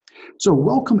So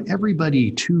welcome everybody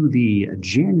to the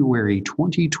January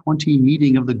 2020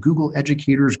 meeting of the Google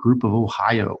Educators Group of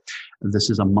Ohio. This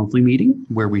is a monthly meeting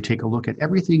where we take a look at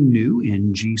everything new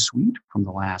in G Suite from the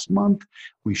last month.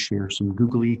 We share some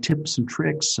Googly tips and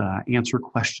tricks, answer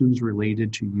questions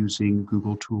related to using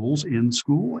Google tools in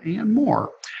school and more.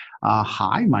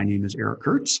 Hi, my name is Eric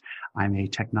Kurtz. I'm a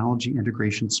technology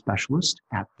integration specialist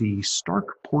at the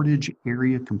Stark Portage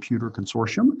Area Computer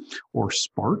Consortium, or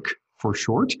SPARC for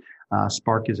short.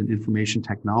 SPARC is an information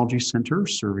technology center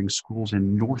serving schools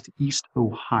in Northeast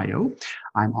Ohio.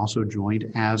 I'm also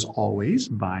joined, as always,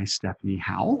 by Stephanie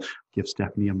Howell. Give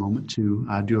Stephanie a moment to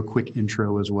do a quick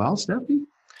intro as well. Stephanie?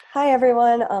 Hi,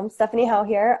 everyone. Stephanie Howell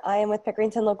here. I am with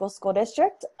Pickerington Local School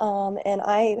District, and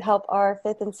I help our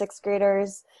 5th and 6th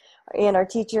graders and our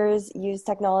teachers use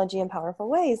technology in powerful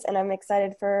ways. And I'm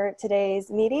excited for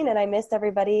today's meeting, and I missed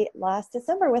everybody last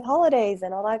December with holidays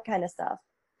and all that kind of stuff.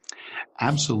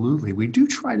 Absolutely. We do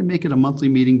try to make it a monthly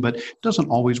meeting, but it doesn't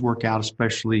always work out,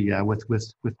 especially with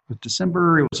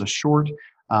December. It was a short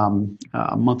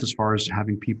month as far as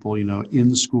having people,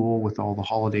 in school with all the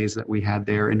holidays that we had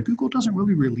there. And Google doesn't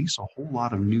really release a whole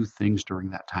lot of new things during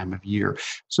that time of year.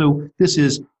 So this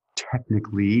is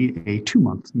technically a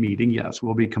 2-month meeting. Yes,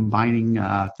 we'll be combining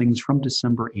things from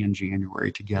December and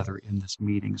January together in this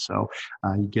meeting. So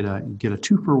you get a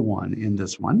 2-for-1 in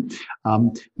this one.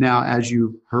 Now, as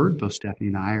you heard, both Stephanie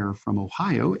and I are from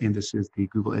Ohio, and this is the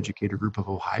Google Educator Group of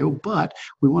Ohio, but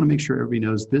we want to make sure everybody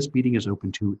knows this meeting is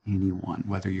open to anyone,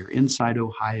 whether you're inside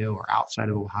Ohio or outside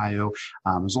of Ohio.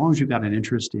 As long as you've got an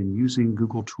interest in using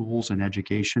Google tools in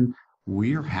education,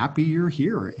 we're happy you're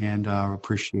here and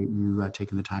appreciate you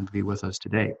taking the time to be with us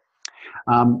today.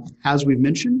 As we've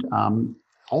mentioned,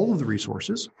 all of the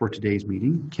resources for today's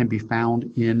meeting can be found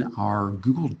in our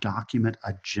Google document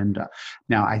agenda.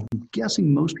 Now, I'm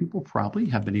guessing most people probably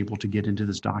have been able to get into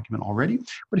this document already,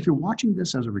 but if you're watching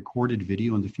this as a recorded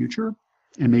video in the future,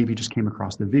 and maybe just came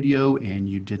across the video and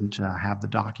you didn't have the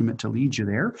document to lead you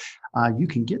there, you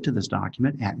can get to this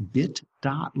document at bit.ly/GEG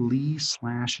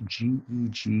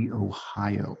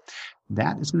Ohio.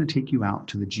 That is going to take you out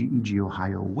to the GEG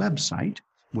Ohio website,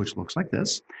 which looks like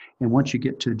this. And once you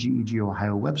get to the GEG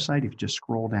Ohio website, if you just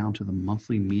scroll down to the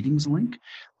monthly meetings link,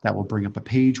 that will bring up a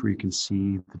page where you can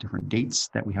see the different dates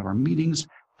that we have our meetings.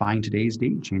 Find today's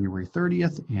date, January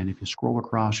 30th, and if you scroll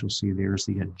across, you'll see there's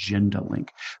the agenda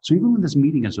link. So even when this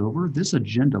meeting is over, this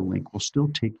agenda link will still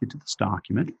take you to this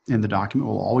document, and the document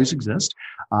will always exist.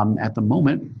 At the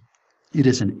moment, it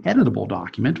is an editable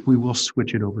document. We will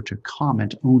switch it over to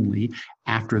comment only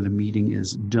after the meeting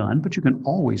is done, but you can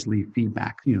always leave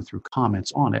feedback, through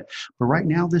comments on it. But right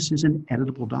now, this is an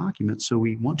editable document, so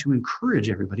we want to encourage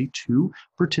everybody to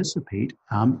participate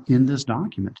in this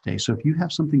document today. So if you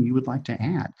have something you would like to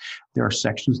add, there are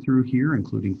sections through here,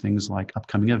 including things like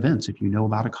upcoming events. If you know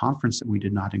about a conference that we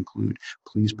did not include,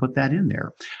 please put that in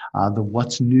there. The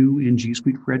what's new in G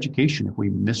Suite for Education. If we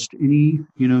missed any,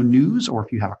 news, or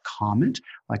if you have a comment,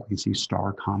 like we can see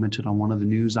Star commented on one of the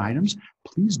news items,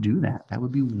 please do that. That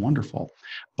would be wonderful.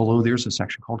 Below there's a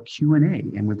section called Q&A,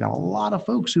 and we've got a lot of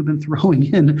folks who've been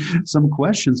throwing in some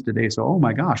questions today. So, oh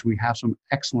my gosh, we have some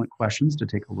excellent questions to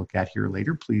take a look at here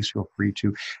later. Please feel free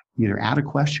to either add a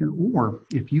question, or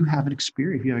if you have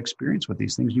experience with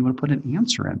these things, you want to put an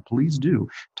answer in, please do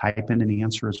type in an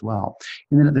answer as well.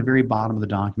 And then at the very bottom of the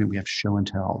document, we have show and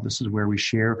tell. This is where we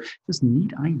share just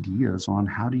neat ideas on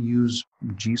how to use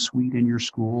G Suite in your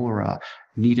school, or a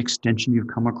neat extension you've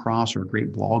come across, or a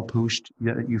great blog post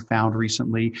that you found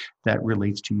recently that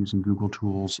relates to using Google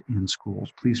tools in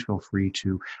schools. Please feel free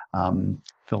to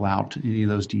fill out any of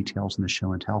those details in the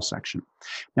show and tell section.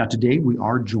 Now, today we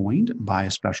are joined by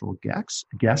a special guest.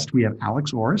 We have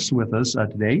Alex Orris with us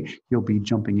today. He'll be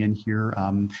jumping in here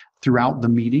throughout the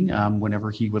meeting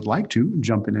whenever he would like to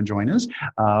jump in and join us.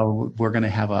 We're going to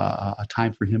have a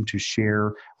time for him to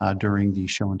share during the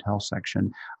show and tell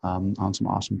section on some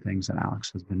awesome things that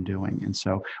Alex has been doing. And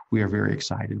so we are very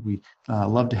excited. We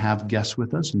love to have guests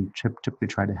with us, and typically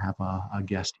try to have a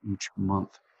guest each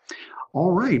month.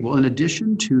 All right. Well, in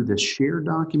addition to the shared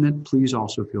document, please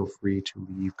also feel free to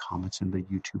leave comments in the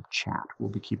YouTube chat. We'll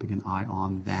be keeping an eye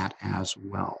on that as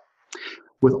well.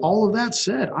 With all of that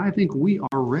said, I think we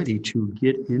are ready to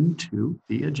get into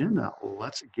the agenda.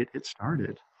 Let's get it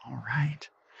started. All right.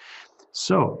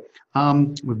 So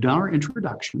we've done our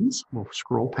introductions. We'll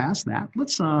scroll past that.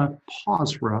 Let's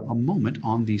pause for a moment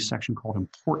on the section called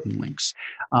important links.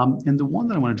 And the one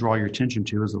that I want to draw your attention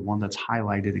to is the one that's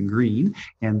highlighted in green,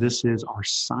 and this is our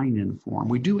sign-in form.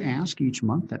 We do ask each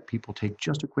month that people take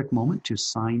just a quick moment to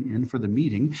sign in for the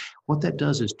meeting. What that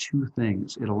does is two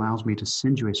things. It allows me to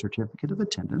send you a certificate of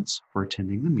attendance for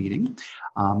attending the meeting.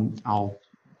 I'll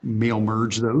mail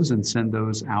merge those and send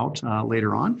those out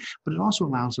later on, but it also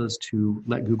allows us to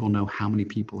let Google know how many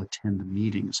people attend the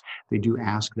meetings. They do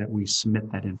ask that we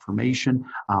submit that information.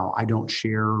 I don't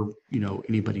share,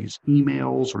 anybody's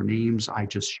emails or names. I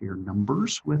just share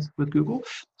numbers with Google.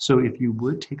 So if you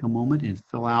would take a moment and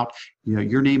fill out,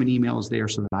 your name and email is there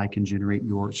so that I can generate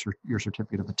your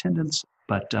certificate of attendance,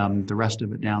 but the rest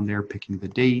of it down there, picking the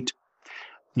date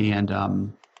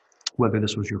and whether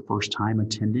this was your first time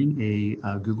attending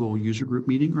a Google user group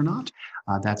meeting or not,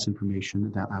 that's information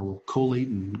that I will collate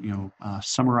and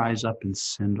summarize up and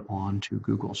send on to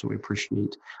Google. So we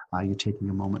appreciate you taking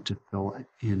a moment to fill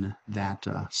in that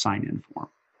sign-in form.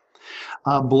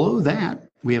 Below that,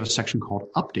 we have a section called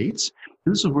Updates.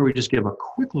 And this is where we just give a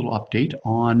quick little update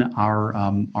on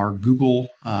our Google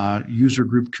user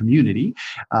group community.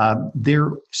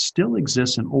 There still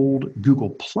exists an old Google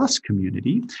Plus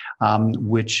community,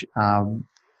 which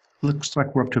looks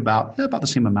like we're up to about the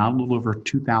same amount, a little over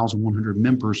 2,100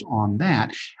 members on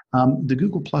that. The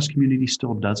Google Plus community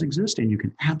still does exist, and you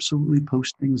can absolutely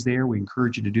post things there. We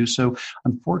encourage you to do so.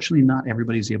 Unfortunately, not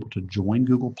everybody is able to join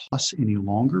Google Plus any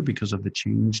longer because of the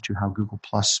change to how Google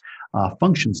Plus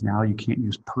functions now. You can't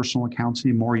use personal accounts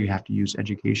anymore. You have to use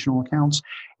educational accounts.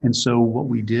 And so what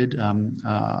we did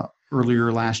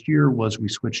earlier last year was we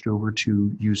switched over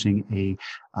to using a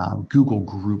Google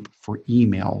group for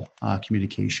email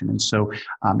communication. And so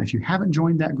if you haven't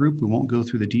joined that group, we won't go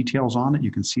through the details on it.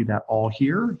 You can see that all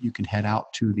here. You can head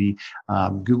out to the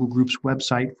Google Groups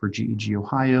website for GEG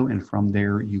Ohio, and from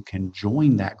there you can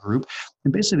join that group.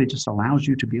 And basically it just allows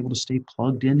you to be able to stay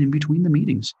plugged in between the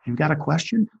meetings. If you've got a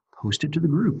question, post it to the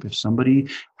group. If somebody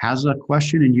has a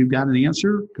question and you've got an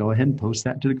answer, go ahead and post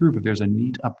that to the group. If there's a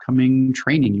neat upcoming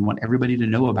training you want everybody to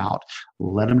know about,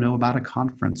 let them know about a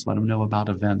conference, let them know about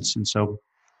events. And so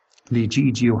the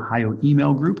GEG Ohio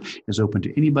email group is open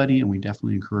to anybody, and we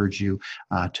definitely encourage you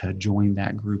to join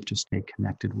that group to stay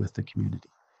connected with the community.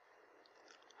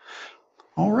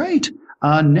 All right.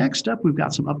 Next up, we've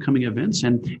got some upcoming events.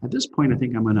 And at this point, I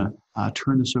think I'm going to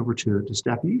turn this over to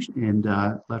Stephanie and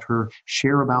let her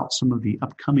share about some of the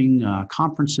upcoming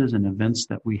conferences and events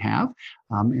that we have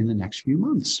in the next few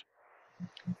months.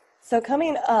 So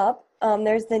coming up,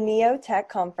 there's the Neo Tech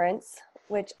Conference,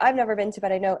 which I've never been to,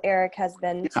 but I know Eric has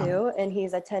been to, and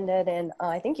he's attended, and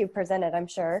I think you've presented, I'm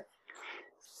sure.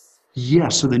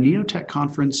 Yes. So the Neo Tech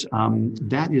Conference,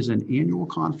 that is an annual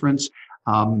conference.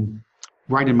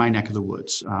 Right in my neck of the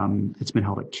woods. It's been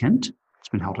held at Kent. It's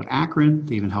been held at Akron.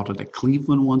 They even held it at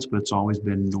Cleveland once, but it's always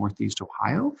been Northeast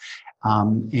Ohio.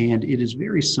 And it is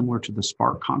very similar to the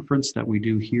Spark conference that we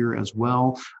do here as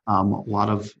well. A lot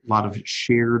of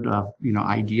shared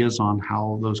ideas on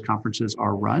how those conferences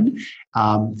are run.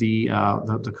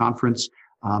 The conference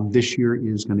this year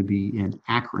is going to be in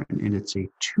Akron, and it's a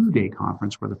 2-day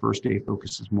conference where the first day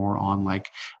focuses more on like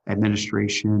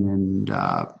administration and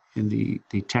in the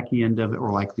techie end of it,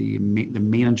 or like the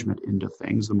management end of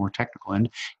things, the more technical end.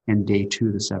 And day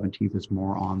 2, the 17th, is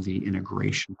more on the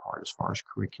integration part as far as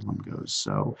curriculum goes.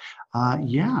 So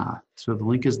so the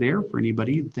link is there for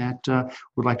anybody that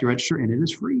would like to register, and it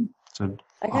is free. So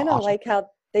I kind of like how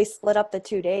they split up the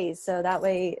 2 days, so that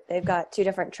way they've got 2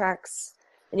 different tracks,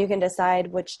 and you can decide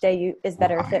which day is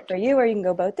better fit for you, or you can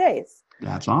go both days.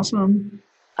 That's awesome.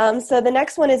 So the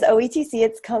next one is OETC.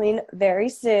 It's coming very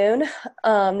soon.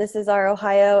 This is our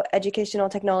Ohio Educational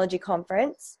Technology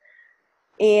Conference.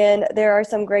 And there are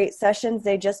some great sessions.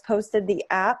 They just posted the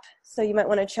app, so you might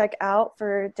want to check out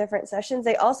for different sessions.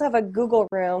 They also have a Google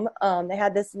room. They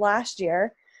had this last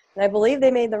year, and I believe they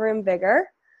made the room bigger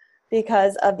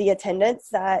because of the attendance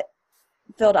that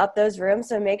filled up those rooms.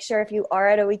 So make sure if you are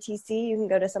at OETC, you can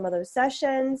go to some of those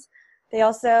sessions. They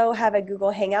also have a Google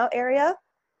Hangout area.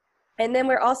 And then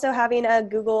we're also having a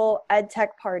Google EdTech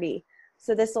party.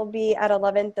 So this will be at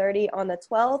 11:30 on the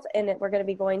 12th, and we're going to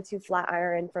be going to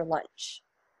Flatiron for lunch.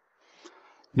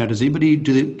 Now,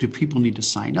 do people need to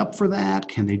sign up for that?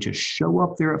 Can they just show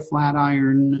up there at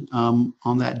Flatiron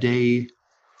on that day?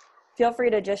 Feel free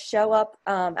to just show up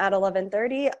at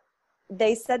 11:30.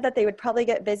 They said that they would probably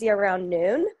get busy around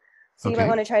noon. So you might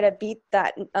want to try to beat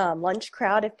that lunch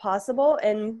crowd if possible,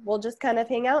 and we'll just kind of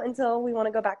hang out until we want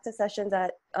to go back to sessions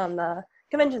at the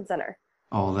convention center.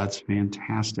 Oh, that's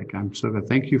fantastic. I'm so good.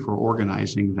 Thank you for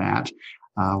organizing that.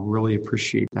 Really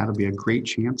appreciate that. It'll be a great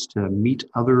chance to meet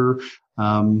other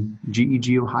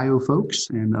GEG Ohio folks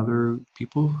and other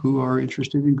people who are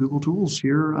interested in Google tools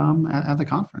here at the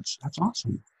conference. That's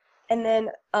awesome. And then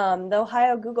the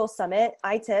Ohio Google Summit,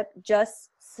 ITIP,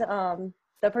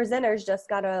 the presenters just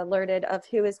got alerted of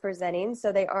who is presenting.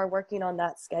 So they are working on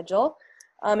that schedule.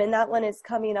 And that one is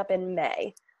coming up in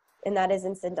May. And that is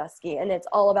in Sandusky. And it's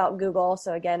all about Google.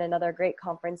 So again, another great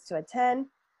conference to attend.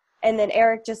 And then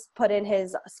Eric just put in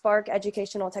his Spark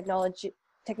Educational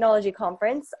Technology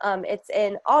Conference. It's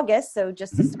in August, so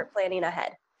just to start planning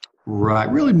ahead. Right.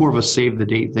 Really more of a save the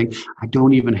date thing. I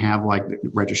don't even have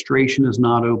registration is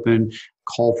not open.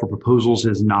 Call for proposals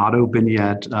is not open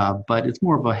yet. But it's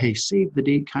more of a, hey, save the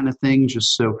date kind of thing.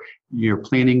 Just so you're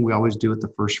planning. We always do it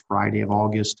the first Friday of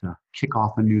August to kick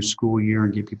off a new school year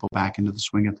and get people back into the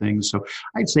swing of things. So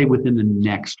I'd say within the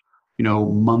next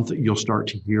month, you'll start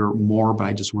to hear more, but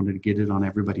I just wanted to get it on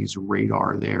everybody's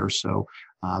radar there so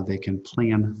they can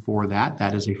plan for that.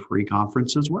 That is a free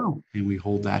conference as well. And we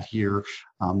hold that here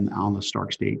on the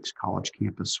Stark State College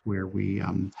campus where we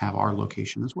have our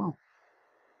location as well.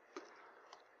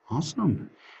 Awesome.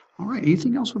 All right.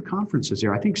 Anything else with conferences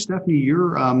here? I think, Stephanie,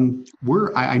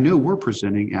 I know we're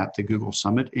presenting at the Google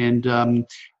Summit, and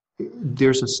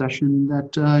there's a session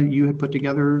that you had put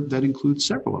together that includes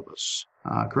several of us.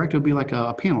 Correct? It'll be like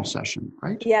a panel session,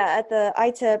 right? Yeah, at the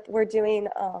ITIP, we're doing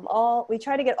we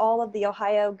try to get all of the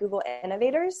Ohio Google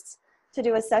innovators to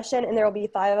do a session, and there will be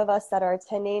 5 of us that are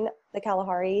attending the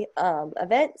Kalahari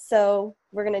event. So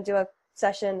we're going to do a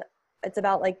session. It's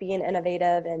about being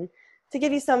innovative and to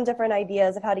give you some different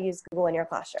ideas of how to use Google in your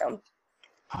classroom.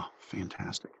 Oh,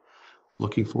 fantastic.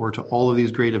 Looking forward to all of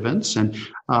these great events, and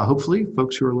hopefully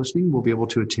folks who are listening will be able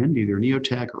to attend either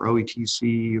Neotech or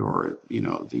OETC or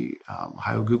the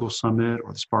Ohio Google Summit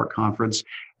or the Spark Conference.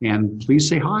 And please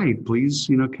say hi. Please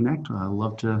connect. I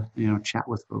love to chat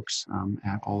with folks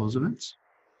at all those events.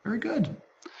 Very good.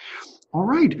 All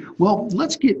right. Well,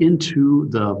 let's get into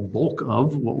the bulk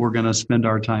of what we're going to spend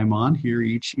our time on here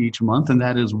each month, and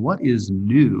that is what is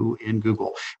new in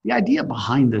Google. The idea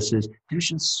behind this is there's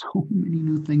just so many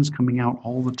new things coming out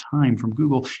all the time from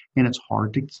Google, and it's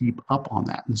hard to keep up on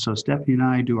that. And so Stephanie and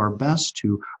I do our best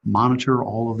to monitor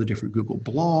all of the different Google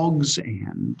blogs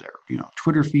and their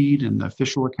Twitter feed and the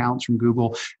official accounts from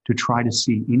Google to try to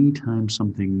see anytime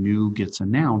something new gets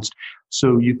announced.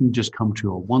 So you can just come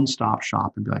to a one-stop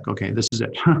shop and be like, okay, this is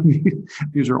it.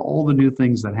 These are all the new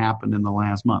things that happened in the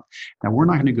last month. Now, we're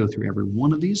not going to go through every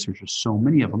one of these. There's just so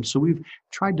many of them. So we've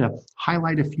tried to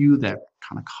highlight a few that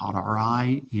kind of caught our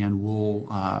eye, and we'll,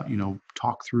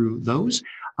 talk through those.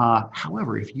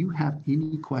 However, if you have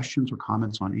any questions or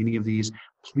comments on any of these,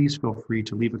 please feel free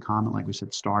to leave a comment. Like we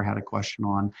said, Star had a question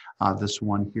on this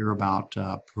one here about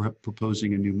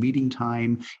proposing a new meeting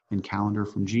time and calendar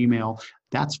from Gmail.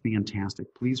 That's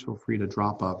fantastic. Please feel free to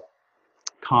drop a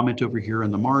comment over here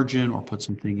in the margin or put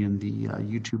something in the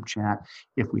YouTube chat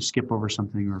if we skip over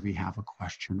something or if you have a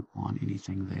question on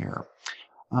anything there.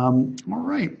 All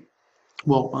right.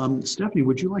 Well, Stephanie,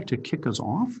 would you like to kick us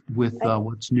off with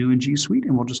what's new in G Suite,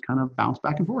 and we'll just kind of bounce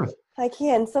back and forth? I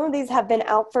can. Some of these have been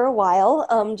out for a while,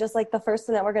 just like the first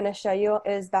one that we're going to show you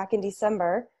is back in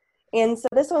December. And so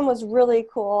this one was really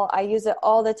cool. I use it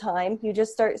all the time. You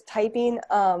just start typing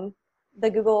the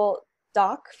Google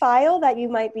Doc file that you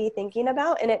might be thinking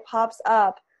about, and it pops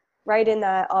up right in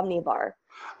that Omnibar,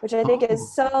 which I think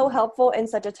is so helpful and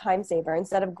such a time saver.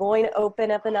 Instead of going to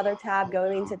open up another tab,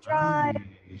 going to Drive,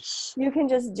 you can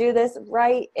just do this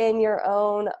right in your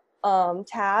own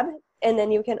tab, and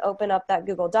then you can open up that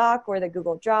Google Doc or the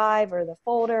Google Drive or the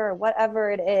folder or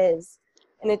whatever it is.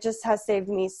 And it just has saved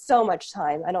me so much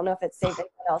time. I don't know if it's saved anyone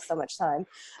else so much time.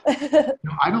 No,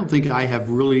 I don't think I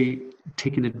have really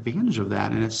taken advantage of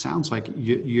that. And it sounds like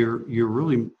you're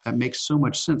really, that makes so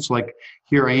much sense. Like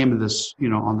here I am in this,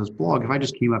 on this blog. If I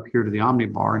just came up here to the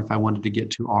Omnibar, and if I wanted to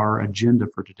get to our agenda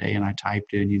for today and I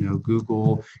typed in,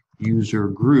 Google user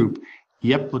group,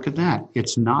 yep, look at that.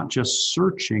 It's not just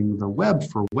searching the web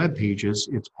for web pages.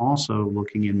 It's also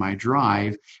looking in my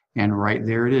Drive, and right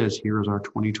there it is. Here's our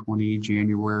 2020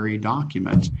 January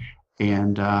document.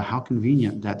 And how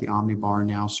convenient that the Omnibar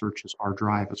now searches our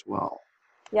Drive as well.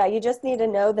 Yeah, you just need to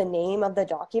know the name of the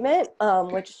document,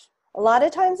 which a lot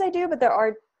of times I do, but there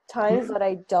are times that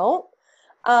I don't.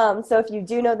 So if you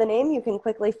do know the name, you can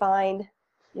quickly find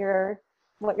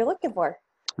what you're looking for.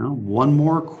 One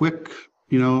more quick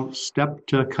step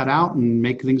to cut out and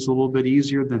make things a little bit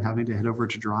easier than having to head over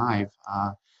to Drive.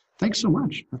 Thanks so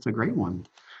much. That's a great one.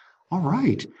 All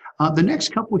right. The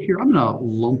next couple here, I'm going to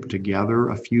lump together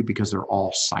a few because they're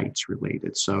all sites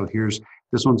related. So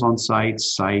this one's on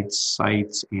sites, sites,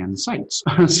 sites, and sites.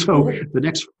 So the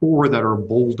next four that are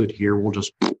bolded here, we'll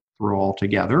just throw all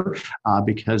together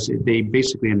because they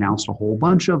basically announced a whole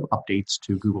bunch of updates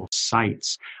to Google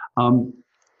Sites.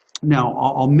 Now,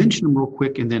 I'll mention them real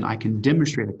quick and then I can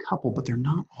demonstrate a couple, but they're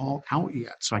not all out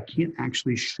yet. So I can't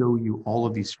actually show you all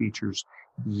of these features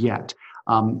yet.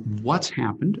 What's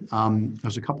happened,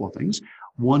 there's a couple of things.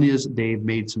 One is they've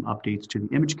made some updates to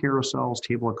the image carousels,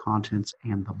 table of contents,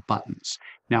 and the buttons.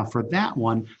 Now for that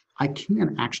one, I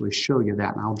can actually show you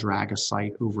that, and I'll drag a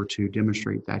site over to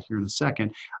demonstrate that here in a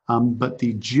second. But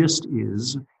the gist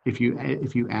is, if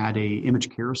you add a image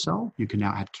carousel, you can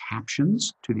now add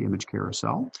captions to the image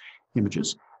carousel,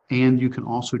 images, and you can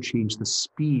also change the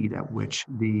speed at which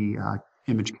the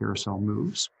image carousel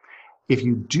moves. If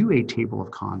you do a table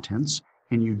of contents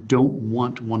and you don't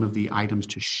want one of the items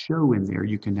to show in there,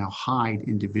 you can now hide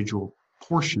individual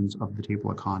portions of the table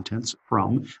of contents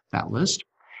from that list.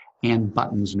 And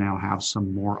buttons now have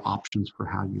some more options for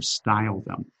how you style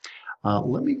them.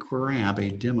 Let me grab a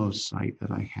demo site that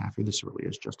I have here. This really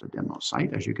is just a demo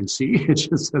site. As you can see, it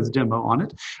just says demo on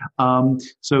it.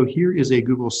 So here is a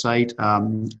Google site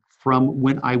from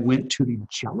when I went to the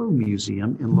Jell-O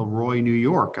Museum in Leroy, New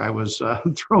York. I was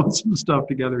throwing some stuff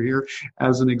together here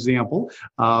as an example.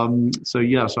 So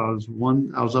yes, I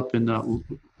was up in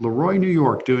Leroy, New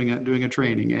York, doing a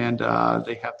training, and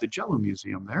they have the Jell-O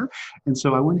Museum there. And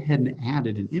so I went ahead and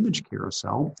added an image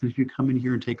carousel. And if you come in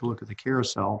here and take a look at the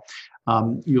carousel,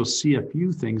 you'll see a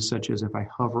few things, such as if I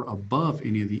hover above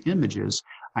any of the images,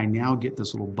 I now get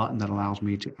this little button that allows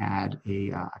me to add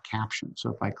a caption. So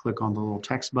if I click on the little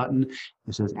text button,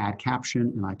 it says add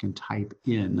caption, and I can type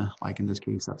in, like in this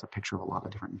case, that's a picture of a lot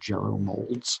of different Jell-O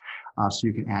molds. So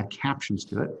you can add captions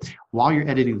to it. While you're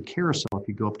editing the carousel, if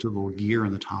you go up to the little gear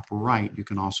in the top right, you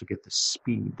can also get the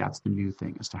speed. That's the new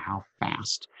thing, as to how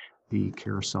fast the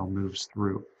carousel moves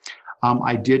through.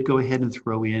 I did go ahead and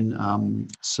throw in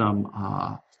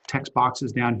some text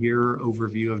boxes down here,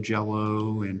 overview of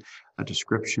Jell-O and a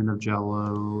description of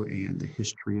Jell-O and the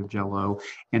history of Jell-O.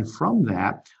 And from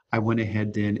that, I went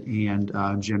ahead then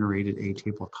and generated a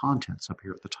table of contents up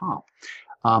here at the top.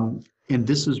 And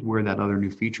this is where that other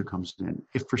new feature comes in.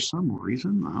 If for some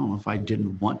reason, I don't know, if I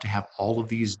didn't want to have all of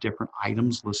these different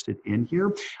items listed in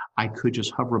here, I could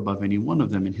just hover above any one of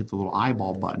them and hit the little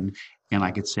eyeball button, and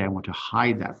I could say I want to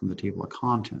hide that from the table of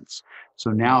contents.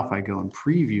 So now if I go and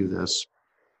preview this,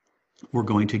 we're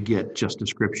going to get just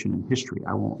description and history.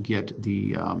 I won't get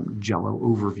the Jell-O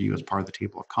overview as part of the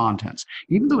table of contents,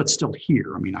 even though it's still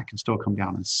here. I mean, I can still come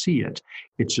down and see it.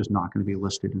 It's just not going to be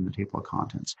listed in the table of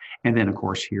contents. And then, of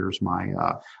course, here's my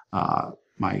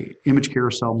my image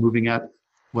carousel moving at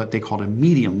what they called a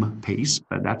medium pace,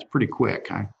 but that's pretty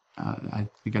quick. I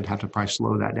think I'd have to probably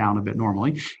slow that down a bit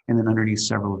normally. And then underneath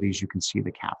several of these, you can see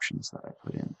the captions that I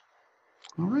put in.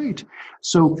 All right,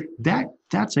 so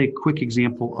that's a quick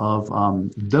example of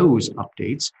those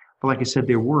updates. But like I said,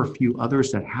 there were a few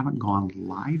others that haven't gone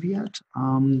live yet.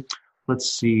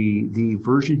 Let's see, the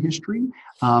version history.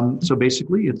 So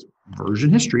basically, it's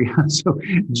version history. So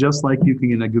just like you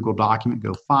can in a Google document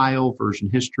go File, Version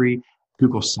History,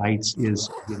 Google Sites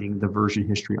is getting the version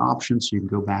history option, so you can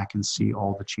go back and see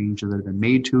all the changes that have been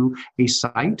made to a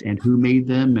site and who made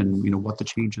them, and what the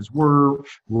changes were.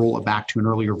 Roll it back to an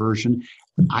earlier version.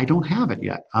 I don't have it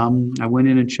yet. I went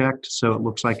in and checked, so it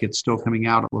looks like it's still coming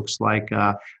out. It looks like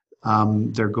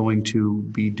they're going to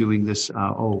be doing this.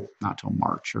 Not till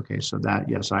March. Okay, so that,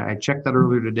 yes, I checked that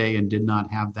earlier today and did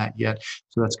not have that yet.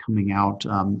 So that's coming out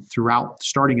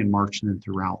starting in March, and then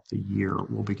throughout the year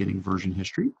we'll be getting version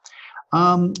history.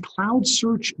 Cloud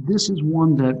search, this is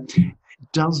one that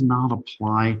does not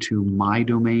apply to my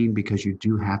domain because you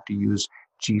do have to use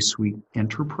G Suite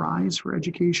Enterprise for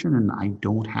education, and I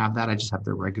don't have that. I just have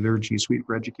the regular G Suite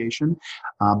for education.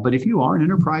 But if you are an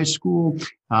enterprise school,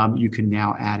 you can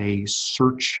now add a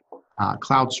search,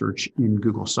 cloud search in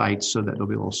Google Sites, so that there'll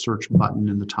be a little search button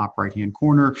in the top right-hand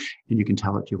corner, and you can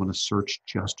tell it you want to search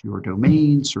just your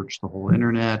domain, search the whole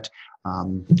internet.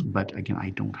 But again, I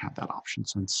don't have that option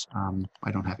since I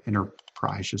don't have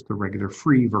Enterprise, just the regular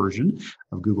free version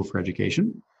of Google for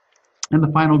Education. And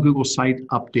the final Google Site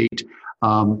update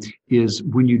is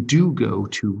when you do go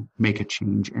to make a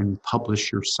change and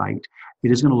publish your site,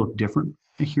 it is going to look different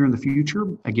here in the future.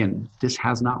 Again, this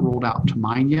has not rolled out to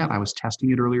mine yet. I was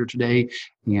testing it earlier today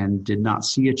and did not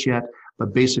see it yet.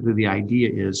 But basically the idea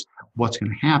is what's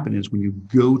going to happen is when you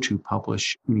go to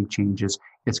publish any changes,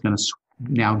 it's going to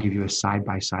now give you a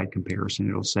side-by-side comparison.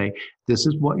 It'll say, this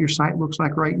is what your site looks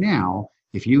like right now.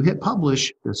 if you hit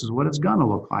publish, this is what it's going to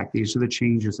look like. These are the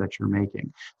changes that you're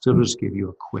making. So it'll just give you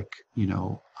a quick,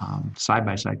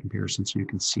 side-by-side comparison so you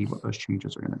can see what those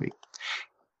changes are going to be.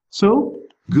 So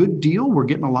good deal. We're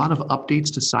getting a lot of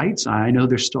updates to sites. I know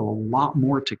there's still a lot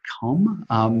more to come.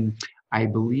 I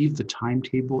believe the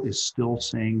timetable is still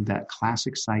saying that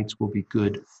classic sites will be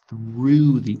good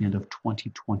through the end of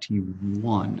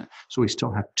 2021. So we still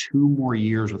have 2 more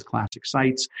years with classic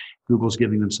sites. Google's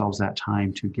giving themselves that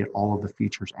time to get all of the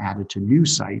features added to new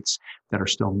sites that are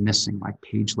still missing, like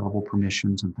page level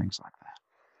permissions and things like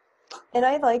that. And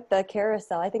I like the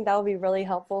carousel. I think that will be really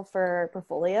helpful for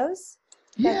portfolios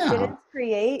that students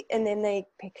create, and then they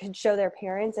could show their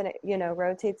parents, and it,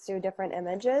 rotates through different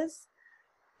images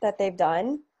that they've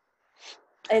done.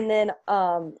 And then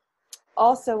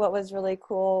also what was really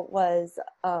cool was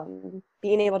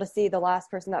being able to see the last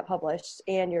person that published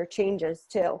and your changes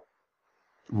too.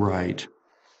 Right.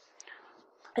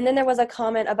 And then there was a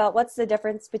comment about what's the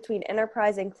difference between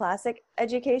enterprise and classic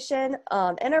education.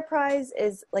 Enterprise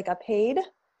is like a paid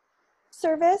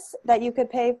service that you could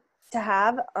pay to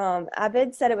have.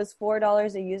 Avid said it was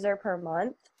 $4 a user per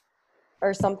month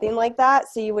or something like that.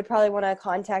 So you would probably want to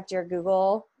contact your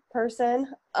Google person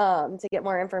to get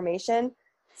more information.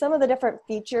 Some of the different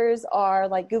features are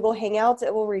like Google Hangouts,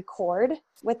 it will record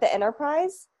with the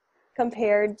enterprise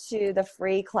compared to the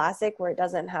free classic where it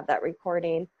doesn't have that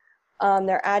recording.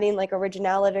 They're adding like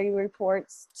originality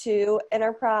reports to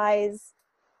enterprise.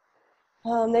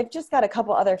 They've just got a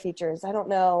couple other features. I don't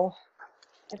know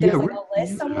if there's like a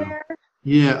list somewhere.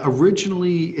 Yeah,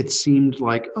 originally it seemed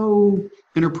like,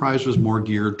 enterprise was more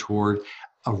geared toward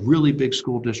a really big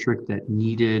school district that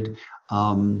needed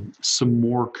some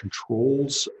more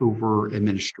controls over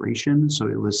administration. So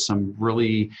it was some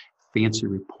really fancy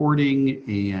reporting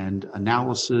and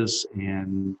analysis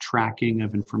and tracking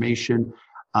of information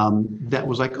that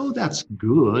was like, that's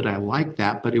good. I like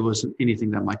that. But it wasn't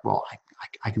anything that I'm like, well,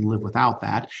 I can live without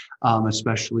that,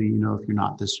 especially, if you're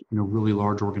not this, really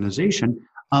large organization.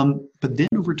 But then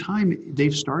over time,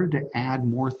 they've started to add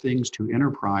more things to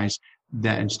enterprise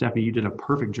and Stephanie, you did a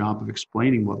perfect job of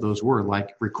explaining what those were,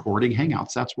 like recording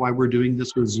Hangouts. That's why we're doing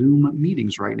this with Zoom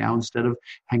meetings right now instead of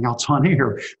Hangouts on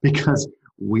Air, because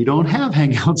we don't have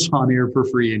Hangouts on Air for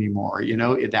free anymore.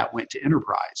 That went to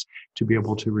enterprise to be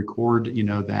able to record,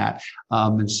 that.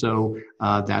 And so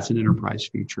that's an enterprise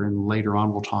feature. And later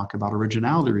on, we'll talk about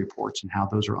originality reports and how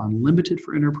those are unlimited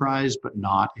for enterprise, but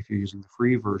not if you're using the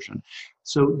free version.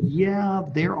 So yeah,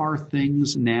 there are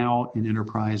things now in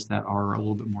enterprise that are a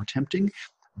little bit more tempting,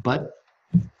 but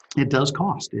it does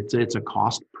cost. It's a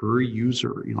cost per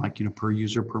user, per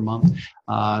user per month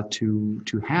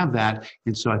to have that.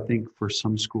 And so I think for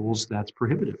some schools that's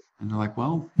prohibitive. And they're like,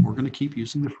 well, we're going to keep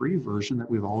using the free version that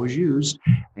we've always used.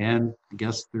 And I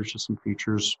guess there's just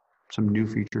some new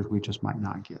features we just might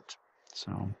not get.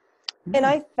 So. Yeah. And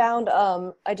I found,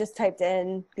 I just typed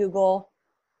in Google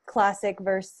Classic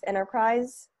versus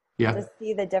Enterprise to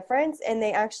see the difference. And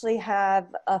they actually have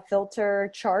a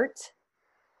filter chart.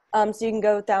 So you can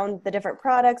go down the different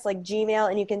products like Gmail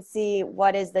and you can see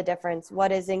what is the difference,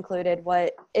 what is included,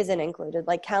 what isn't included.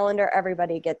 Like calendar,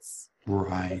 everybody gets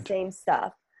the same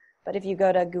stuff. But if you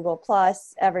go to Google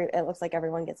Plus, it looks like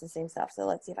everyone gets the same stuff. So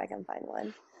let's see if I can find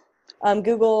one.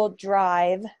 Google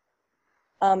Drive,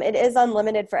 it is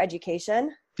unlimited for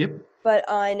education. Yep. But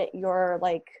on your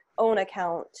own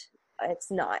account,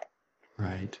 it's not.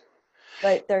 Right.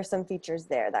 But there's some features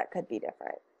there that could be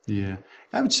different. Yeah,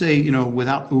 I would say,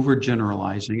 without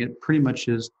overgeneralizing, it pretty much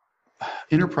is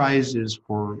enterprise is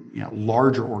for,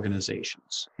 larger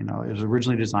organizations. It was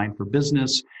originally designed for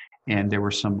business, and there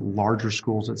were some larger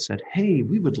schools that said, hey,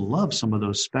 we would love some of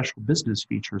those special business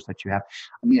features that you have.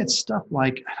 I mean, it's stuff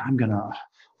like, I'm going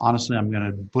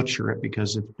to butcher it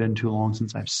because it's been too long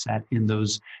since I've sat in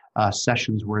those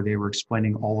sessions where they were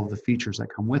explaining all of the features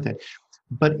that come with it.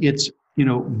 But it's,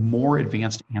 more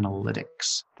advanced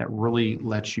analytics that really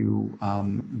lets you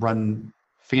run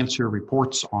fancier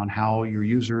reports on how your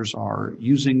users are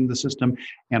using the system,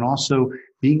 and also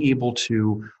being able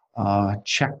to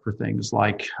check for things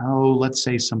like, let's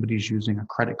say somebody's using a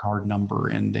credit card number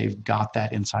and they've got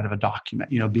that inside of a document,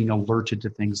 being alerted to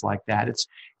things like that.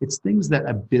 It's things that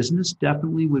a business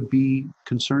definitely would be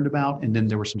concerned about. And then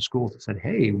there were some schools that said,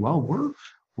 hey, well, we're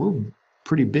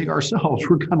pretty big ourselves.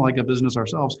 We're kind of like a business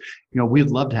ourselves.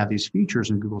 We'd love to have these features.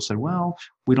 And Google said, well,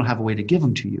 we don't have a way to give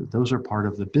them to you. Those are part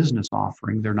of the business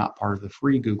offering. They're not part of the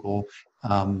free Google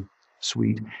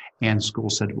suite. And school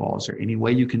said, well, is there any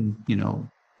way you can,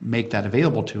 make that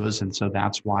available to us? And so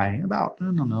that's why about,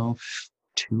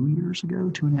 2.5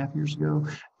 years ago,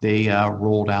 they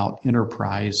rolled out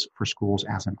enterprise for schools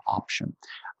as an option.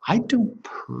 I don't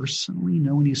personally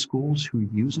know any schools who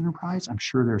use Enterprise. I'm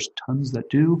sure there's tons that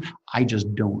do. I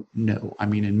just don't know. I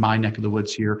mean, in my neck of the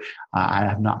woods here, I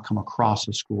have not come across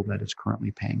a school that is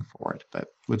currently paying for it,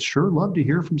 but would sure love to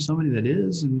hear from somebody that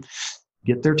is and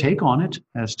get their take on it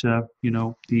as to,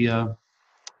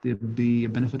 the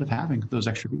benefit of having those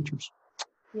extra features.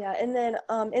 Yeah, and then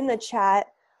in the chat,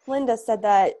 Linda said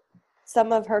that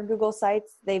some of her Google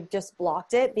sites, they've just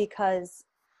blocked it because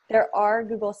there are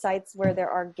Google sites where there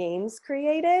are games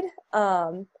created.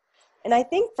 And I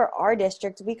think for our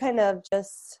district, we kind of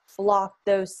just blocked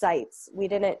those sites. We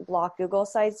didn't block Google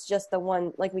sites, just the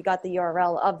one, like we got the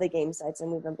URL of the game sites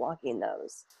and we've been blocking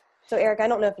those. So Eric, I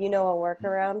don't know if you know a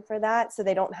workaround for that, so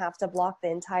they don't have to block the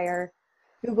entire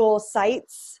Google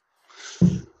sites.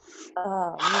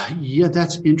 Yeah,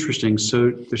 that's interesting.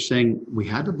 So they're saying we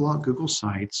had to block Google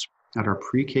sites at our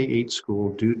pre-K-8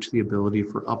 school due to the ability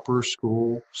for upper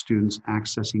school students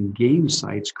accessing game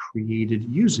sites created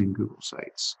using Google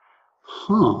Sites.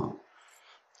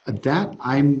 That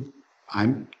I'm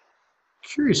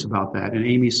curious about that. And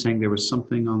Amy's saying there was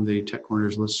something on the Tech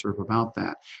Corners listserv about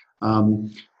that.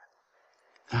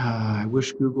 I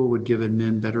wish Google would give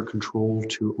admin better control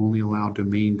to only allow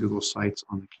domain Google Sites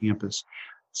on the campus.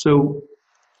 So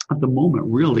at the moment,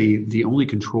 really, the only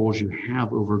controls you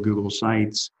have over Google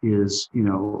Sites is,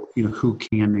 who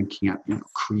can and can't,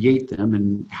 create them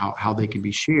and how they can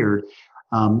be shared.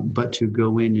 But to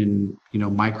go in and,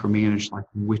 micromanage like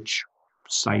which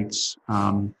sites,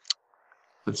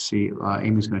 let's see,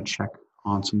 Amy's going to check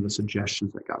on some of the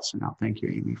suggestions that got sent out. Thank you,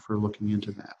 Amy, for looking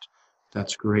into that.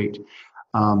 That's great.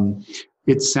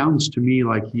 It sounds to me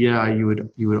like, yeah, you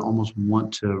would almost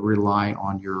want to rely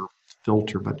on your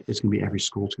filter, but it's going to be every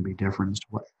school is going to be different as to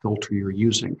what filter you're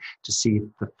using to see if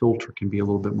the filter can be a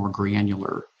little bit more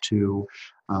granular to,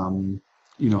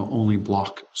 only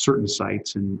block certain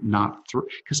sites and not through,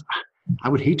 because I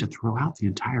would hate to throw out the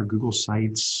entire Google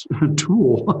Sites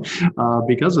tool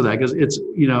because of that. Because it's,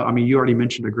 you already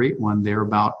mentioned a great one there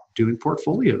about doing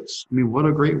portfolios. I mean, what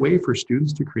a great way for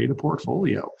students to create a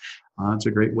portfolio. It's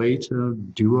a great way to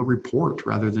do a report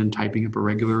rather than typing up a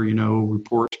regular,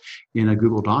 report in a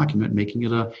Google document, making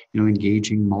it a,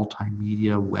 engaging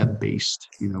multimedia web-based,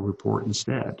 report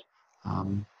instead.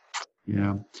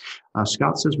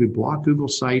 Scott says we block Google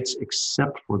Sites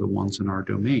except for the ones in our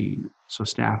domain. So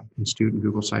staff and student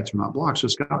Google Sites are not blocked. So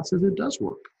Scott says it does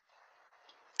work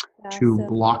to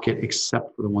block it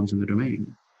except for the ones in the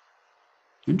domain.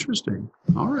 Interesting.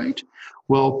 All right.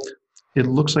 Well, it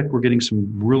looks like we're getting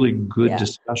some really good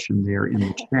discussion there in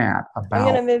the chat about.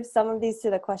 I'm going to move some of these to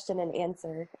the question and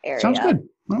answer area. Sounds good.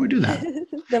 Why don't we do that?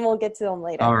 Then we'll get to them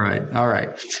later. All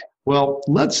right. Well,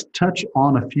 let's touch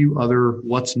on a few other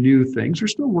what's new things. We're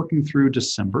still working through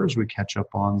December as we catch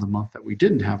up on the month that we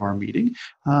didn't have our meeting.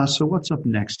 So what's up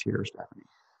next here, Stephanie?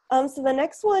 So the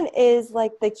next one is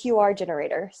like the QR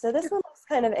generator. So this one looks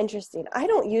kind of interesting. I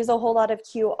don't use a whole lot of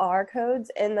QR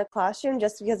codes in the classroom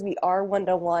just because we are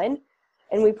one-to-one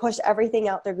and we push everything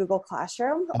out through Google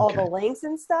Classroom, all the links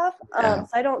and stuff. So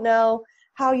I don't know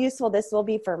how useful this will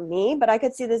be for me, but I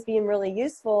could see this being really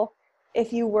useful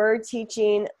if you were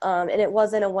teaching and it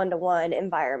wasn't a one-to-one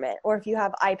environment, or if you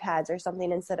have iPads or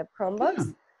something instead of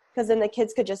Chromebooks, because then the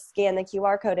kids could just scan the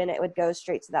QR code and it would go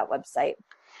straight to that website.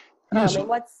 Yeah,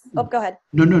 go ahead.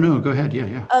 No, go ahead.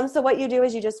 Yeah. So what you do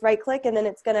is you just right click and then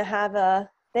it's going to have a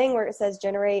thing where it says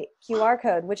generate QR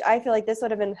code, which I feel like this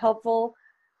would have been helpful,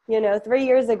 3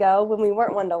 years ago when we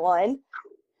weren't one-to-one.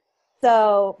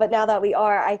 So, but now that we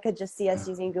are, I could just see us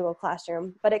using Google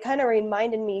Classroom. But it kind of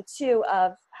reminded me too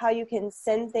of how you can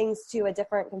send things to a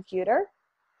different computer.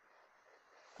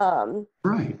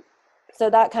 Right. So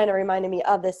that kind of reminded me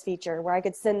of this feature where I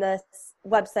could send this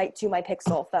website to my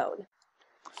Pixel phone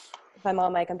if I'm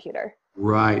on my computer.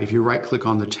 Right. If you right click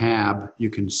on the tab, you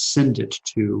can send it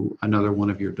to another one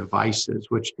of your devices,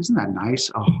 which isn't that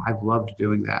nice? Oh, I've loved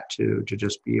doing that too, to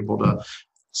just be able to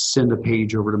send a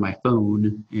page over to my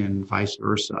phone and vice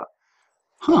versa.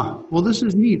 Well, this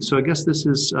is neat. So I guess this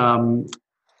is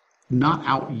not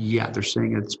out yet. They're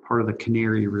saying it's part of the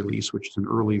Canary release, which is an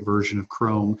early version of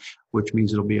Chrome, which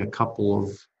means it'll be a couple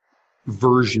of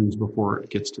versions before it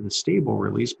gets to the stable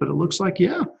release. But it looks like,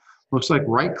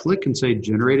 right click and say,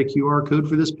 generate a QR code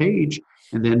for this page.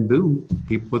 And then boom,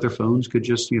 people with their phones could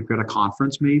just, if you're at a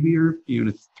conference maybe, or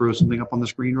throw something up on the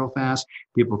screen real fast,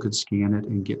 people could scan it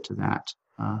and get to that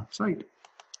site.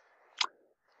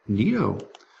 Neato.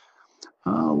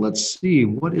 Let's see,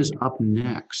 what is up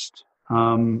next?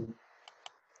 And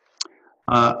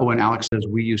Alex says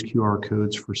we use QR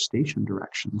codes for station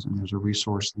directions, and there's a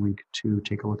resource link to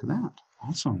take a look at that.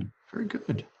 Awesome, very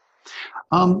good.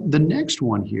 The next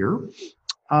one here,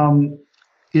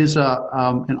 is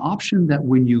an option that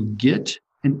when you get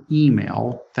an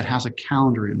email that has a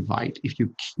calendar invite, if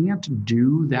you can't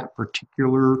do that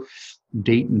particular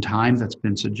date and time that's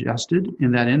been suggested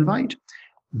in that invite,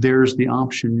 there's the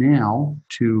option now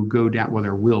to go down. Well,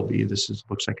 there will be.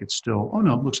 Looks like it's still. Oh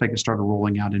no, it looks like it started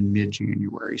rolling out in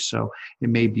mid-January, so it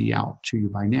may be out to you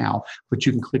by now. But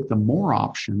you can click the more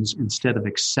options instead of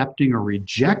accepting or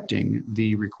rejecting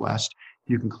the request.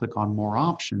 You can click on more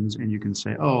options and you can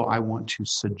say, oh, I want to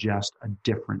suggest a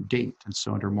different date. And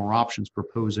so under more options,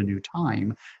 propose a new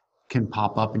time can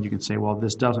pop up and you can say, well,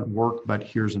 this doesn't work, but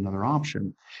here's another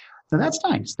option. Now that's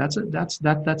nice. That's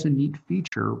a neat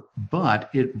feature, but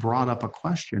it brought up a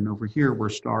question over here where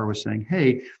Star was saying,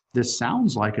 hey, this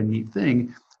sounds like a neat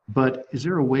thing, but is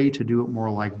there a way to do it more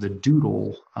like the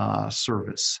Doodle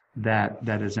service that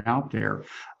is out there?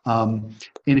 And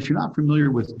if you're not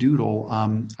familiar with Doodle,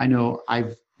 I know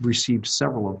I've received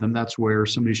several of them. That's where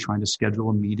somebody's trying to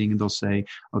schedule a meeting and they'll say,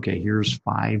 okay, here's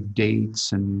 5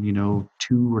 dates and,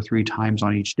 2 or 3 times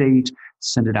on each date,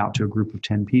 send it out to a group of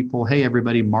 10 people. Hey,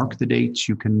 everybody, mark the dates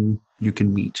you can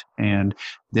meet. And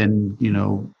then,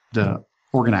 the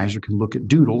organizer can look at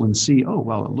Doodle and see, oh,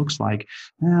 well, it looks like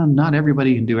not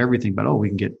everybody can do everything, but we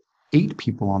can get 8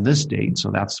 people on this date.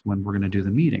 So that's when we're going to do the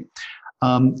meeting.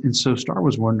 And so Star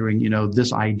was wondering,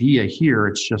 this idea here,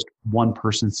 it's just one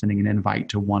person sending an invite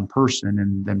to one person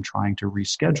and them trying to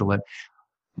reschedule it.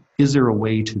 Is there a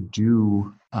way to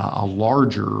do a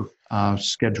larger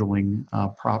scheduling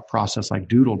process like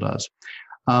Doodle does?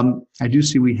 I do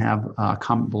see we have a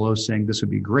comment below saying this would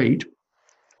be great,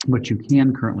 but you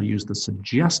can currently use the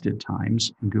suggested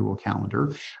times in Google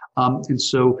Calendar. And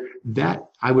so that,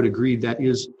 I would agree, that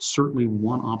is certainly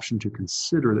one option to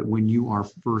consider, that when you are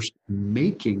first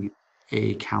making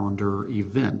a calendar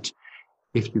event,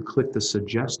 if you click the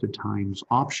suggested times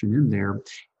option in there,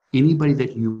 anybody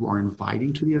that you are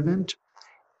inviting to the event,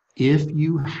 if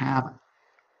you have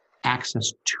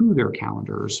access to their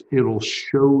calendars, it'll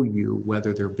show you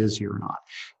whether they're busy or not.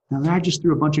 Now, I just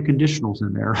threw a bunch of conditionals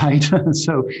in there, right?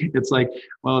 So it's like,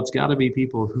 well, it's got to be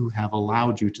people who have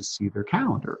allowed you to see their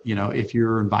calendar. If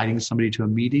you're inviting somebody to a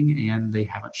meeting and they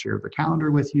haven't shared their calendar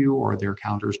with you, or their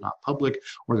calendar is not public,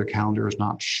 or their calendar is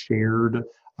not shared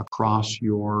across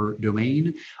your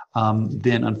domain,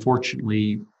 then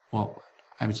unfortunately,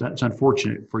 it's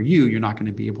unfortunate for you. You're not going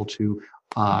to be able to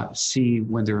see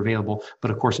when they're available,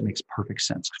 but of course it makes perfect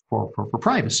sense for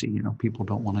privacy. People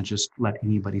don't want to just let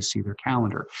anybody see their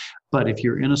calendar. But if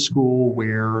you're in a school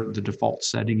where the default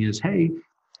setting is, hey,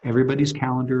 everybody's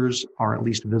calendars are at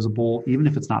least visible, even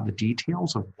if it's not the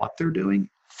details of what they're doing,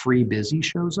 free busy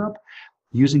shows up.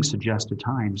 Using suggested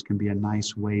times can be a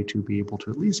nice way to be able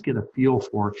to at least get a feel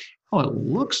for, it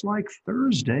looks like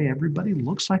Thursday, everybody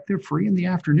looks like they're free in the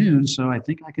afternoon, so I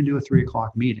think I can do a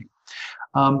 3:00 meeting.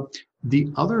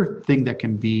 The other thing that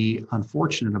can be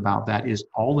unfortunate about that is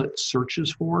all it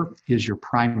searches for is your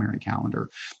primary calendar.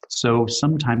 So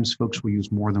sometimes folks will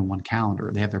use more than one calendar.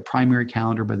 They have their primary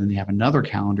calendar, but then they have another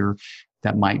calendar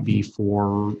that might be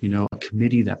for, a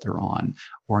committee that they're on,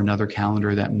 or another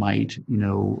calendar that might,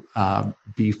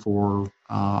 be for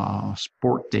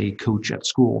sport day coach at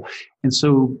school. And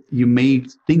so you may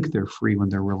think they're free when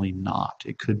they're really not.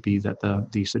 It could be that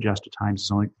the suggested times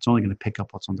it's only going to pick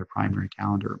up what's on their primary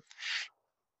calendar.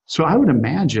 So I would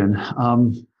imagine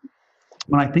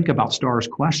when I think about Star's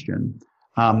question,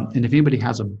 and if anybody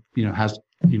has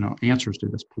answers to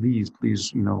this, please,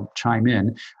 chime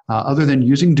in. Other than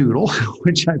using Doodle,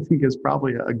 which I think is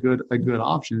probably a good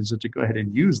option, is to go ahead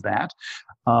and use that.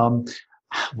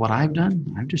 What I've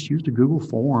done, I've just used a Google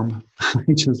form.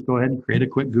 I just go ahead and create a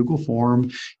quick Google form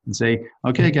and say,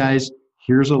 okay, guys,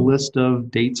 here's a list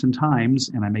of dates and times,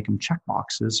 and I make them check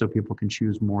boxes so people can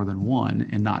choose more than one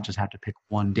and not just have to pick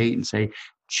one date and say,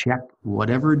 check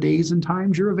whatever days and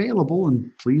times you're available, and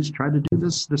please try to do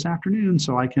this afternoon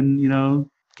so I can,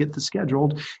 get this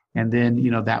scheduled. And then,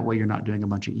 that way you're not doing a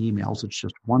bunch of emails. It's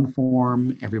just one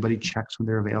form. Everybody checks when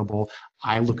they're available.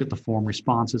 I look at the form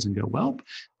responses and go, well,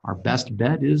 our best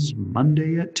bet is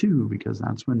Monday at 2 because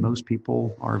that's when most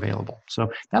people are available. So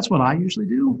that's what I usually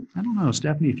do. I don't know,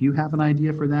 Stephanie, if you have an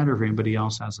idea for that, or if anybody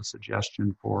else has a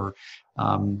suggestion for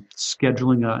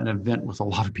scheduling an event with a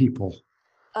lot of people.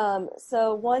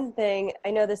 So one thing,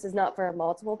 I know this is not for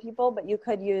multiple people, but you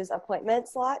could use appointment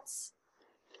slots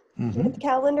with the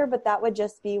calendar, but that would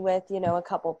just be with, a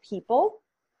couple people.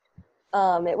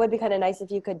 It would be kind of nice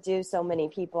if you could do so many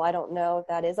people. I don't know if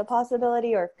that is a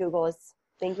possibility or if Google is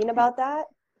thinking about that.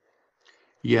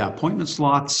 Yeah, appointment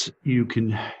slots, you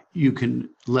can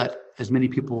let as many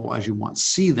people as you want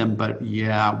see them, but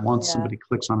once somebody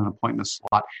clicks on an appointment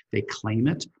slot, they claim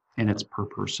it. and it's per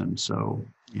person. So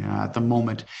yeah, at the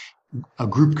moment, a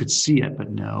group could see it, but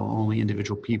no, only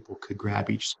individual people could grab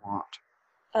each slot.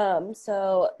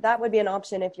 So that would be an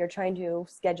option if you're trying to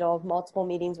schedule multiple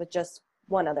meetings with just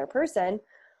one other person.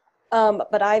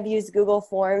 But I've used Google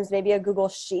Forms, maybe a Google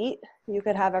Sheet. You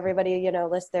could have everybody,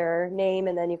 list their name,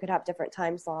 and then you could have different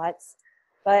time slots.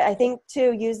 But I think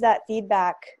to use that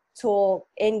feedback tool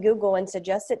in Google and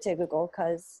suggest it to Google,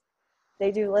 because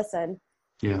they do listen.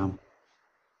 Yeah.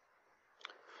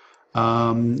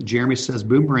 Jeremy says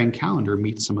Boomerang Calendar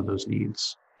meets some of those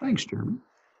needs. Thanks, Jeremy.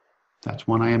 That's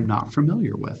one I am not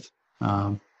familiar with.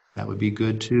 That would be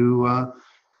good to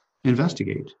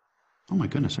investigate. Oh my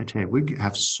goodness, I tell you, we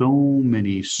have so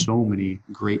many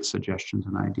great suggestions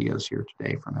and ideas here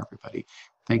today from everybody.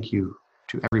 Thank you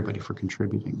to everybody for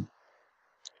contributing.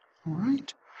 All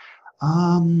right.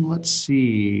 Let's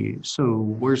see. So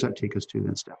where's that take us to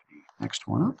then, Stephanie? Next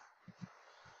one up.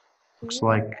 Looks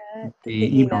like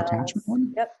the email attachment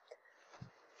one. Yep.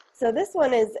 So this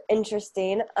one is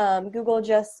interesting. Google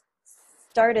just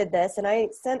started this, and I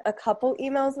sent a couple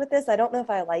emails with this. I don't know if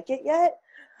I like it yet.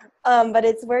 But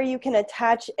it's where you can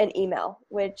attach an email,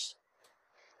 which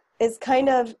is kind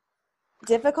of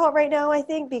difficult right now, I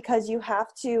think, because you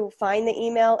have to find the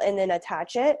email and then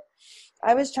attach it.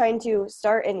 I was trying to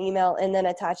start an email and then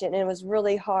attach it, and it was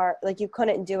really hard. Like, you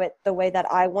couldn't do it the way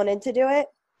that I wanted to do it.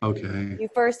 Okay. You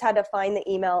first had to find the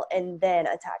email and then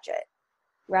attach it,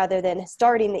 rather than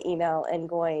starting the email and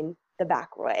going the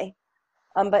back way.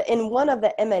 But in one of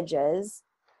the images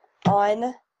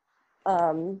on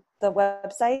the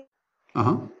website,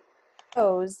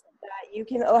 shows that you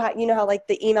can, how like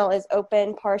the email is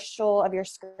open partial of your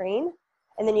screen,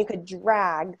 and then you could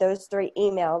drag those 3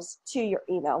 emails to your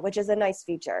email, which is a nice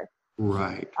feature.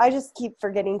 Right. I just keep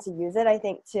forgetting to use it, I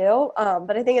think, too.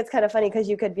 But I think it's kind of funny because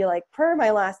you could be like, per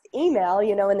my last email,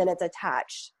 and then it's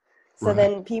attached. So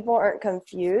then people aren't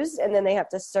confused, and then they have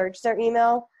to search their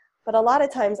email. But a lot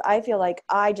of times I feel like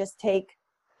I just take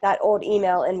that old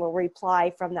email and will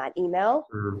reply from that email.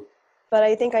 Sure. But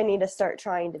I think I need to start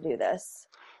trying to do this.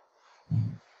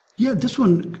 Yeah, this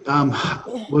one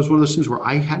was one of those things where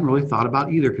I hadn't really thought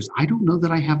about either, because I don't know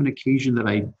that I have an occasion that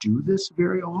I do this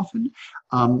very often.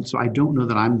 So I don't know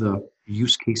that I'm the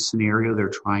use case scenario they're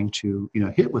trying to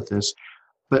hit with this.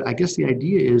 But I guess the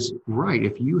idea is, right,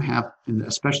 if you have, and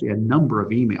especially a number of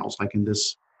emails, like in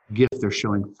this GIF, they're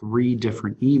showing 3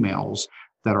 different emails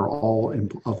that are all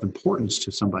of importance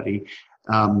to somebody.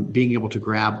 Being able to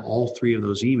grab all 3 of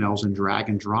those emails and drag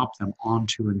and drop them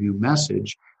onto a new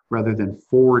message, rather than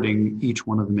forwarding each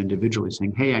one of them individually,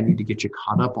 saying, hey, I need to get you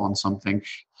caught up on something.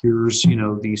 Here's,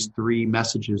 these 3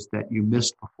 messages that you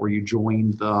missed before you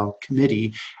joined the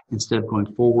committee. Instead of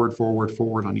going forward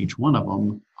on each one of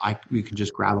them, we can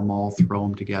just grab them all, throw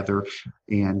them together,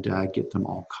 and get them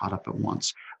all caught up at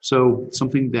once. So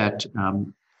something that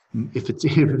if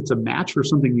it's a match for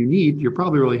something you need, you're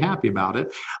probably really happy about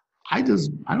it. I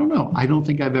don't know. I don't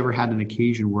think I've ever had an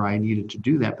occasion where I needed to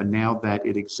do that, but now that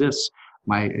it exists,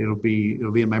 it'll be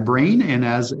in my brain, and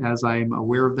as I'm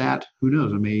aware of that, who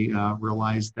knows? I may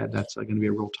realize that that's going to be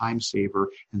a real time saver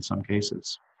in some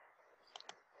cases.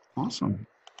 Awesome,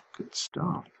 good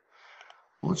stuff.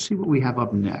 Well, let's see what we have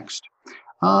up next.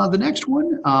 The next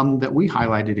one that we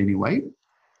highlighted anyway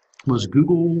was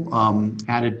Google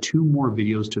added 2 more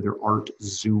videos to their Art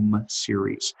Zoom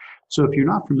series. So if you're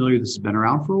not familiar, this has been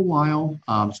around for a while.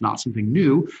 It's not something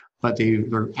new, but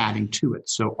they're adding to it.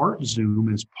 So Art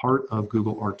Zoom is part of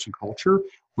Google Arts and Culture,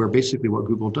 where basically what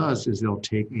Google does is they'll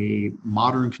take a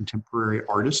modern contemporary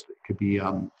artist, it could be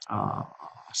a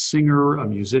singer, a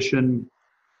musician,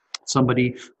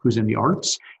 somebody who's in the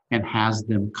arts, and has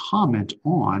them comment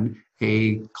on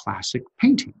a classic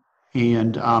painting.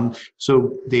 And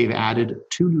so they've added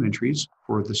 2 new entries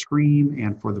for The Scream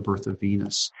and for The Birth of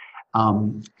Venus.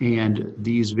 And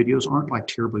these videos aren't like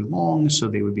terribly long, so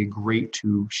they would be great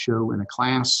to show in a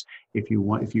class if you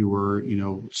were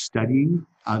studying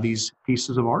these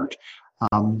pieces of art,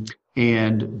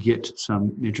 and get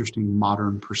some interesting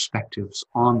modern perspectives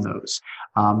on those.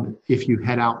 If you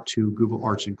head out to Google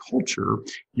Arts and Culture,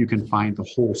 you can find the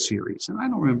whole series. And I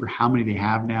don't remember how many they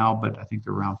have now, but I think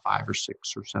there are around 5 or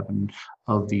 6 or 7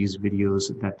 of these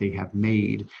videos that they have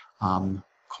made,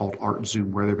 called Art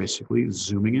Zoom, where they're basically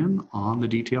zooming in on the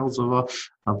details of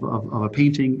a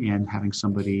painting and having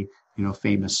somebody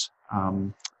famous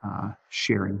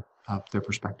sharing their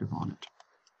perspective on it.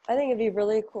 I think it'd be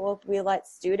really cool if we let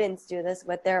students do this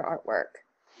with their artwork.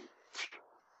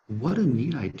 What a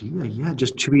neat idea. Yeah,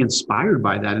 just to be inspired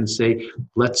by that and say,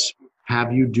 let's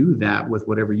have you do that with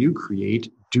whatever you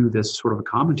create, do this sort of a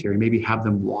commentary, maybe have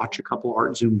them watch a couple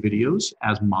Art Zoom videos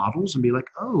as models and be like,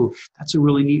 oh, that's a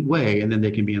really neat way. And then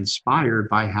they can be inspired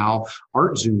by how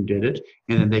Art Zoom did it.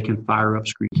 And then they can fire up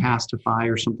Screencastify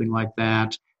or something like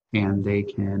that. And they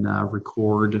can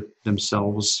record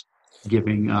themselves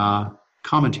giving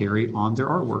commentary on their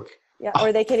artwork. Yeah,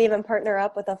 or they could even partner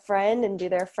up with a friend and do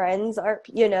their friend's art,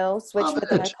 switch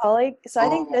with a colleague. So I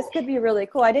think this could be really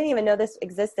cool. I didn't even know this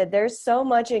existed. There's so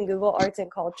much in Google Arts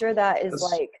and Culture that is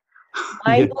like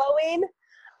mind-blowing.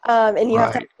 And you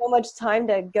have to have so much time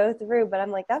to go through. But I'm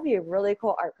like, that'd be a really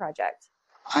cool art project.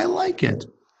 I like it.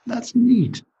 That's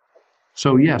neat.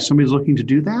 So yeah, if somebody's looking to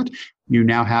do that, you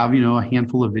now have, a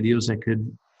handful of videos that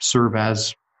could serve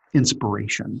as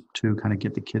inspiration to kind of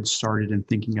get the kids started and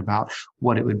thinking about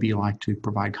what it would be like to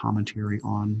provide commentary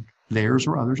on theirs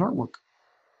or others' artwork.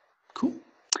 Cool.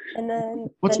 And then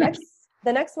What's next?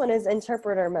 The next one is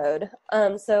interpreter mode.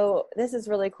 So this is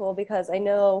really cool because I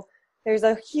know there's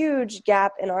a huge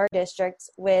gap in our district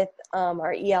with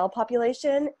our EL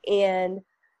population and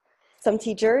some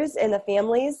teachers and the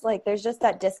families. Like there's just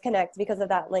that disconnect because of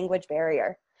that language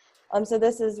barrier. So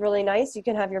this is really nice. You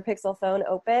can have your Pixel phone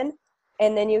open,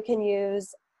 and then you can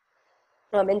use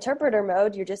interpreter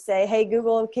mode. You just say, hey,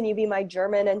 Google, can you be my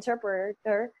German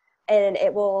interpreter? And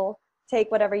it will take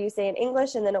whatever you say in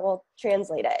English, and then it will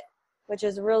translate it, which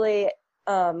is really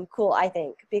cool, I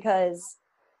think, because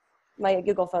my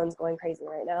Google phone's going crazy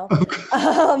right now. But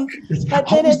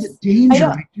then it's danger.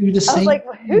 I do the same. I was like,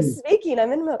 who's speaking?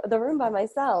 I'm in the room by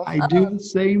myself. I do the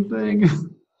same thing.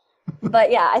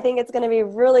 But yeah, I think it's going to be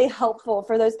really helpful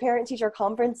for those parent-teacher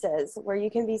conferences where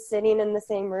you can be sitting in the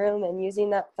same room and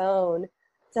using that phone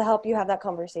to help you have that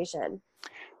conversation.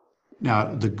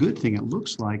 Now, the good thing it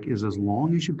looks like is as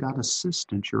long as you've got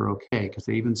Assistant, you're okay, because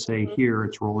they even say here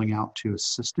it's rolling out to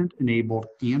Assistant-enabled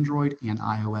Android and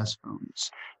iOS phones.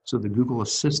 So the Google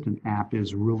Assistant app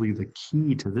is really the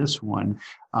key to this one.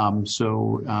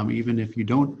 So even if you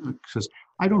don't, because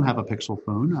I don't have a Pixel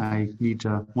phone. I need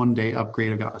to one day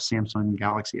upgrade. I got a Samsung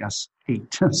Galaxy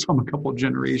S8, so I'm a couple of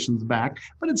generations back,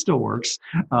 but it still works.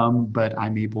 But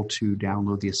I'm able to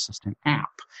download the Assistant app.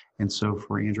 And so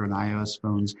for Android and iOS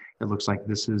phones, it looks like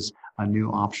this is a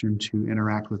new option to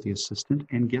interact with the Assistant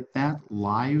and get that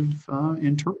live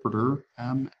interpreter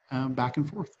back and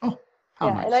forth. Oh, how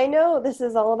nice. And I know this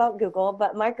is all about Google,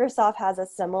 but Microsoft has a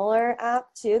similar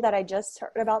app too that I just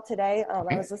heard about today. I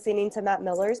was listening to Matt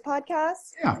Miller's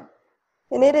podcast. Yeah.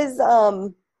 And it is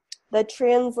the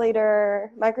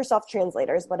translator, Microsoft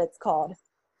Translator is what it's called.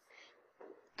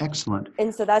 Excellent.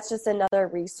 And so that's just another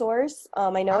resource.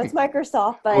 I know it's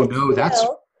Microsoft, but we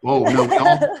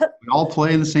all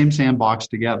play in the same sandbox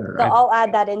together. So I'll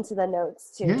add that into the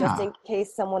notes too, just in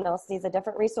case someone else needs a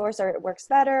different resource or it works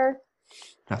better.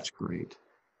 That's great.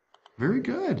 Very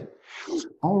good.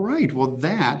 All right. Well,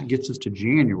 that gets us to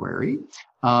January.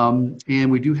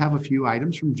 And we do have a few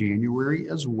items from January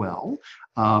as well.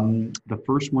 The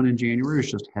first one in January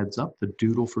is just heads up. The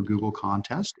Doodle for Google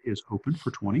contest is open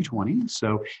for 2020.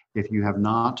 So if you have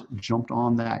not jumped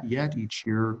on that yet, each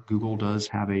year Google does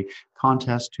have a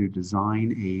contest to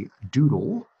design a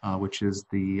doodle, which is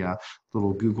the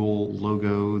little Google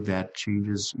logo that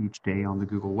changes each day on the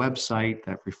Google website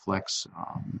that reflects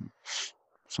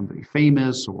somebody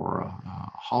famous or a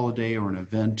holiday or an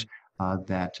event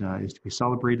that is to be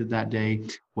celebrated that day.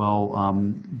 Well,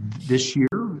 this year,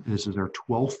 this is our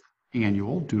 12th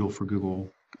annual Doodle for Google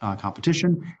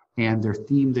competition, and their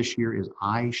theme this year is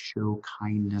I show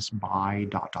kindness by ...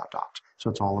 So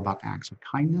it's all about acts of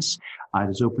kindness. It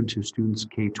is open to students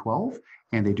K-12,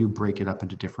 and they do break it up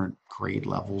into different grade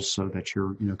levels so that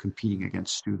you're competing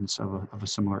against students of a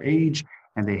similar age.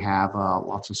 And they have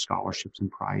lots of scholarships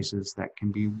and prizes that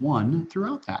can be won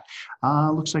throughout that.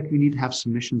 Looks like we need to have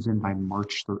submissions in by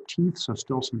March 13th, so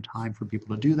still some time for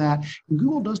people to do that. And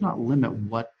Google does not limit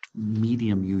what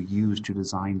medium you use to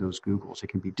design those Googles. It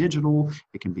can be digital,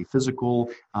 it can be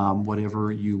physical,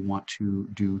 whatever you want to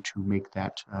do to make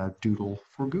that doodle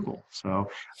for Google. So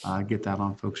get that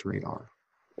on folks' radar.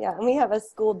 Yeah, and we have a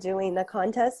school doing the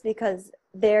contest because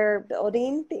their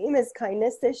building theme is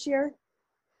kindness this year.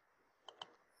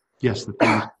 Yes, the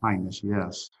theme is kindness,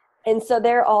 yes. And so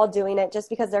they're all doing it just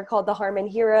because they're called the Harmon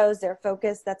Heroes. They're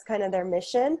focused. That's kind of their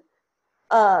mission.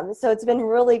 So it's been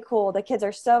really cool. The kids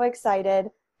are so excited.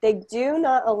 They do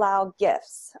not allow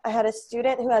gifts. I had a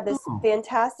student who had this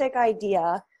fantastic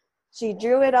idea. She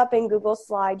drew it up in Google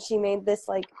Slides. She made this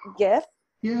GIF.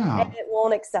 Yeah. And it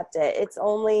won't accept it. It's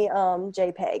only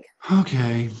JPEG.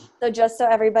 Okay. So just so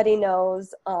everybody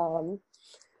knows,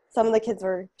 some of the kids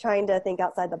were trying to think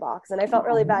outside the box, and I felt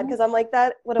really bad because I'm like,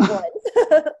 that would have won.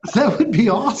 That would be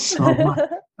awesome.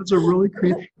 That's a really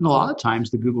creative. And a lot of times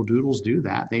the Google Doodles do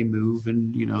that. They move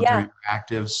and, Yeah. they're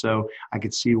interactive. So I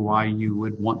could see why you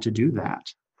would want to do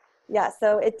that. Yeah,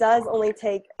 so it does only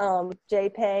take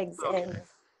JPEGs Okay. in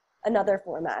another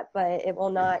format, but it will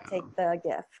not Yeah. take the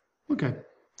GIF. Okay.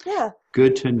 Yeah.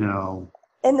 Good to know.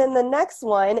 And then the next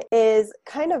one is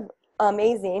kind of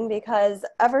amazing because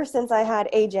ever since I had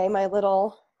AJ, my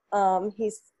little,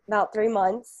 he's about 3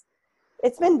 months,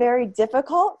 it's been very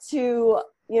difficult to,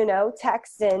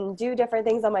 text and do different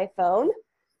things on my phone.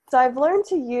 So I've learned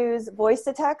to use voice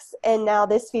to text, and now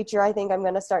this feature I think I'm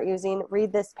going to start using,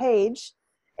 read this page,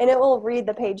 and it will read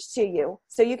the page to you.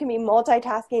 So you can be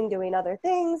multitasking, doing other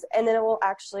things, and then it will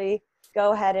actually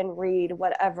go ahead and read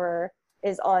whatever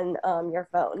is on your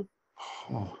phone.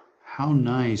 Oh, how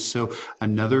nice. So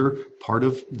another part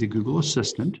of the Google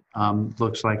Assistant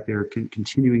looks like they're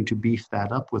continuing to beef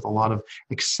that up with a lot of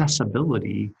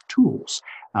accessibility tools.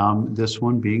 This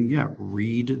one being,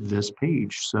 read this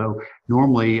page. So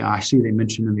normally I see they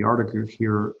mentioned in the article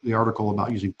here, the article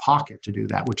about using Pocket to do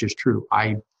that, which is true.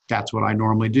 That's what I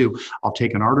normally do. I'll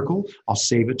take an article, I'll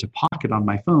save it to Pocket on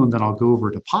my phone, then I'll go over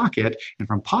to Pocket, and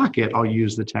from Pocket, I'll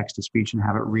use the text to speech and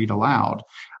have it read aloud.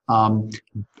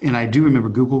 And I do remember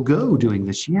Google Go doing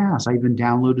this. Yes, I even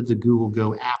downloaded the Google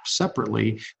Go app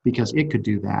separately because it could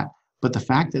do that. But the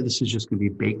fact that this is just going to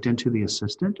be baked into the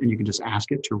assistant and you can just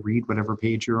ask it to read whatever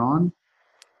page you're on,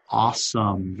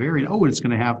 awesome. And it's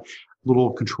going to have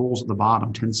little controls at the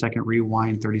bottom, 10-second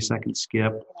rewind, 30-second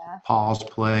skip, pause,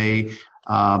 play.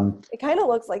 It kind of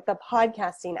looks like the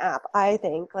podcasting app, I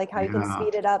think, like how you can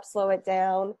speed it up, slow it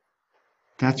down.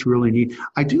 That's really neat.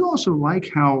 I do also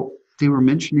like how they were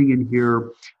mentioning in here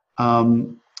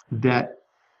that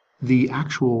the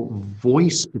actual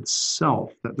voice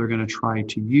itself that they're going to try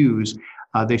to use,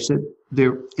 they said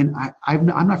I'm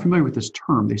not familiar with this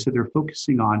term. They said they're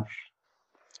focusing on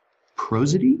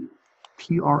prosody,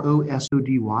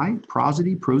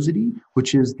 prosody,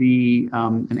 which is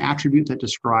an attribute that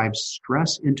describes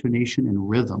stress, intonation, and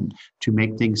rhythm to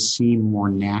make things seem more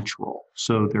natural.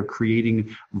 So they're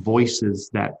creating voices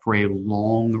that for a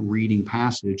long reading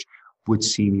passage would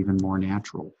seem even more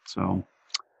natural. So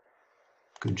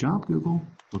good job, Google.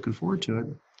 Looking forward to it.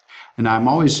 And I'm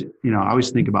always, I always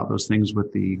think about those things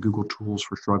with the Google Tools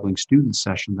for Struggling Students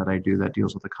session that I do that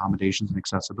deals with accommodations and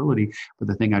accessibility. But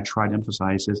the thing I try to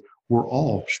emphasize is we're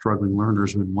all struggling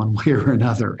learners in one way or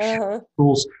another.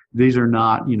 Tools, these are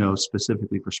not,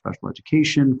 specifically for special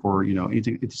education, for,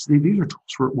 anything. These are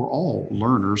tools for, we're all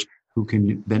learners who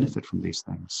can benefit from these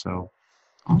things. So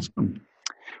awesome.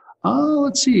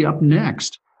 Let's see, up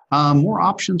next. More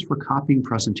options for copying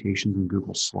presentations in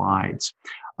Google Slides.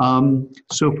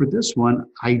 So for this one,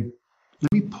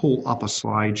 let me pull up a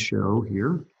slideshow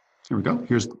here. Here we go.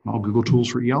 Here's all Google Tools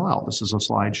for ELL. This is a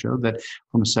slideshow that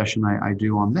from a session I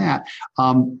do on that.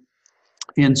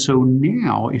 And so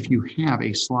now if you have a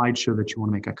slideshow that you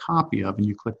want to make a copy of and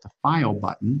you click the File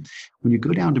button, when you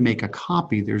go down to make a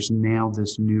copy, there's now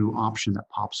this new option that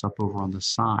pops up over on the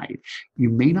side. You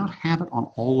may not have it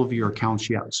on all of your accounts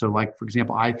yet. So like, for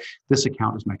example, this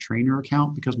account is my trainer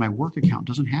account because my work account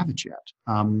doesn't have it yet.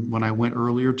 When I went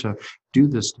earlier to do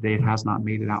this today, it has not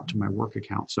made it out to my work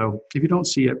account. So if you don't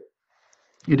see it,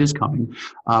 it is coming.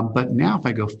 But now if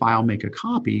I go File, Make a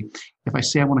Copy, if I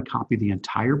say I want to copy the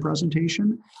entire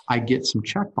presentation, I get some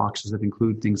checkboxes that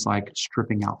include things like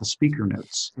stripping out the speaker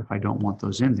notes if I don't want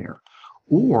those in there.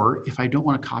 Or if I don't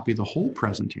want to copy the whole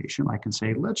presentation, I can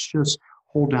say, let's just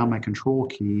hold down my Control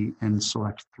key and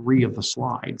select 3 of the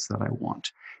slides that I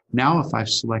want. Now if I've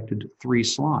selected 3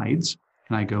 slides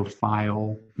and I go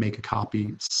File, Make a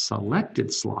Copy,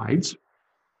 Selected Slides,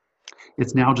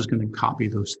 it's now just going to copy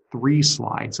those 3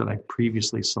 slides that I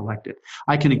previously selected.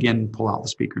 I can again pull out the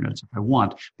speaker notes if I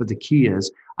want, but the key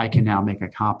is I can now make a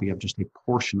copy of just a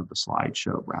portion of the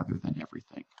slideshow rather than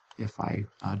everything if I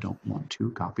don't want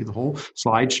to copy the whole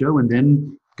slideshow and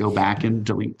then go back and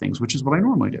delete things, which is what I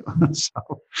normally do.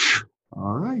 So,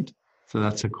 all right. So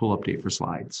that's a cool update for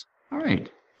slides. All right.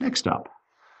 Next up.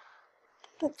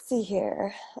 Let's see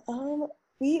here.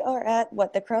 We are at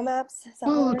what, the Chrome apps?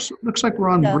 Looks like we're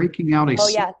on breaking out a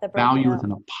value out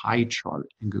within a pie chart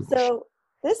in Google Sheets. So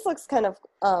this looks kind of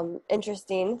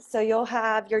interesting. So you'll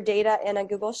have your data in a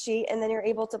Google Sheet, and then you're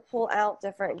able to pull out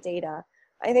different data.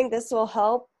 I think this will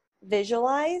help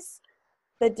visualize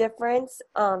the difference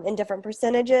in different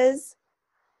percentages,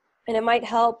 and it might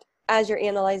help as you're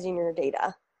analyzing your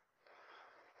data.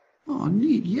 Oh,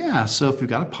 neat. Yeah. So if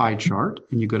you've got a pie chart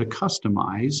and you go to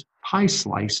customize, pie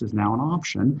slice is now an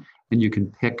option, and you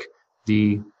can pick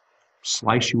the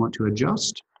slice you want to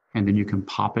adjust, and then you can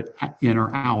pop it in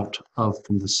or out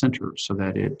from the center so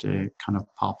that it kind of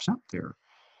pops out there.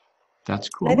 That's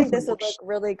cool. I think this would look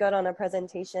really good on a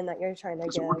presentation that you're trying to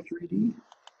Does it give. work 3D?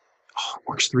 Oh, it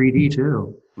works 3D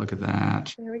too. Look at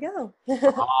that. There we go.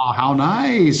 Oh, how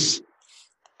nice.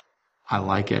 I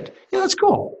like it. Yeah, that's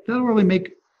cool. That'll really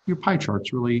make your pie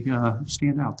charts really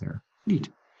stand out there. Neat.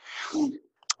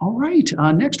 All right.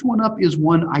 Next one up is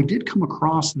one I did come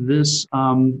across this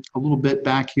a little bit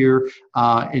back here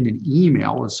in an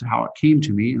email is how it came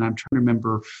to me. And I'm trying to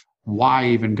remember why I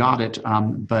even got it.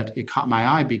 But it caught my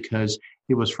eye because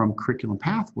it was from Curriculum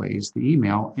Pathways, the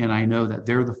email. And I know that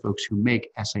they're the folks who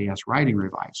make SAS Writing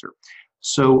Reviser.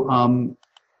 So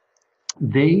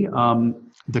the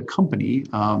company,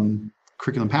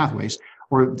 Curriculum Pathways,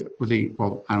 well,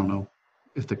 I don't know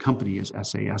if the company is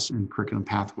SAS and Curriculum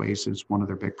Pathways is one of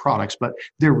their big products, but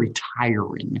they're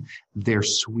retiring their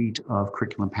suite of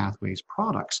Curriculum Pathways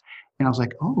products. And I was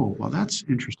like, oh, well, that's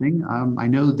interesting. I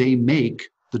know they make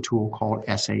the tool called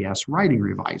SAS Writing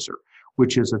Reviser,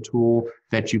 which is a tool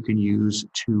that you can use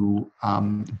to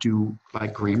do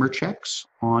like grammar checks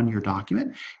on your document.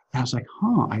 And I was like,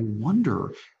 I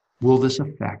wonder, will this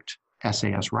affect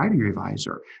SAS Writing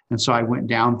Reviser? And so I went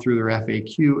down through their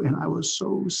FAQ and I was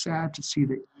so sad to see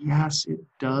that, yes, it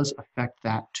does affect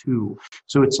that too.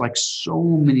 So it's like so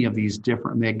many of these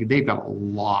different, they've got a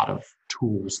lot of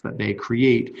tools that they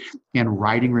create, and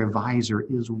Writing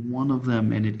Reviser is one of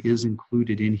them. And it is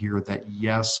included in here that,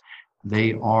 yes,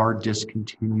 they are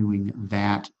discontinuing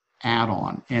that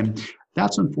add-on. And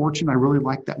that's unfortunate. I really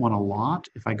like that one a lot.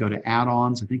 If I go to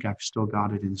add-ons, I think I've still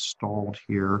got it installed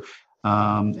here.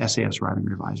 SAS Writing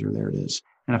Reviser, there it is.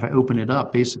 And if I open it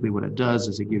up, basically what it does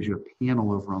is it gives you a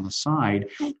panel over on the side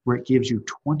where it gives you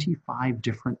 25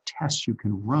 different tests you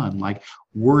can run, like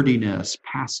wordiness,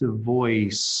 passive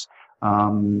voice,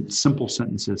 simple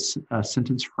sentences,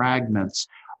 sentence fragments,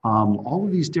 all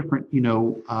of these different,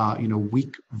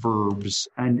 weak verbs,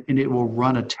 and it will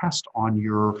run a test on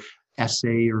your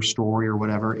essay or story or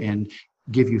whatever, and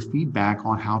give you feedback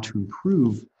on how to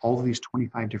improve all of these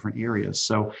 25 different areas.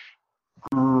 So,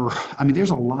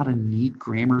 there's a lot of neat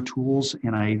grammar tools,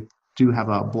 and I do have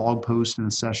a blog post in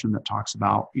a session that talks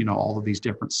about, all of these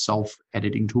different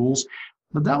self-editing tools.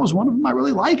 But that was one of them I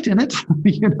really liked in it.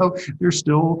 There's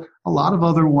still a lot of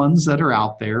other ones that are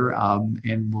out there,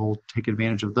 and we'll take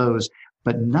advantage of those.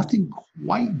 But nothing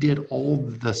quite did all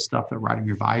the stuff that Writing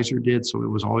Reviser did, so it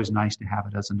was always nice to have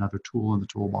it as another tool in the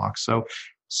toolbox. So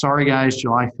sorry, guys,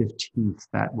 July 15th,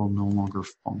 that will no longer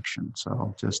function.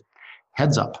 So just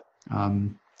heads up.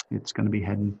 It's going to be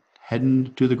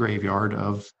heading to the graveyard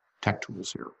of tech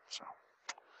tools here. So,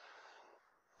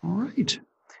 all right.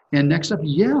 And next up,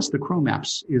 yes, the Chrome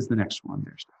apps is the next one.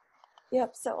 There's.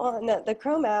 Yep. So on the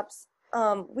Chrome apps,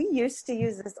 we used to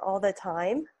use this all the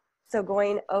time. So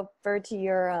going over to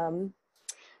your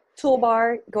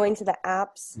toolbar, going to the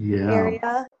apps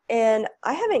area, and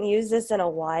I haven't used this in a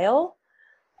while.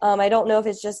 I don't know if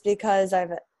it's just because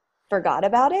I've forgot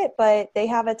about it, but they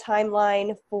have a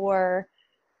timeline for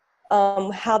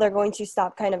how they're going to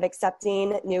stop kind of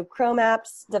accepting new Chrome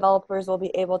apps. Developers will be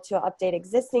able to update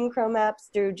existing Chrome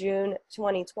apps through June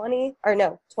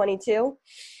 22.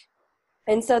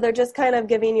 And so they're just kind of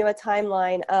giving you a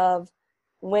timeline of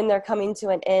when they're coming to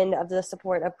an end of the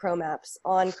support of Chrome apps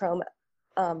on Chrome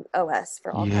OS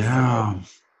for all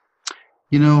customers.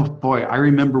 Boy, I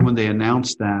remember when they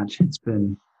announced that. It's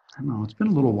been a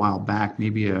little while back,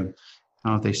 maybe I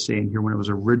don't know if they say in here when it was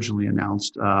originally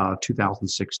announced,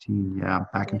 2016.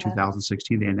 Back in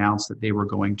 2016, they announced that they were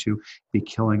going to be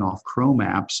killing off Chrome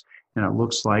apps. And it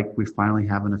looks like we finally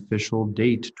have an official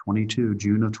date,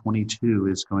 June of 22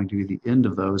 is going to be the end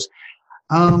of those.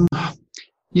 Chrome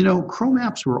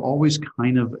apps were always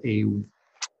kind of a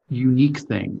unique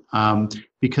thing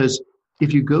because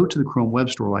if you go to the Chrome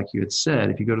Web Store, like you had said,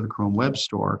 if you go to the Chrome Web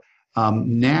Store,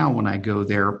 now when I go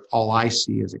there, all I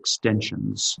see is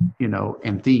extensions,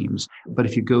 and themes. But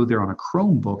if you go there on a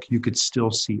Chromebook, you could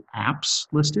still see apps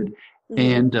listed. Mm-hmm.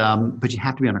 And but you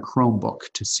have to be on a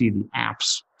Chromebook to see the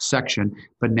apps section.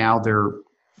 But now they're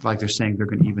saying they're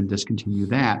going to even discontinue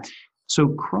that. So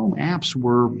Chrome apps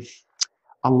were,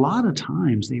 a lot of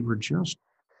times they were just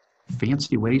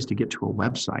fancy ways to get to a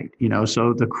website,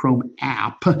 so the Chrome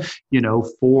app,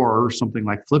 for something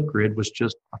like Flipgrid was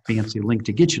just a fancy link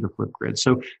to get you to Flipgrid.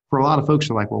 So for a lot of folks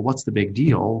are like, well, what's the big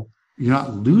deal? You're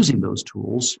not losing those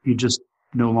tools. You just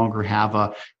no longer have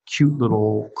a cute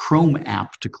little Chrome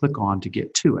app to click on to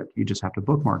get to it. You just have to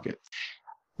bookmark it.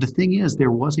 The thing is,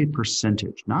 there was a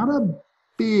percentage, not a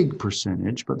big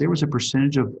percentage, but there was a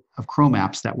percentage of Chrome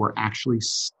apps that were actually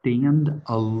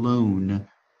standalone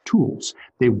tools.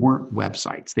 They weren't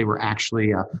websites. They were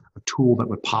actually a tool that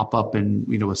would pop up and,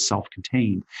 was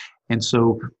self-contained. And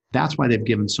so that's why they've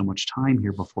given so much time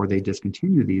here before they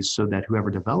discontinue these, so that whoever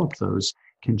developed those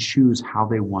can choose how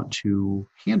they want to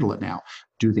handle it now.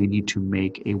 Do they need to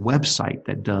make a website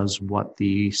that does what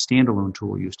the standalone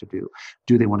tool used to do?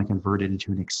 Do they want to convert it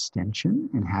into an extension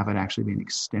and have it actually be an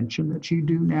extension that you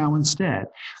do now instead?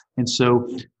 And so,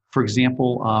 for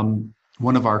example,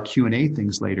 one of our Q&A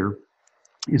things later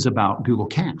is about Google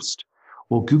Cast.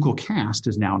 Well, Google Cast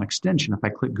is now an extension. If I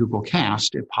click Google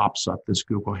Cast, it pops up this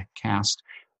Google Cast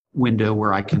window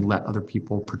where I can let other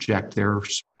people project their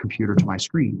computer to my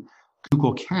screen.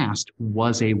 Google Cast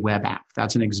was a web app.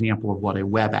 That's an example of what a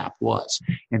web app was.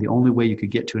 And the only way you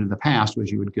could get to it in the past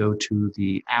was you would go to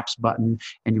the apps button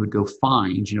and you would go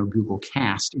find, Google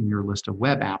Cast in your list of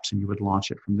web apps, and you would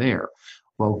launch it from there.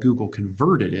 Well, Google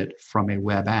converted it from a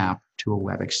web app to a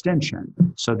web extension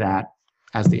so that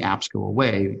as the apps go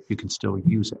away, you can still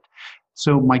use it.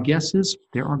 So my guess is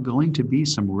there are going to be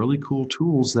some really cool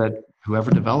tools that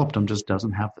whoever developed them just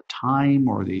doesn't have the time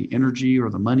or the energy or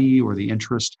the money or the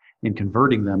interest in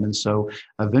converting them. And so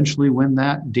eventually when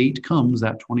that date comes,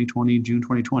 that June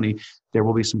 2020, there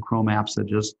will be some Chrome apps that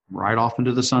just ride off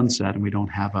into the sunset and we don't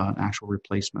have an actual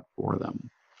replacement for them.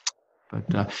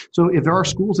 But so if there are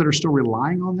schools that are still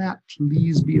relying on that,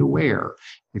 please be aware.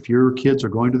 If your kids are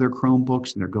going to their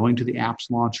Chromebooks and they're going to the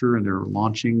apps launcher and they're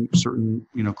launching certain,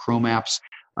 Chrome apps,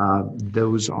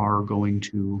 those are going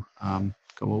to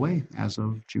go away as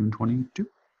of June 22.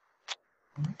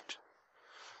 All right.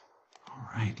 All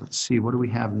right. Let's see. What do we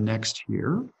have next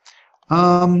here?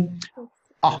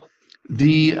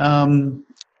 The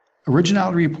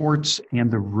originality reports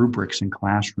and the rubrics in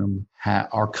Classroom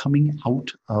are coming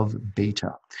out of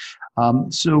beta.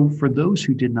 So for those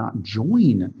who did not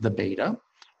join the beta,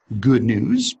 good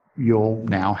news, you'll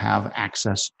now have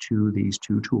access to these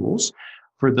two tools.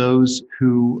 For those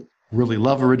who really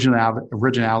love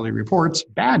originality reports,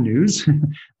 bad news,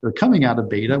 they're coming out of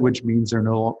beta, which means they're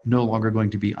no longer going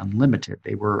to be unlimited.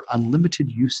 They were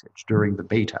unlimited usage during the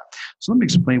beta. So let me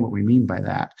explain what we mean by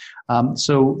that.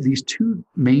 So these two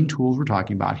main tools we're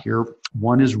talking about here,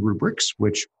 one is rubrics,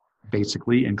 which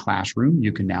basically in Classroom,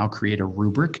 you can now create a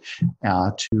rubric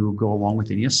to go along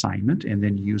with any assignment and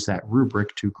then use that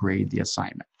rubric to grade the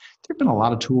assignment. There have been a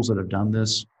lot of tools that have done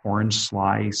this, Orange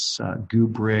Slice,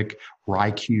 Gubrick,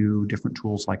 RaiQ, different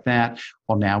tools like that.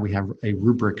 Well, now we have a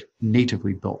rubric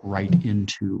natively built right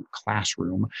into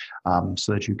Classroom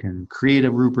so that you can create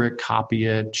a rubric, copy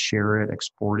it, share it,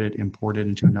 export it, import it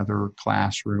into another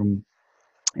classroom,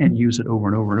 and use it over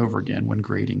and over and over again when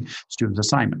grading students'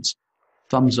 assignments.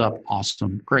 Thumbs up,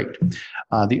 awesome, great.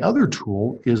 The other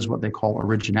tool is what they call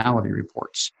originality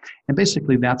reports. And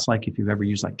basically that's like if you've ever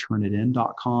used like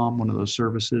Turnitin.com, one of those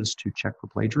services to check for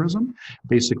plagiarism.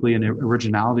 Basically an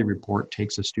originality report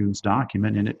takes a student's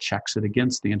document and it checks it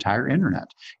against the entire internet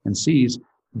and sees,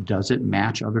 does it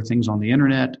match other things on the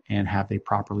internet, and have they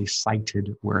properly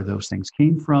cited where those things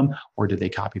came from, or did they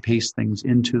copy paste things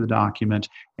into the document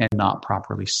and not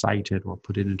properly cite it or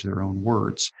put it into their own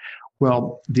words?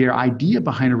 Well, the idea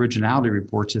behind originality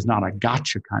reports is not a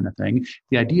gotcha kind of thing.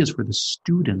 The idea is for the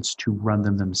students to run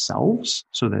them themselves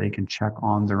so that they can check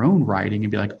on their own writing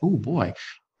and be like, oh boy,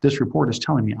 this report is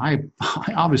telling me I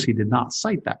obviously did not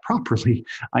cite that properly.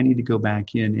 I need to go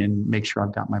back in and make sure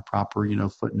I've got my proper,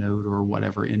 footnote or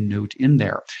whatever endnote in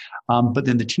there. But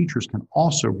then the teachers can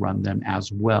also run them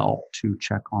as well to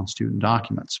check on student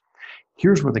documents.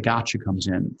 Here's where the gotcha comes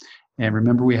in. And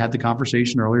remember, we had the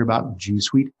conversation earlier about G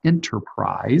Suite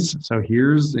Enterprise. So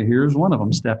here's one of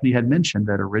them. Stephanie had mentioned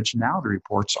that originality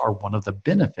reports are one of the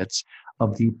benefits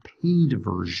of the paid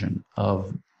version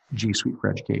of G Suite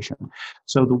for Education.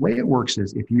 So the way it works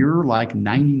is if you're like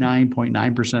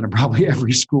 99.9% of probably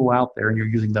every school out there and you're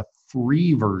using the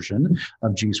free version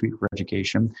of G Suite for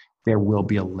Education, there will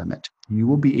be a limit. You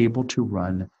will be able to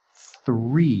run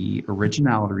 3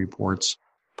 originality reports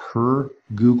per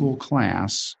Google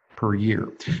class per year.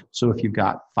 So if you've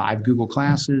got 5 Google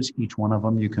classes, each one of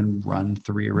them, you can run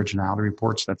 3 originality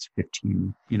reports. That's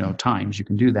 15, times you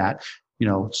can do that.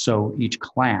 So each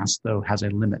class though has a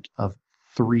limit of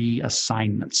 3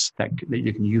 assignments that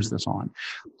you can use this on.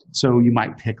 So you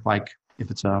might pick, like, if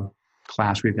it's a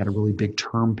class where you've got a really big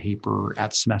term paper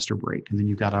at semester break, and then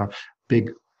you've got a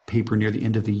big paper near the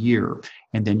end of the year,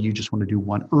 and then you just want to do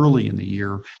one early in the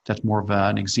year. That's more of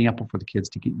an example for the kids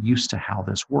to get used to how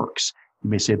this works. You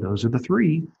may say those are the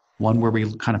 3, one where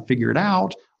we kind of figure it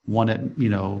out, one at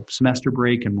semester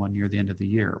break, and one near the end of the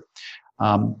year.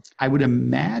 I would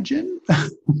imagine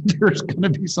there's going to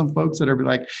be some folks that are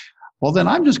like, Well, then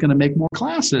I'm just going to make more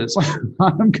classes.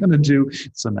 I'm going to do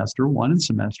semester 1 and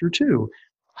semester 2.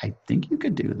 I think you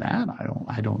could do that.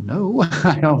 I don't know.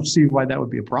 I don't see why that would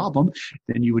be a problem.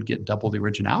 Then you would get double the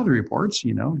originality reports.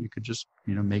 You could just,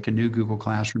 make a new Google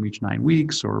Classroom each 9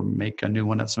 weeks or make a new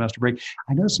one at semester break.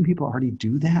 I know some people already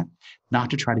do that, not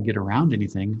to try to get around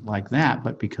anything like that,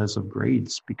 but because of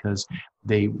grades, because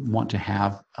they want to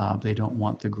have, they don't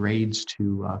want the grades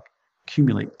to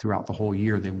accumulate throughout the whole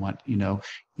year. They want,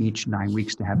 each 9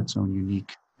 weeks to have its own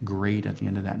unique grade at the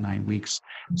end of that 9 weeks.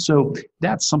 So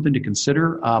that's something to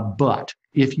consider. But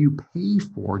if you pay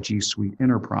for G Suite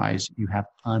Enterprise, you have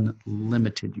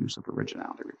unlimited use of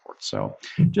originality reports. So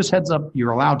just heads up,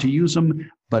 you're allowed to use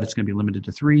them, but it's going to be limited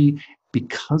to 3.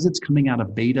 Because it's coming out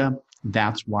of beta,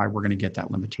 that's why we're going to get that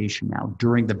limitation now.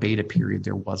 During the beta period,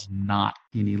 there was not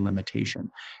any limitation.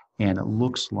 And it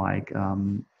looks like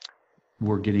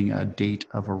we're getting a date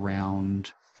of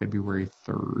around February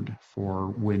 3rd for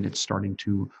when it's starting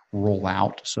to roll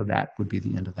out. So that would be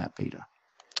the end of that beta.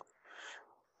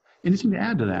 Anything to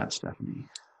add to that, Stephanie?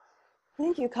 I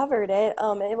think you covered it.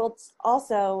 It will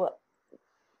also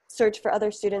search for other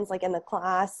students like in the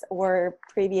class or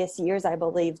previous years, I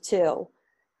believe, too,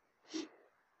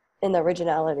 in the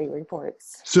originality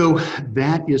reports. So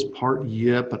that is part,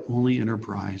 but only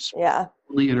Enterprise. Yeah.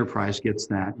 Only Enterprise gets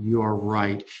that. You are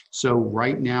right. So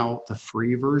right now, the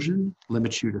free version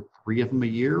limits you to 3 of them a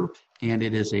year, and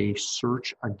it is a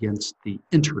search against the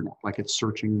internet, like it's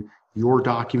searching your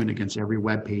document against every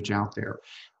web page out there.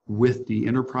 With the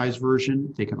Enterprise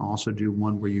version, they can also do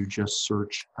one where you just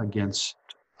search against,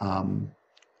 I don't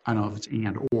know if it's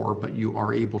and or, but you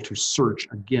are able to search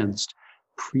against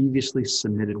previously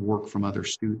submitted work from other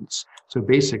students. So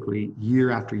basically,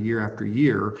 year after year after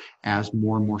year, as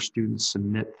more and more students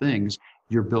submit things,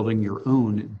 you're building your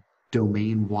own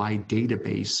domain-wide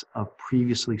database of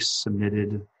previously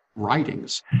submitted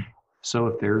writings. So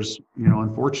if there's,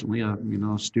 unfortunately, a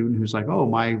student who's like, oh,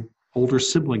 my older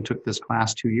sibling took this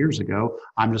class 2 years ago,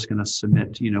 I'm just going to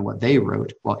submit, what they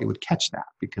wrote. Well, it would catch that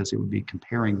because it would be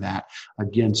comparing that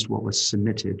against what was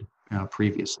submitted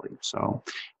previously. So,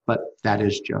 but that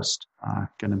is just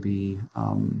going to be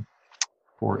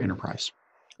for Enterprise.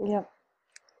 Yep.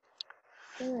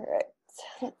 All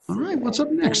right. All right. What's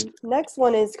up next? Next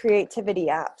one is creativity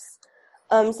apps.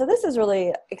 So this is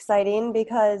really exciting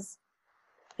because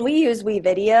we use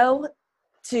WeVideo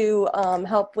to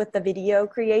help with the video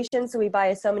creation. So we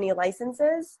buy so many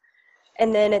licenses,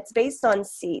 and then it's based on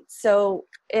seats. So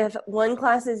if one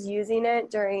class is using it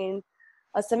during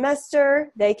a semester,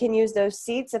 they can use those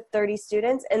seats of 30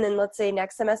 students, and then let's say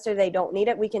next semester they don't need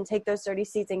it, we can take those 30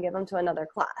 seats and give them to another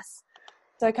class.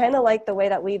 So I kind of like the way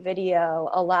that WeVideo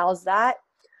allows that.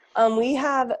 We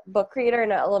have Book Creator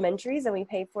in our elementaries, and we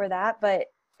pay for that, but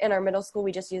in our middle school,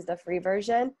 we just use the free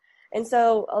version. And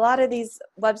so a lot of these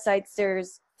websites,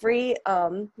 there's free,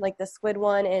 like the Squid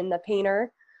one and the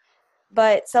Painter,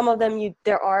 but some of them,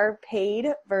 there are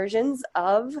paid versions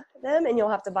of them, and you'll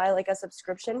have to buy like a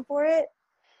subscription for it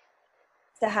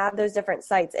to have those different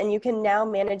sites. And you can now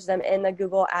manage them in the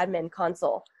Google Admin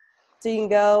Console. So you can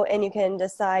go and you can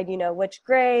decide, which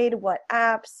grade, what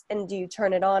apps, and do you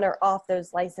turn it on or off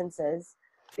those licenses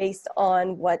based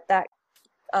on what that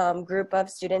group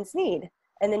of students need.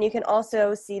 And then you can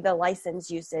also see the license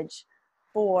usage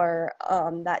for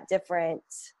that different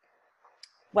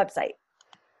website.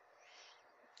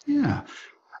 Yeah.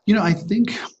 I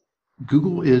think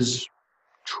Google is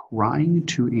trying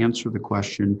to answer the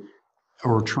question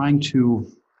or trying to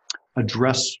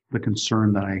address the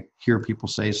concern that I hear people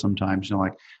say sometimes,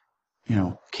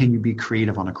 can you be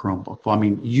creative on a Chromebook? Well, I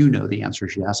mean, the answer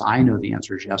is yes. I know the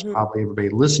answer is yes. Mm-hmm. Probably everybody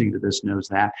listening to this knows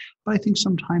that. But I think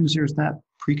sometimes there's that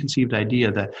preconceived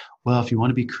idea that, well, if you want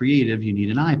to be creative, you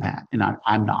need an iPad. And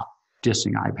I'm not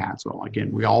dissing iPads. Well,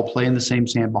 again, we all play in the same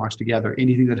sandbox together.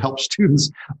 Anything that helps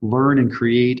students learn and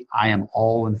create, I am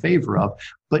all in favor of.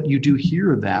 But you do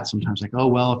hear that sometimes, like, oh,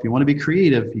 well, if you want to be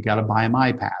creative, you got to buy them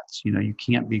iPads. You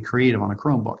can't be creative on a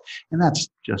Chromebook. And that's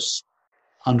just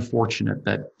unfortunate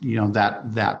that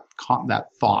that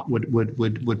thought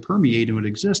would permeate and would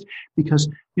exist, because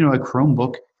a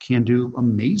Chromebook can do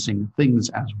amazing things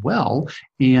as well.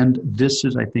 And this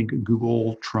is, I think,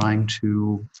 Google trying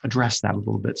to address that a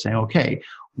little bit, saying, okay,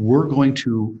 we're going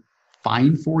to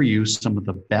find for you some of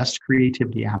the best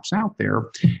creativity apps out there,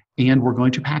 and we're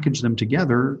going to package them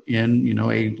together in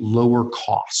a lower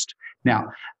cost.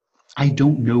 Now, I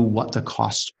don't know what the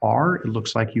costs are. It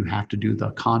looks like you have to do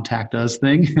the contact us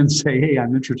thing and say, hey,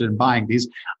 I'm interested in buying these.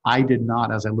 I did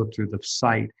not, as I looked through the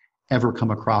site, ever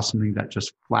come across something that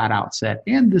just flat out said,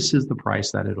 and this is the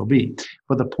price that it'll be.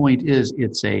 But the point is,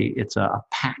 it's a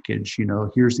package.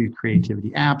 Here's these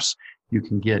creativity apps. You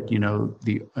can get,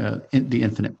 the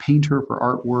Infinite Painter for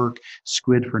artwork,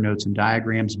 Squid for notes and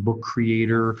diagrams, Book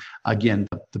Creator, again,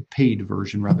 the paid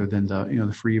version rather than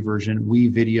the free version.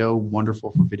 WeVideo,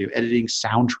 wonderful for video editing,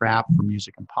 Soundtrap for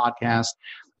music and podcast,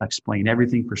 Explain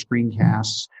Everything for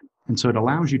screencasts. And so it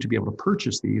allows you to be able to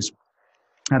purchase these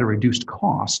at a reduced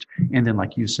cost, and then,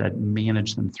 like you said,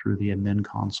 manage them through the admin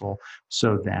console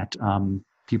so that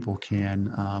people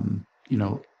can,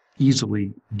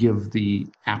 easily give the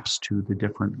apps to the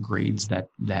different grades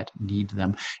that need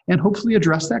them, and hopefully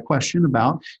address that question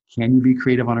about, can you be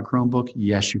creative on a Chromebook?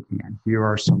 Yes, you can. Here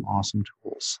are some awesome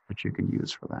tools that you can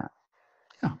use for that.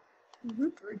 Yeah,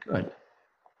 Very good.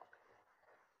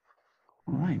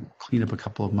 All right, clean up a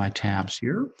couple of my tabs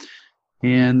here.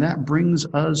 And that brings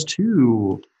us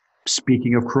to,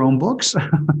 speaking of Chromebooks,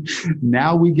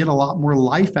 now we get a lot more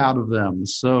life out of them.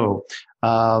 So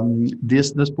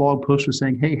this blog post was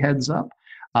saying, hey, heads up,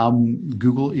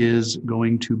 Google is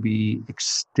going to be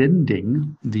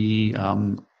extending the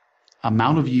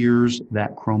amount of years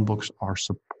that Chromebooks are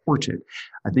supported.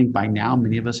 I think by now,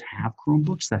 many of us have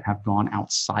Chromebooks that have gone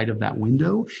outside of that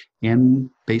window, and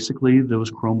basically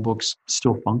those Chromebooks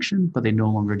still function, but they no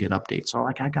longer get updates. So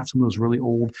I got some of those really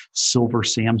old silver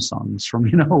Samsungs from,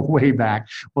 way back.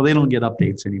 Well, they don't get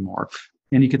updates anymore.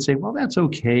 And you could say, well, that's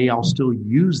okay. I'll still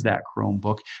use that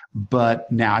Chromebook,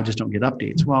 but now I just don't get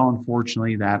updates. Well,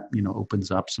 unfortunately, that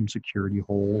opens up some security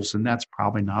holes, and that's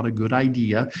probably not a good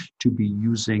idea to be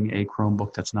using a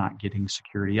Chromebook that's not getting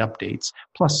security updates.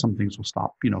 Plus, some things will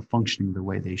stop, functioning the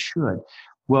way they should.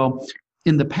 Well,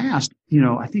 in the past,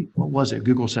 I think, what was it?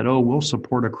 Google said, oh, we'll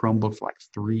support a Chromebook for like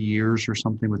 3 years or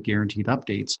something with guaranteed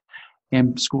updates.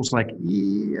 And schools like,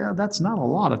 yeah, that's not a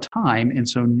lot of time. And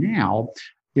so now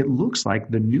it looks like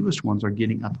the newest ones are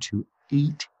getting up to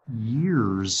 8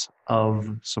 years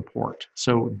of support.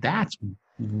 So that's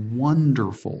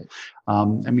wonderful.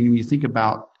 When you think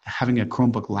about having a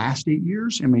Chromebook last 8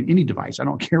 years, any device, I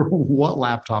don't care what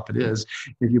laptop it is,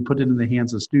 if you put it in the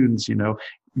hands of students,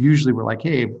 usually we're like,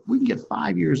 hey, we can get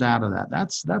 5 years out of that.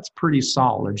 That's pretty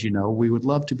solid. We would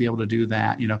love to be able to do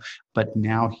that, but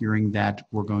now hearing that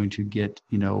we're going to get,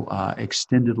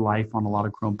 extended life on a lot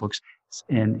of Chromebooks,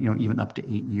 and even up to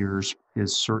 8 years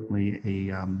is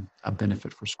certainly a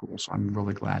benefit for schools. So I'm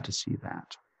really glad to see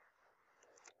that.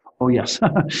 Oh yes,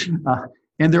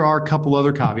 and there are a couple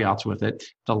other caveats with it.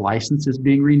 The license is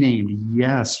being renamed.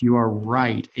 Yes, you are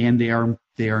right, and they are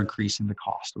increasing the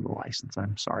cost of the license.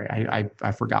 I'm sorry,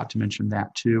 I forgot to mention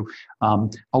that too.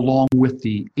 Along with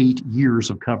the 8 years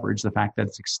of coverage, the fact that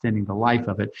it's extending the life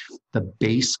of it, the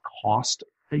base cost,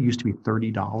 it used to be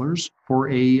 $30 for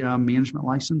a management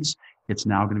license. It's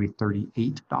now going to be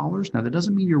 $38. Now, that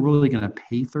doesn't mean you're really going to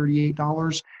pay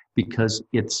 $38 because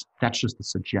that's just the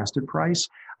suggested price.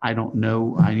 I don't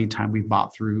know, anytime we've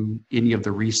bought through any of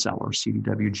the resellers,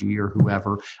 CDWG or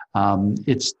whoever,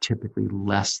 it's typically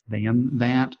less than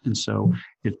that. And so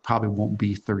it probably won't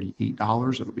be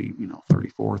 $38. It'll be,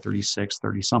 34, 36,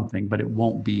 30 something, but it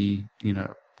won't be,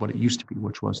 what it used to be,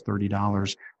 which was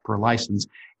 $30 per license.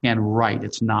 And right,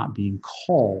 it's not being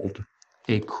called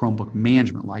a Chromebook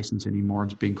management license anymore.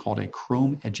 It's being called a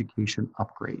Chrome Education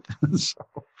Upgrade. So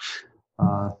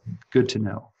good to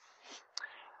know.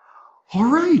 All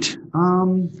right,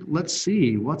 let's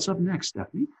see. What's up next,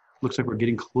 Stephanie? Looks like we're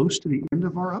getting close to the end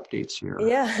of our updates here.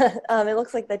 Yeah, it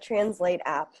looks like the Translate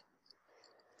app.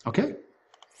 Okay.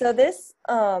 So this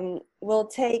will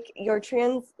take your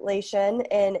translation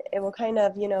and it will kind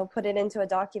of, put it into a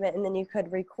document, and then you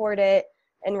could record it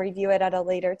and review it at a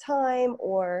later time,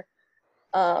 or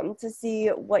to see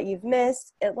what you've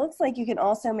missed. It looks like you can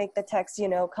also make the text,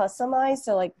 customized,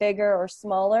 so like bigger or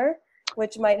smaller,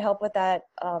 which might help with that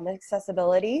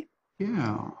accessibility.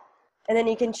 Yeah. And then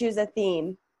you can choose a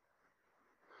theme.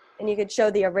 And you could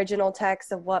show the original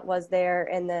text of what was there,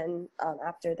 and then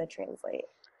after the translate.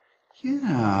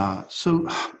 Yeah. So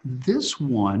this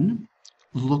one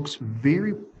looks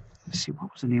very, let's see,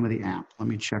 what was the name of the app? Let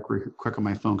me check real quick on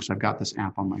my phone, because I've got this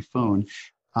app on my phone.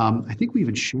 I think we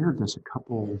even shared this a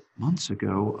couple months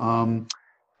ago.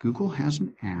 Google has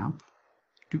an app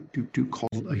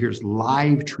called, here's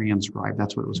Live Transcribe.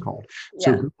 That's what it was called. Yeah.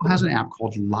 So Google has an app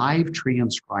called Live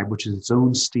Transcribe, which is its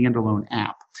own standalone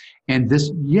app. And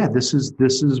this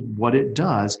is what it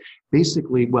does.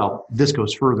 Basically, well, this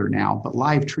goes further now, but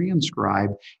Live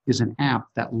Transcribe is an app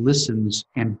that listens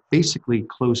and basically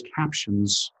closed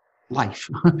captions life.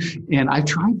 And I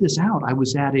tried this out. I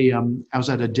was at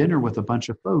a dinner with a bunch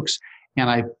of folks, and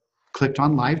I clicked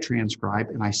on live transcribe,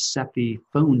 and I set the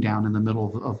phone down in the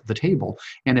middle of the table.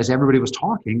 And as everybody was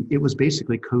talking, it was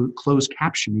basically closed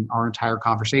captioning our entire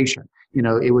conversation.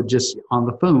 It would just, on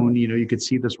the phone, you could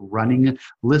see this running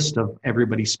list of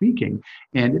everybody speaking.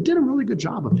 And it did a really good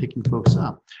job of picking folks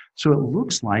up. So it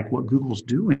looks like what Google's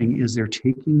doing is they're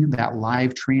taking that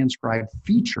live transcribe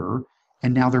feature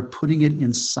and now they're putting it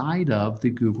inside of the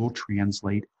Google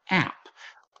Translate app.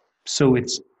 So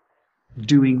it's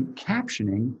doing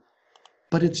captioning,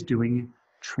 but it's doing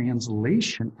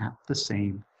translation at the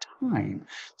same time.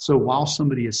 So while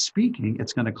somebody is speaking,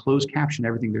 it's going to close caption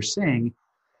everything they're saying,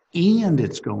 and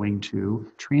it's going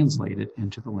to translate it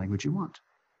into the language you want.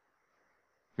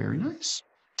 Very nice.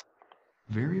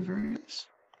 Very, very nice.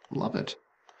 Love it.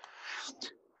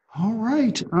 All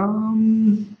right.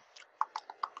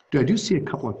 I do see a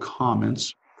couple of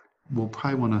comments. We'll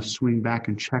probably want to swing back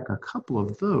and check a couple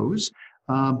of those.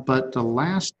 But the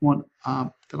last one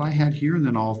that I had here, and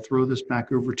then I'll throw this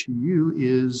back over to you,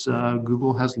 is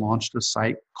Google has launched a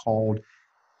site called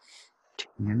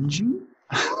Tangy.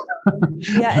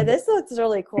 Yeah, this looks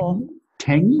really cool.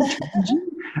 Tangy?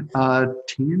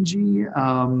 Tangy.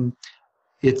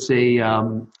 It's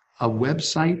a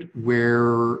website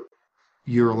where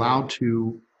you're allowed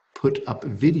to put up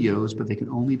videos, but they can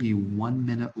only be 1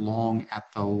 minute long at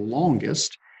the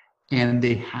longest, and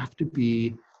they have to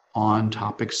be on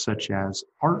topics such as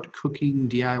art, cooking,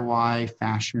 DIY,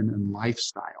 fashion, and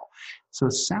lifestyle. So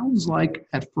it sounds like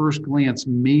at first glance,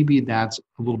 maybe that's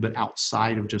a little bit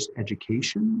outside of just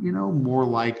education, more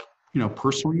like,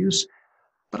 personal use.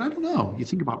 But I don't know. You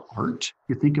think about art,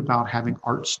 you think about having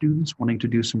art students wanting to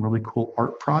do some really cool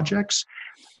art projects.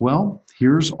 Well,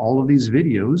 here's all of these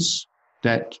videos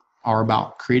that are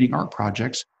about creating art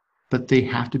projects, but they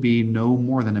have to be no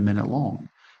more than 1 minute long.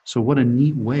 So what a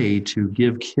neat way to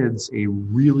give kids a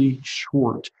really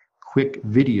short, quick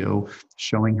video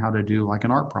showing how to do like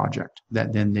an art project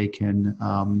that then they can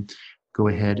go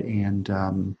ahead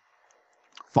and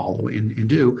follow and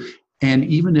do. And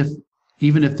even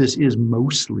if this is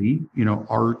mostly,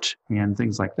 art and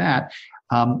things like that,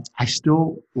 I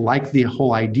still like the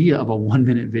whole idea of a 1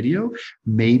 minute video.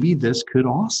 Maybe this could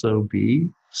also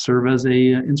serve as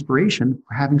a inspiration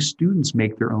for having students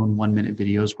make their own 1 minute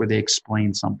videos where they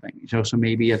explain something. So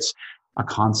maybe it's a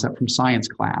concept from science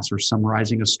class or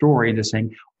summarizing a story and just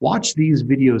saying, watch these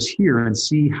videos here and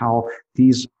see how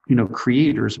these,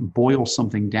 creators boil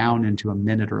something down into 1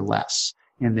 minute or less.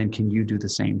 And then can you do the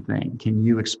same thing? Can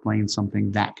you explain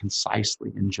something that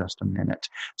concisely in just 1 minute?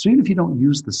 So even if you don't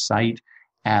use the site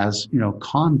as,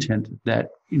 content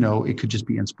that, it could just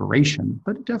be inspiration,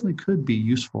 but it definitely could be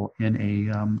useful in a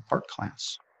art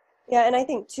class. Yeah, and I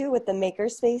think too, with the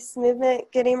makerspace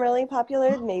movement getting really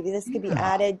popular, maybe this could be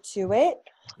added to it.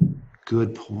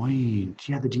 Good point.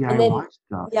 Yeah, the DIY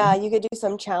stuff. Yeah, you could do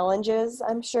some challenges,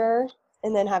 I'm sure,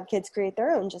 and then have kids create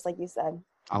their own, just like you said.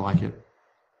 I like it.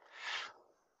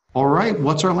 All right,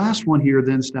 what's our last one here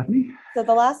then, Stephanie? So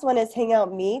the last one is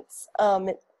Hangout Meets.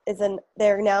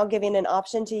 They're now giving an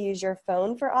option to use your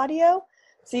phone for audio.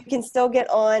 So you can still get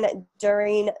on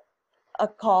during a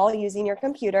call using your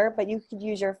computer, but you could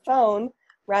use your phone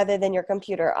rather than your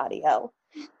computer audio.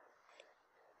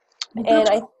 And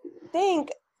I think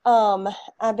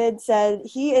Abid said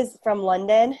he is from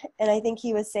London, and I think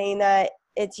he was saying that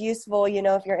it's useful,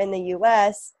 if you're in the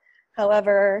US.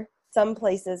 However, some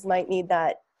places might need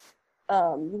that.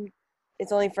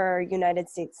 It's only for United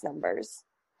States numbers.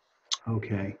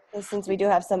 Okay. Since we do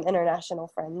have some international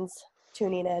friends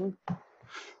tuning in.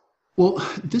 Well,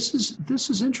 this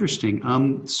is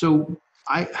interesting. So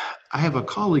I have a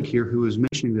colleague here who was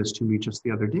mentioning this to me just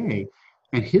the other day,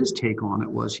 and his take on it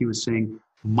was he was saying,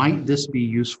 might this be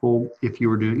useful if you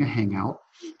were doing a hangout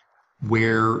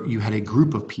where you had a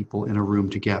group of people in a room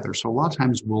together? So a lot of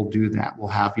times we'll do that. We'll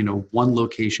have, one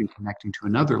location connecting to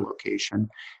another location,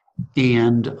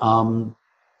 and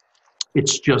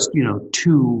it's just,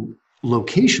 two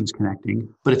locations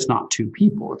connecting, but it's not two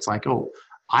people. It's like, oh,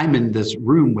 I'm in this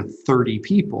room with 30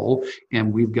 people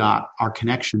and we've got our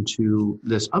connection to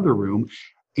this other room.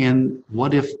 And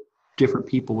what if different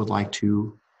people would like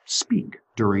to speak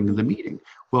during the meeting?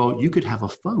 Well, you could have a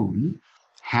phone,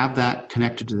 have that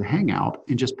connected to the Hangout,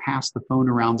 and just pass the phone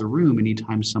around the room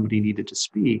anytime somebody needed to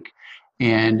speak.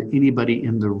 And anybody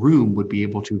in the room would be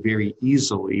able to very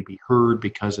easily be heard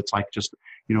because it's like just,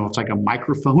 it's like a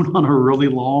microphone on a really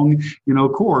long,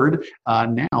 cord.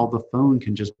 Now the phone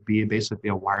can just be basically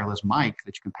a wireless mic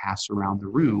that you can pass around the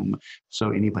room so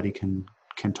anybody can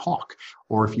talk.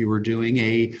 Or if you were doing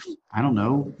a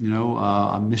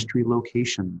mystery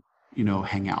location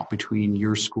hangout between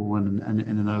your school and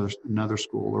another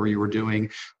school, or you were doing,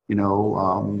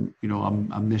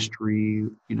 a mystery,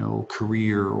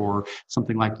 career or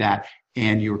something like that,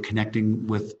 and you were connecting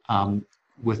with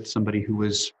somebody who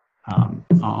was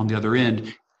on the other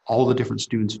end, all the different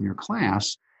students in your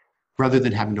class, rather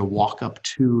than having to walk up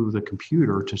to the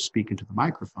computer to speak into the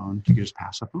microphone, you could just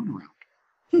pass a phone around.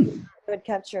 It would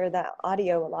capture that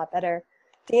audio a lot better.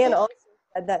 Dan also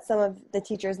said that some of the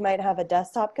teachers might have a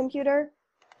desktop computer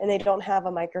and they don't have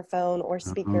a microphone or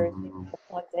speakers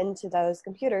plugged into those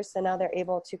computers, so now they're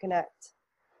able to connect.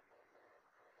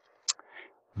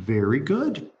 Very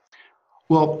good.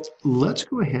 Well, let's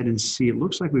go ahead and see. It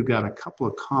looks like we've got a couple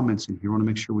of comments in here. I want to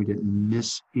make sure we didn't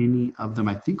miss any of them.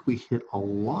 I think we hit a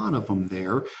lot of them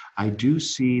there. I do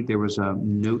see there was a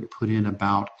note put in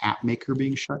about AppMaker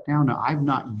being shut down. Now, I've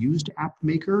not used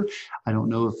AppMaker. I don't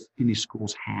know if any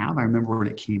schools have. I remember when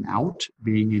it came out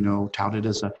being, touted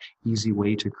as an easy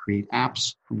way to create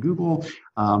apps from Google.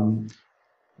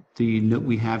 The note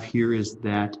we have here is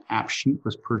that AppSheet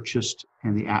was purchased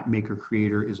and the AppMaker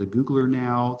creator is a Googler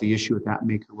now. The issue with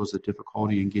AppMaker was the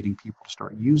difficulty in getting people to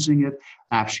start using it.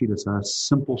 AppSheet is a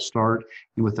simple start,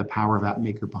 and with the power of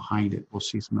AppMaker behind it, we'll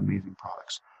see some amazing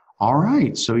products. All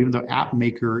right, so even though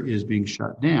AppMaker is being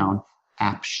shut down,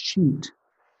 AppSheet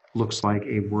looks like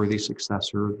a worthy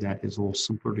successor that is a little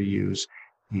simpler to use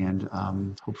and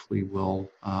hopefully will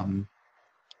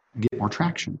get more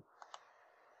traction.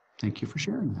 Thank you for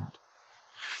sharing that.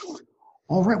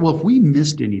 All right, well, if we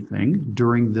missed anything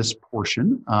during this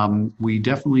portion, we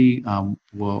definitely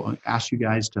will ask you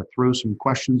guys to throw some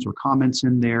questions or comments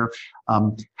in there.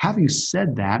 Having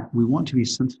said that, we want to be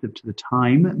sensitive to the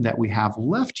time that we have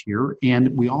left here,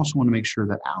 and we also want to make sure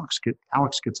that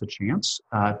Alex gets a chance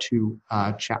to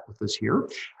chat with us here.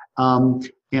 And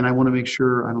I want to make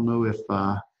sure, I don't know if,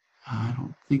 I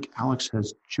don't think Alex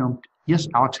has jumped. Yes,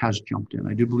 Alex has jumped in.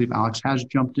 I do believe Alex has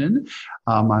jumped in.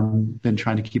 I've been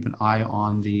trying to keep an eye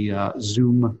on the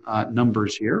Zoom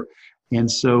numbers here. And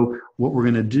so what we're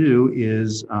going to do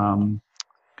is going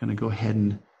to go ahead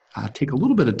and take a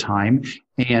little bit of time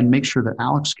and make sure that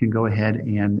Alex can go ahead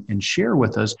and share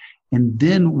with us. And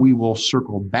then we will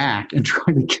circle back and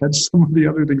try to catch some of the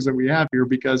other things that we have here,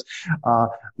 because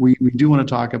we do want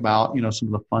to talk about, some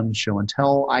of the fun show and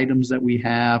tell items that we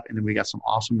have. And then we got some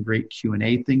awesome, great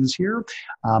Q&A things here.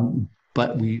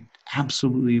 But we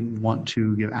absolutely want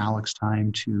to give Alex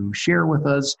time to share with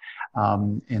us.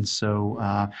 And so,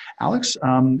 Alex,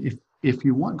 if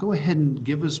you want, go ahead and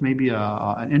give us maybe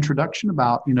an introduction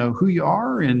about, who you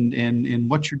are and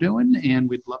what you're doing. And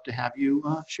we'd love to have you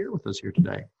share with us here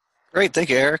today. Great. Thank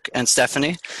you, Eric and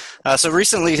Stephanie. So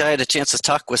recently I had a chance to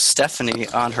talk with Stephanie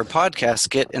on her podcast,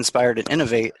 Get Inspired and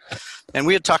Innovate. And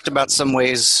we had talked about some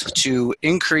ways to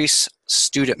increase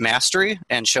student mastery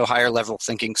and show higher level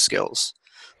thinking skills.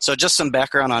 So just some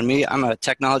background on me. I'm a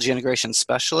technology integration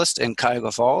specialist in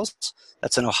Cuyahoga Falls.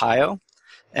 That's in Ohio.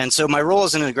 And so my role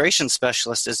as an integration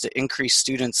specialist is to increase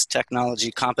students' technology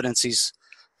competencies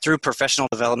through professional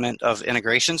development of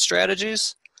integration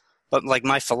strategies. But like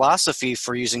my philosophy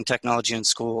for using technology in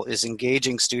school is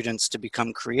engaging students to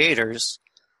become creators,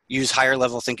 use higher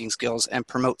level thinking skills, and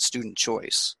promote student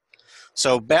choice.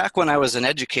 So back when I was an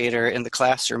educator in the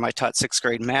classroom, I taught 6th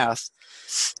grade math,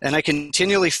 and I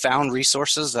continually found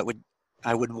resources that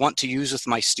I would want to use with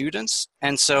my students.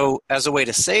 And so as a way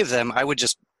to save them, I would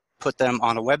just put them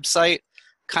on a website,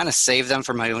 kind of save them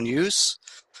for my own use,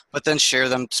 but then share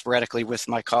them sporadically with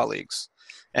my colleagues.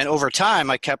 And over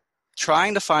time, I kept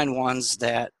trying to find ones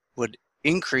that would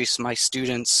increase my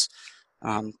students'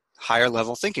 higher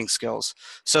level thinking skills.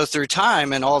 So through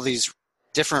time and all these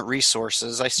different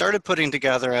resources, I started putting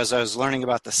together, as I was learning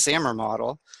about the SAMR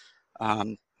model,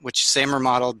 which SAMR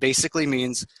model basically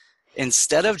means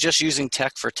instead of just using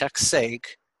tech for tech's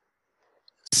sake,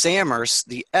 SAMR,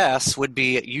 the S would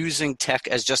be using tech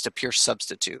as just a pure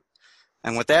substitute.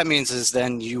 And what that means is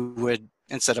then you would,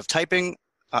 instead of typing,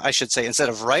 instead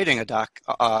of writing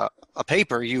a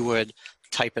paper, you would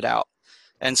type it out.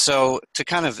 And so to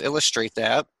kind of illustrate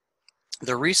that,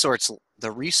 the resource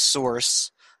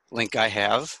link I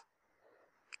have,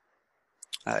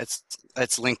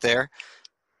 it's linked there.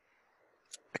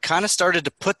 I kind of started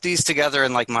to put these together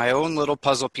in like my own little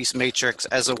puzzle piece matrix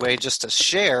as a way just to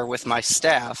share with my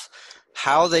staff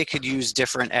how they could use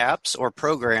different apps or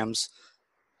programs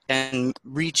and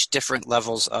reach different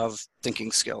levels of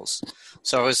thinking skills.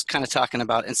 So I was kind of talking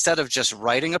about, instead of just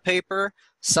writing a paper,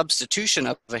 substitution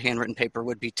of a handwritten paper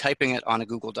would be typing it on a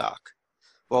Google Doc.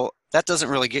 Well, that doesn't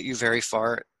really get you very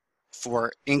far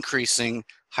for increasing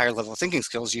higher level thinking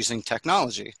skills using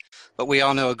technology. But we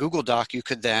all know a Google Doc, you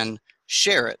could then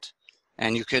share it.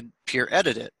 and you could peer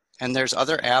edit it. And there's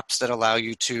other apps that allow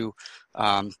you to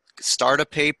start a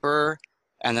paper,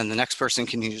 and then the next person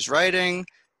can use writing,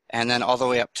 and then all the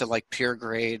way up to like peer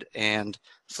grade and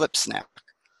Flipsnack.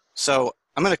 So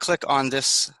I'm going to click on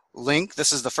this link.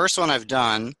 This is the first one I've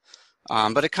done,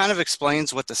 but it kind of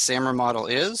explains what the SAMR model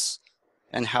is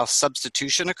and how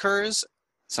substitution occurs,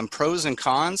 some pros and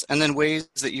cons, and then ways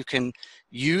that you can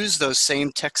use those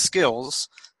same tech skills,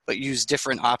 but use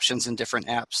different options in different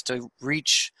apps to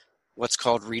reach what's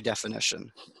called redefinition.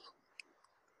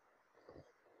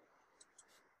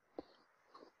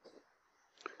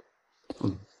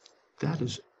 Well, that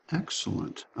is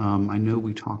excellent. I know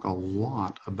we talk a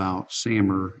lot about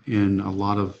SAMR in a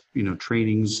lot of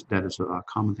trainings. That is a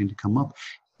common thing to come up,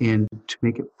 and to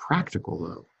make it practical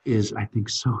though is, I think,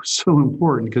 so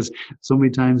important, because so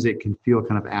many times it can feel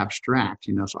kind of abstract.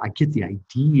 So I get the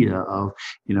idea of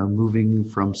moving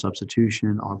from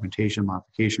substitution, augmentation,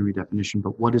 modification, redefinition,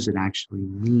 but what does it actually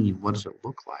mean? What does it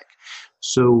look like?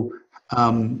 So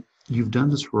you've done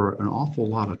this for an awful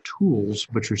lot of tools,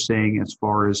 but you're saying as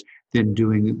far as then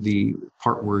doing the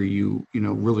part where you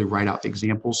really write out the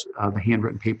examples, the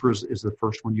handwritten papers is the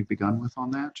first one you've begun with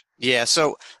on that? Yeah,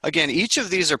 so again, each of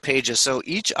these are pages. So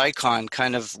each icon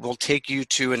kind of will take you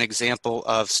to an example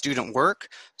of student work.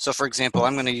 So for example,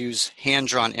 I'm going to use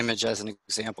hand-drawn image as an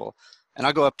example. And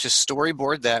I'll go up to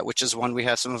storyboard that, which is one we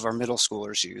have some of our middle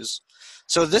schoolers use.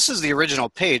 So this is the original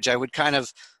page. I would kind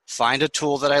of find a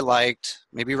tool that I liked,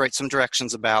 maybe write some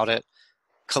directions about it,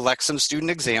 collect some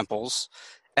student examples,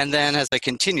 and then as I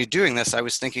continued doing this, I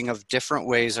was thinking of different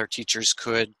ways our teachers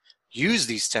could use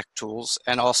these tech tools,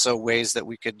 and also ways that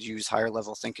we could use higher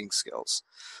level thinking skills.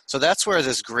 So that's where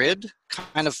this grid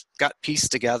kind of got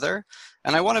pieced together.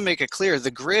 And I want to make it clear,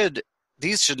 the grid,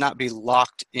 these should not be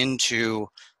locked into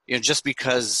just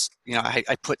because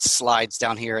I put slides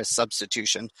down here as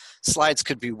substitution. Slides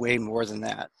could be way more than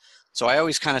that. So I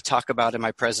always kind of talk about in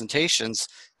my presentations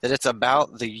that it's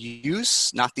about the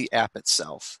use, not the app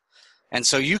itself. And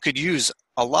so you could use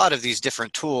a lot of these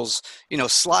different tools.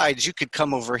 Slides, you could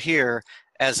come over here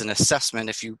as an assessment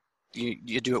if you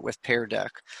do it with Pear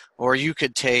Deck. Or you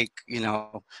could take,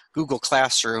 Google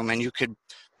Classroom, and you could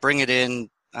bring it in,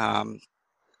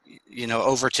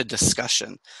 over to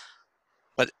discussion.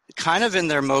 But kind of in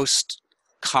their most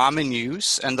common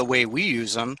use and the way we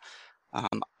use them,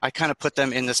 I kind of put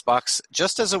them in this box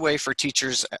just as a way for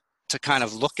teachers to kind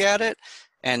of look at it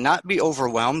and not be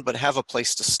overwhelmed, but have a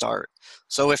place to start.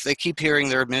 So if they keep hearing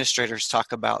their administrators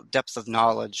talk about depth of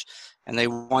knowledge and they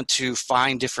want to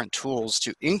find different tools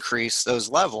to increase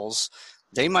those levels,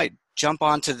 they might jump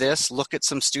onto this, look at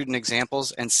some student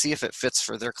examples, and see if it fits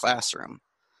for their classroom.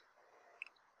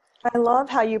 I love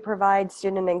how you provide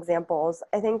student examples.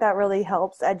 I think that really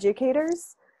helps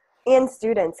educators and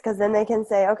students, because then they can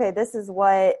say, okay, this is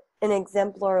what an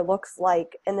exemplar looks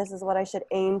like, and this is what I should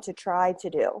aim to try to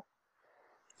do.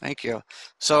 Thank you.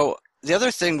 So the other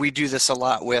thing we do this a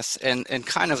lot with, and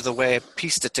kind of the way I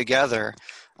pieced it together,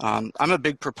 I'm a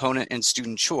big proponent in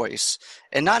student choice,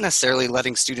 and not necessarily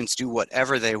letting students do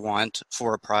whatever they want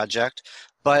for a project,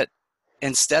 but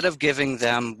instead of giving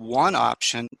them one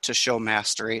option to show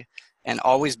mastery and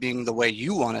always being the way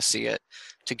you want to see it,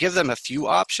 to give them a few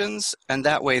options, and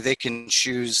that way they can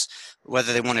choose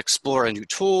whether they want to explore a new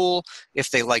tool,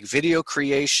 if they like video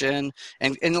creation.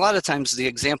 And a lot of times the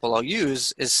example I'll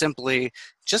use is simply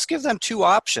just give them two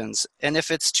options. And if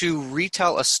it's to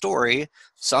retell a story,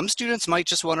 some students might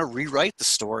just want to rewrite the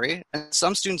story, and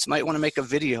some students might want to make a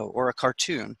video or a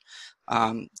cartoon.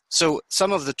 So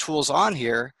some of the tools on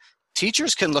here,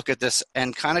 teachers can look at this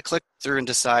and kind of click through and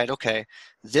decide, okay,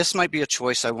 this might be a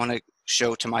choice I want to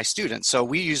show to my students. So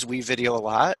we use WeVideo a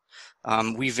lot.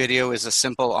 WeVideo is a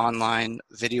simple online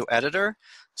video editor.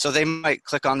 So they might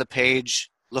click on the page,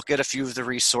 look at a few of the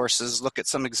resources, look at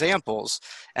some examples,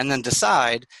 and then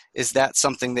decide, is that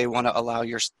something they want to allow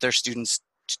their students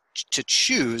to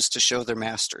choose to show their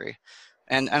mastery.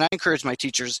 And I encourage my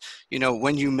teachers,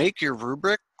 when you make your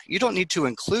rubric, you don't need to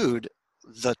include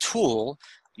the tool.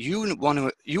 You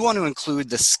want to include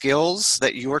the skills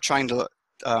that you're trying to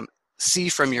see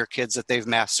from your kids that they've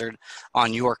mastered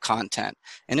on your content.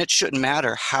 And it shouldn't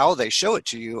matter how they show it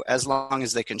to you, as long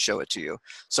as they can show it to you.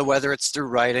 So whether it's through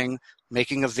writing,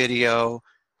 making a video,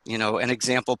 an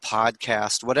example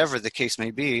podcast, whatever the case may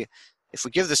be, if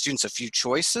we give the students a few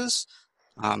choices,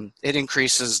 it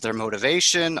increases their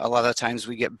motivation. A lot of times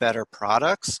we get better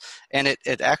products, and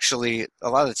it actually, a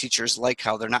lot of the teachers like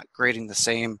how they're not grading the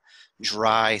same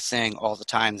dry thing all the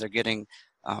time. They're getting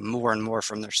more and more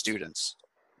from their students.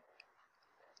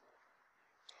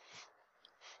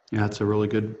 Yeah, that's a really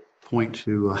good point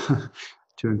to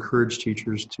to encourage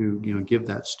teachers to, give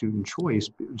that student choice.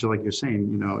 Just like you're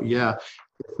saying,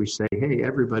 if we say, hey,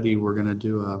 everybody, we're going to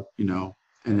do a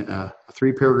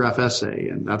 3-paragraph essay,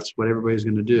 and that's what everybody's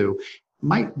going to do,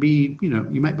 might be,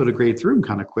 you might be able to grade through them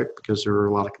kind of quick because there are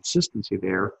a lot of consistency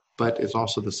there, but it's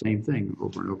also the same thing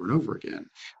over and over and over again.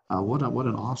 What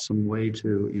an awesome way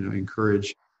to,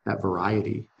 encourage that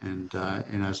variety, and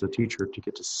as a teacher to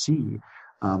get to see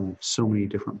so many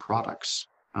different products.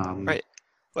 Right.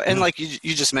 Well, and like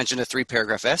you just mentioned a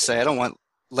 3-paragraph essay. I don't want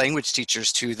language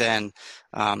teachers to then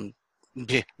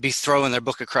be throwing their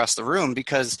book across the room,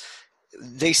 because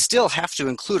they still have to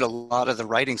include a lot of the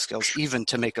writing skills even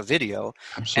to make a video.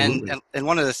 Absolutely. And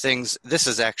one of the things, this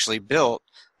is actually built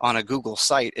on a Google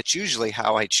site. It's usually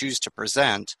how I choose to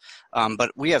present,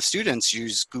 but we have students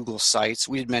use Google Sites.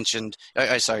 You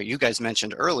guys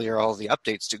mentioned earlier all the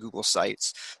updates to Google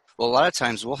Sites. Well, a lot of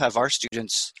times we'll have our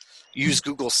students use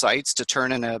Google Sites to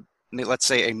turn in let's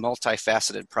say a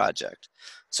multifaceted project.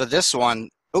 So this one,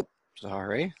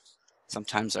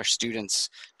 sometimes our students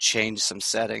change some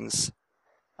settings.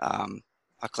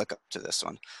 I'll click up to this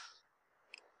one.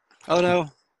 Oh no.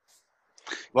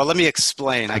 Well, let me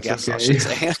explain, I guess I should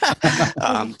say.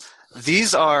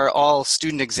 These are all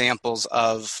student examples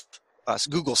of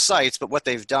Google Sites, but what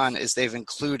they've done is they've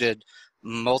included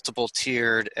multiple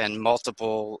tiered and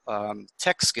multiple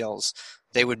tech skills.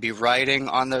 They would be writing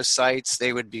on those sites.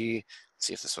 They would be, let's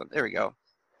see if this one, there we go.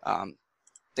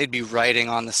 They'd be writing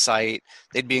on the site.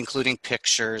 They'd be including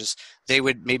pictures. They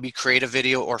would maybe create a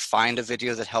video or find a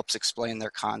video that helps explain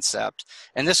their concept.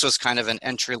 And this was kind of an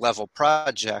entry-level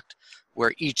project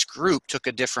where each group took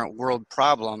a different world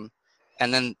problem,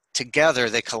 and then together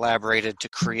they collaborated to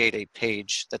create a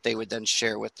page that they would then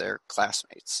share with their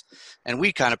classmates. And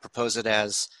we kind of propose it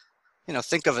as,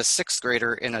 think of a 6th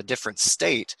grader in a different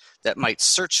state that might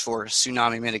search for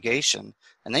tsunami mitigation,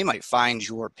 and they might find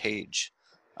your page.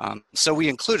 So we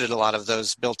included a lot of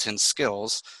those built-in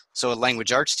skills. So a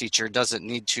language arts teacher doesn't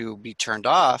need to be turned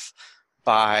off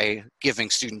by giving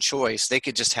student choice. They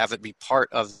could just have it be part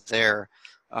of their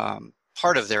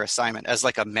assignment as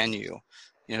like a menu.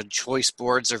 Choice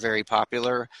boards are very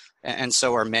popular, and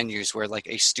so are menus, where like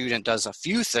a student does a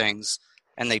few things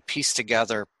and they piece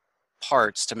together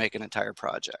parts to make an entire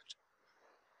project.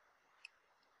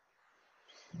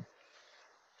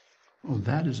 Oh,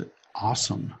 that is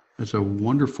awesome. It's a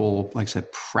wonderful, like I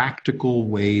said, practical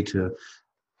way to,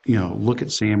 look at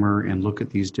SAMR and look at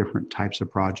these different types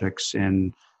of projects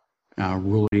and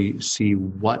really see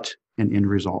what an end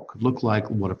result could look like,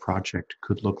 what a project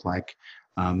could look like.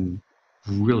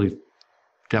 Really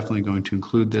definitely going to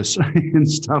include this in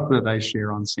stuff that I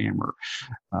share on SAMR.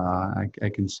 I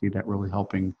can see that really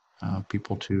helping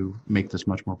people to make this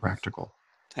much more practical.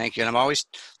 Thank you. And I'm always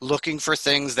looking for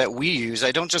things that we use.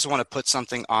 I don't just want to put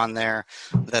something on there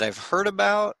that I've heard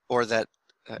about or that,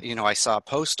 I saw a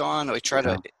post on. I try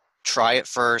to try it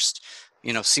first,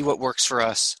 see what works for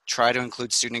us, try to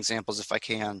include student examples if I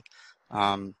can,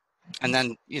 and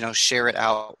then, share it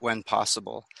out when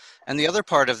possible. And the other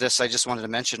part of this I just wanted to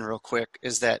mention real quick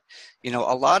is that, a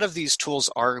lot of these tools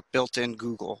are built in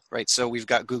Google, right? So we've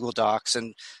got Google Docs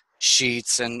and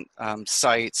Sheets and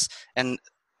Sites, and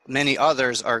many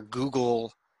others are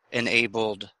Google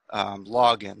enabled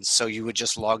logins. So you would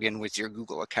just log in with your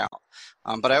Google account.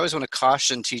 But I always want to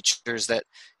caution teachers that,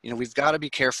 we've got to be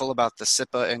careful about the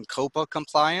SIPA and COPA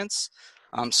compliance.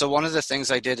 So one of the things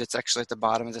I did, it's actually at the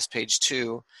bottom of this page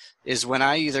too, is when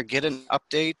I either get an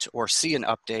update or see an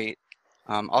update,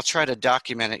 I'll try to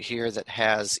document it here that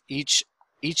has each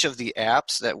of the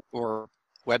apps that or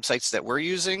websites that we're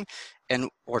using and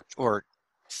or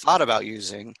thought about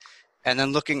using, and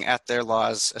then looking at their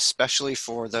laws, especially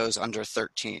for those under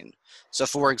 13. So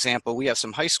for example, we have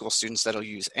some high school students that'll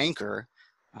use Anchor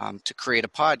to create a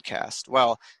podcast.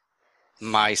 Well,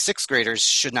 my 6th graders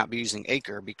should not be using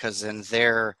Anchor because in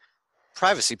their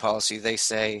privacy policy, they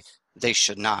say they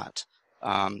should not.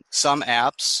 Some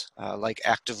apps, like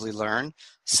Actively Learn,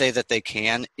 say that they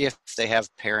can if they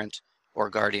have parent or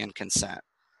guardian consent.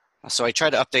 So I try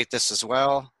to update this as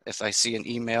well. If I see an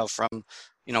email from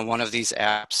one of these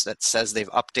apps that says they've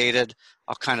updated,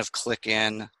 I'll kind of click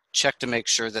in, check to make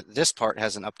sure that this part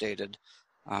hasn't updated.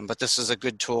 But this is a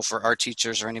good tool for our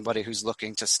teachers or anybody who's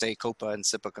looking to stay COPA and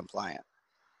SIPA compliant.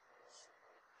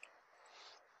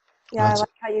 Yeah, I like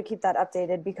how you keep that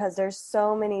updated because there's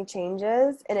so many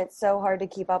changes and it's so hard to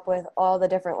keep up with all the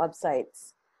different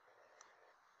websites.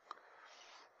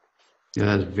 Yeah,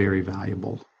 that's very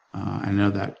valuable. I know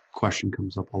that question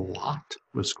comes up a lot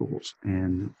with schools,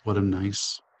 and what a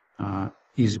nice,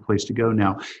 easy place to go.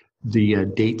 Now, The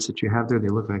dates that you have there, they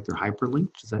look like they're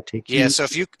hyperlinked. Does that take you? Yeah, so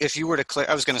if you were to click,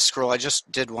 I was going to scroll, I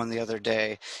just did one the other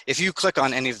day. If you click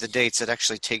on any of the dates, it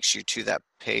actually takes you to that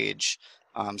page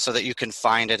so that you can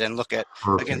find it and look at,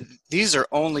 Perfect. again, these are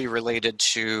only related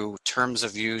to terms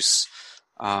of use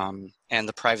and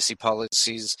the privacy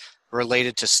policies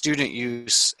related to student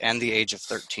use and the age of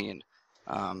 13.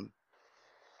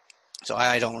 So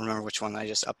I don't remember which one I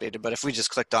just updated, but if we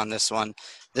just clicked on this one,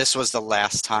 this was the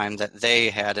last time that they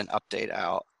had an update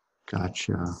out.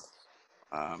 Gotcha.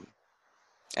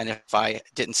 And if I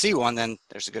didn't see one, then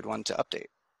there's a good one to update.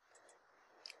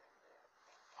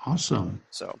 Awesome.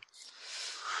 So,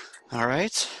 all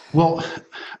right. Well,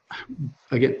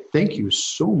 again, thank you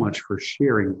so much for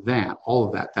sharing that, all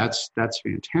of that. That's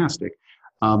fantastic.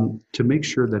 To make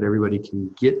sure that everybody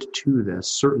can get to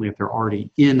this, certainly if they're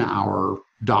already in our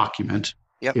document,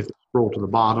 Yep. if they scroll to the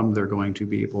bottom, they're going to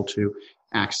be able to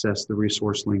access the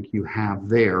resource link you have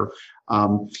there.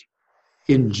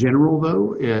 In general,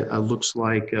 though, it looks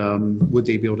like, would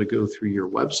they be able to go through your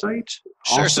website?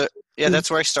 Sure. Also? So, yeah, that's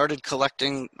where I started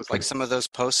collecting Okay. like some of those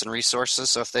posts and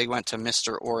resources. So if they went to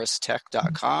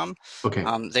MrOrisTech.com,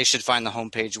 Okay. they should find the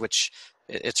homepage, which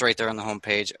it's right there on the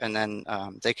homepage. And then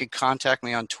they could contact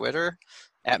me on Twitter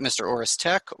at Mr. Oris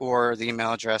Tech or the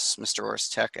email address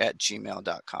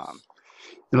mroris@gmail.com.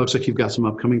 It looks like you've got some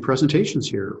upcoming presentations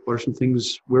here. What are some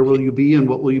things, where will you be and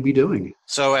what will you be doing?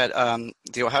 So at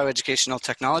the Ohio Educational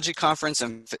Technology Conference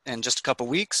in just a couple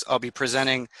weeks, I'll be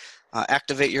presenting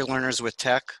Activate Your Learners with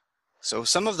Tech. So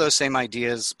some of those same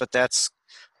ideas, but that's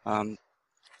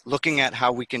looking at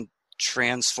how we can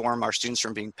transform our students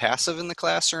from being passive in the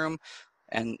classroom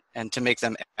and to make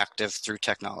them active through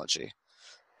technology.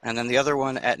 And then the other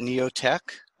one at NeoTech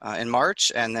in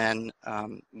March, and then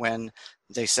when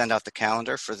they send out the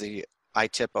calendar for the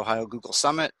ITIP Ohio Google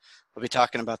Summit, we'll be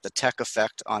talking about the tech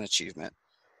effect on achievement.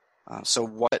 So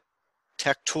what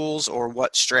tech tools or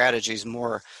what strategies,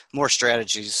 more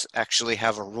strategies actually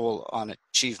have a role on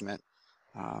achievement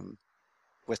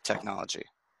with technology.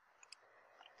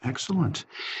 Excellent.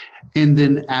 And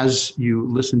then as you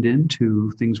listened in to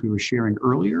things we were sharing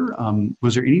earlier,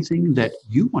 was there anything that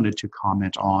you wanted to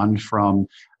comment on from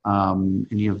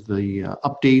any of the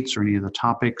updates or any of the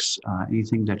topics,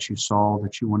 anything that you saw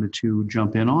that you wanted to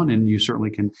jump in on? And you certainly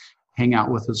can hang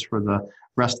out with us for the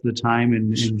rest of the time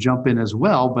and jump in as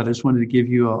well. But I just wanted to give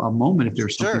you a moment if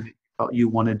there's something that you felt you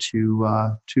wanted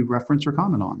to reference or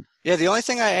comment on. Yeah, the only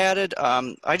thing I added,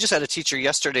 I just had a teacher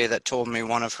yesterday that told me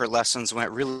one of her lessons went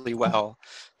really well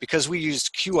because we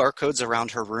used QR codes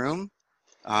around her room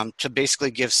to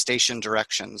basically give station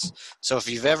directions. So if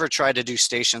you've ever tried to do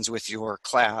stations with your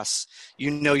class, you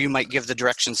know you might give the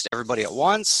directions to everybody at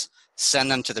once,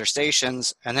 send them to their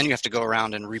stations, and then you have to go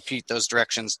around and repeat those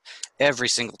directions every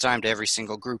single time to every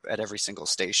single group at every single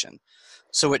station.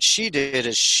 So what she did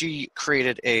is she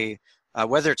created a,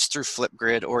 whether it's through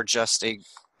Flipgrid or just a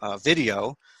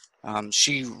video,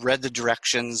 she read the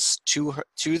directions to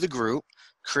the group,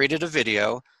 created a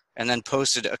video, and then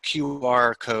posted a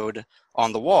QR code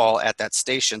on the wall at that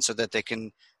station so that they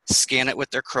can scan it with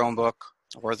their Chromebook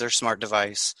or their smart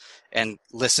device and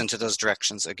listen to those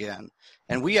directions again.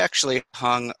 And we actually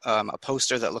hung a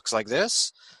poster that looks like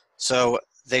this. So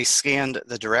they scanned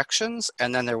the directions,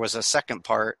 and then there was a second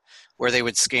part where they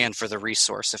would scan for the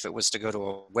resource if it was to go to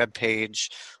a web page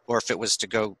or if it was to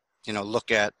go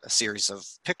look at a series of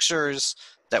pictures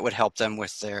that would help them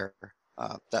with their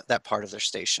that part of their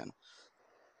station.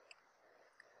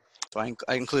 So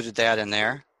I included that in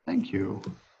there. Thank you.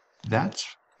 That's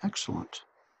excellent.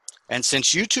 And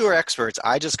since you two are experts,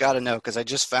 I just got to know, because I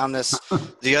just found this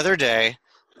the other day.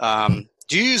 Do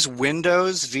you use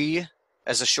Windows V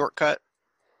as a shortcut?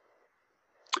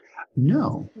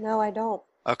 No. No, I don't.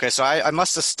 Okay, so I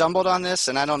must have stumbled on this,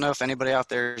 and I don't know if anybody out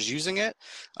there is using it.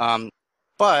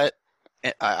 But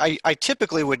I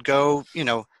typically would go,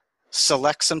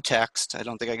 select some text. I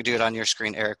don't think I could do it on your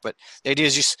screen, Eric, but the idea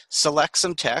is you select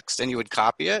some text and you would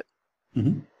copy it.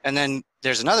 Mm-hmm. And then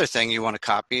there's another thing you want to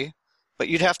copy, but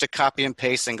you'd have to copy and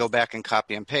paste and go back and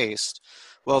copy and paste.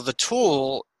 Well, the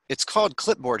tool, it's called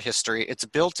Clipboard History. It's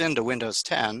built into Windows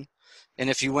 10. And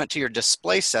if you went to your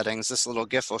display settings, this little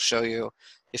GIF will show you,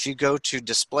 if you go to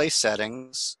display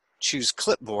settings, choose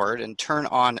clipboard and turn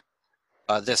on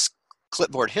this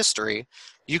clipboard history,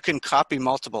 you can copy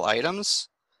multiple items.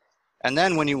 And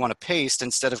then when you want to paste,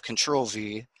 instead of Control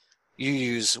V, you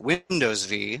use Windows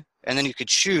V, and then you could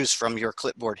choose from your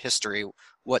clipboard history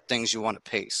what things you want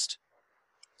to paste.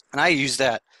 And I use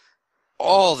that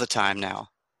all the time now.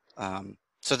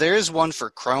 So there is one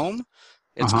for Chrome.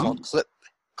 It's called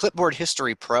Clipboard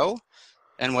History Pro.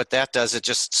 And what that does, it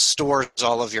just stores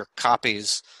all of your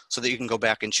copies so that you can go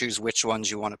back and choose which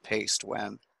ones you want to paste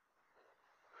when.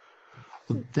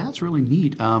 Well, that's really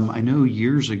neat. I know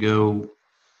years ago,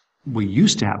 we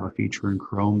used to have a feature in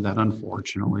Chrome that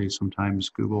unfortunately sometimes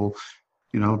Google,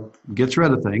 gets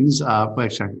rid of things.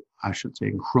 But I should say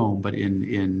in Chrome, but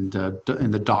in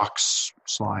the Docs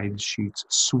slide sheets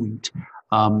suite,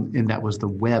 and that was the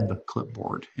web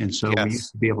clipboard. And so we used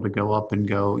Yes. to be able to go up and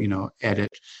go, edit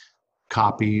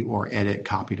copy or edit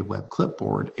copy to web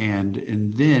clipboard, and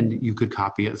then you could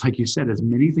copy it, like you said, as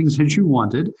many things as you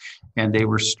wanted, and they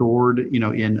were stored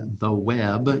in the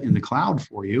web, in the cloud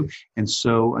for you. And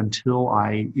so until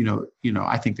I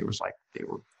think there was like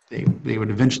they would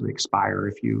eventually expire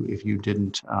if you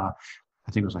didn't, I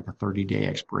think it was like a 30-day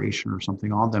expiration or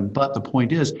something on them. But the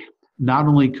point is, not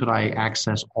only could I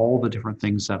access all the different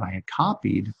things that I had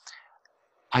copied,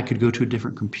 I could go to a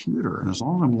different computer. And as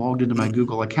long as I'm logged into my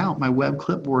Google account, my web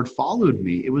clipboard followed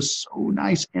me. It was so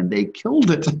nice, and they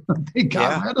killed it. They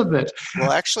got rid of it.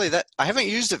 Well, actually, that I haven't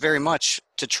used it very much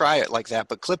to try it like that,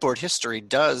 but Clipboard History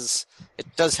does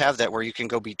have that where you can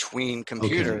go between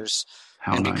computers. Okay.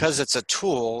 How And nice. because it's a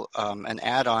tool, an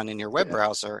add-on in your web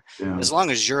browser, Yeah. as long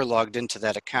as you're logged into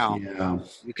that account, Yeah.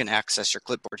 you can access your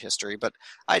clipboard history. But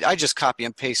I just copy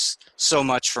and paste so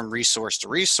much from resource to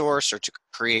resource or to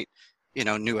create,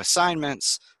 new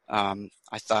assignments.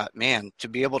 I thought, man, to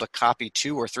be able to copy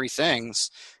 2 or 3 things,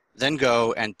 then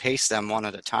go and paste them one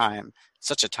at a time,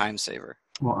 such a time saver.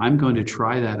 Well, I'm going to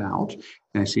try that out.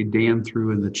 And I see Dan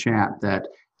threw in the chat that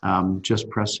just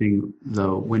pressing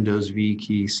the Windows V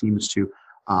key seems to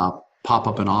pop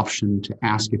up an option to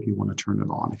ask if you want to turn it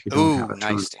on, if you don't have it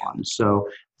turned on. So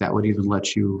that would even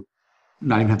let you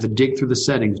not even have to dig through the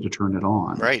settings to turn it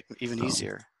on. Right, even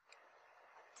easier.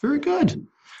 Very good.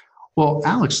 Well,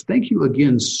 Alex, thank you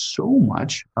again so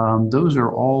much. Those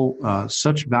are all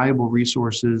such valuable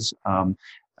resources.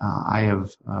 I have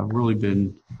really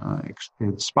been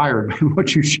inspired by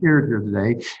what you shared here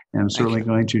today, and I'm certainly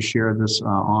going to share this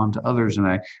on to others, and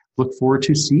I look forward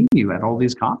to seeing you at all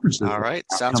these conferences. All right.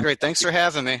 Sounds great. Thanks for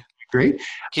having me. Great.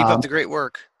 Keep up the great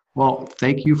work. Well,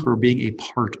 thank you for being a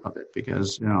part of it,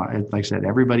 because, like I said,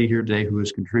 everybody here today who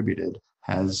has contributed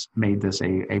has made this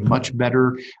a much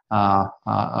better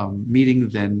meeting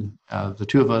than the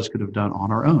two of us could have done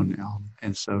on our own.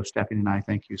 And so Stephanie and I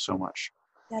thank you so much.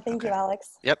 Yeah, thank you,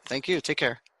 Alex. Yep. Thank you. Take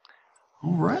care.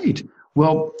 All right.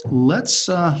 Well, let's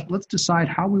decide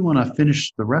how we want to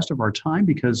finish the rest of our time,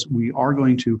 because we are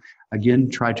going to again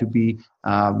try to be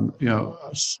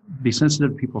be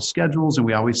sensitive to people's schedules, and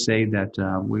we always say that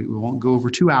we won't go over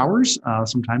 2 hours.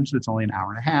 Sometimes it's only an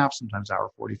hour and a half, sometimes hour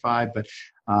 45, but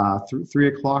 3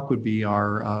 o'clock would be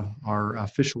our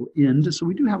official end. So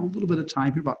we do have a little bit of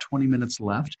time here, about 20 minutes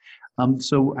left.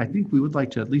 So I think we would like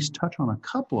to at least touch on a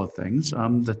couple of things.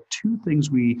 The 2 things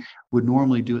we would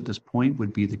normally do at this point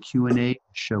would be the Q&A,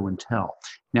 show and tell.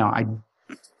 Now,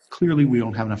 clearly we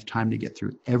don't have enough time to get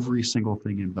through every single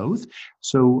thing in both.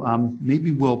 So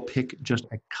maybe we'll pick just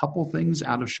a couple things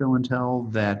out of show and tell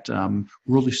that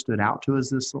really stood out to us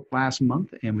this last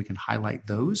month, and we can highlight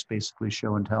those. Basically,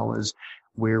 show and tell is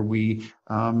where we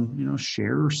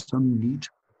share some neat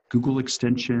Google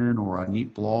extension or a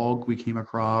neat blog we came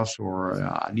across or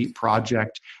a neat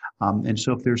project. And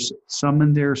so if there's some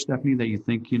in there, Stephanie, that you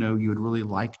think, you would really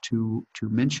like to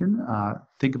mention,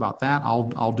 think about that.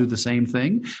 I'll do the same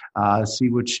thing. See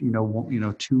which,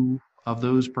 2 of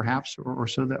those perhaps or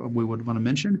so that we would want to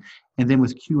mention. And then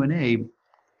with Q&A,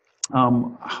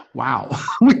 wow,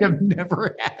 we have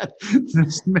never had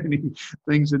this many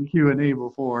things in Q&A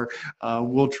before.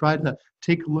 We'll try to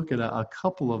take a look at a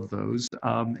couple of those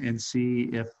and see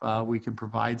if we can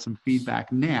provide some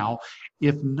feedback now.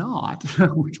 If not,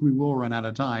 which we will run out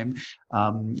of time,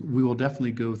 we will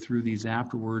definitely go through these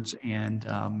afterwards and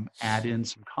add in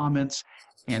some comments.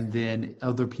 And then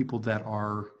other people that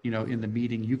are, in the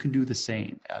meeting, you can do the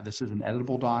same. This is an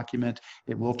editable document.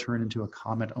 It will turn into a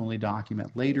comment-only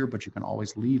document later, but you can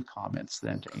always leave comments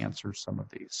then to answer some of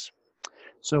these.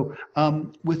 So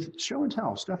with show and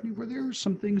tell, Stephanie, were there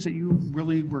some things that you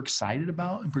really were excited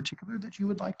about in particular that you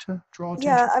would like to draw attention?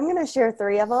 Yeah, I'm going to share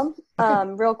 3 of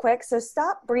them real quick. So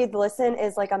Stop, Breathe, Listen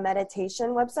is like a meditation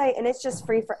website, and it's just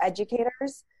free for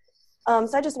educators.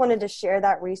 So I just wanted to share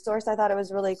that resource. I thought it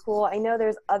was really cool. I know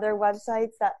there's other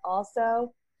websites that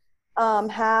also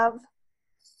have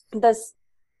this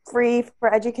free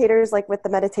for educators, like with the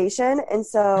meditation. And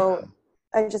so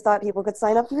I just thought people could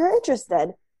sign up if you're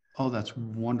interested. Oh, that's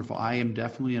wonderful. I am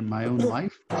definitely in my own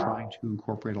life trying to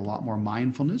incorporate a lot more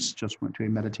mindfulness. Just went to a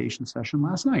meditation session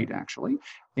last night, actually.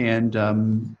 And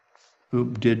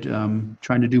who did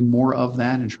trying to do more of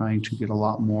that and trying to get a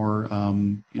lot more,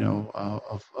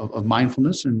 of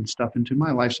mindfulness and stuff into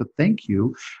my life. So thank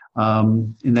you.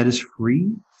 And that is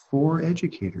free for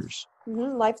educators.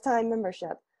 Lifetime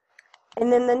membership.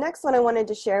 And then the next one I wanted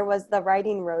to share was the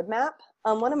writing roadmap.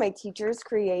 One of my teachers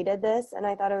created this, and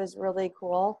I thought it was really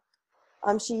cool.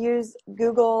 She used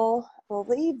Google, I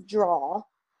believe, Draw.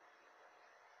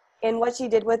 And what she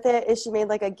did with it is she made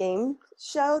like a game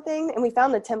show thing, and we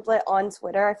found the template on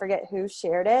Twitter. I forget who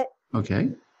shared it. Okay.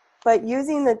 But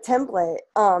using the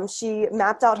template, she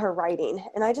mapped out her writing.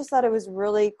 And I just thought it was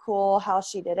really cool how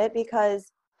she did it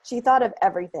because she thought of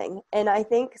everything. And I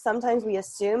think sometimes we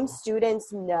assume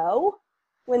students know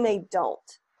when they don't.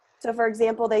 So for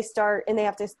example, they start and they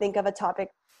have to think of a topic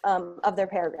of their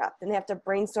paragraph. Then they have to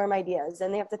brainstorm ideas.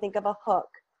 And they have to think of a hook,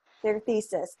 their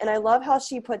thesis. And I love how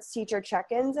she puts teacher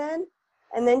check-ins in.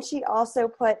 And then she also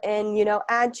put in,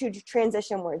 add to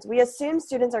transition words. We assume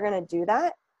students are going to do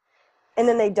that. And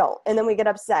then they don't. And then we get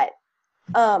upset.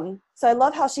 So I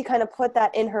love how she kind of put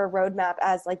that in her roadmap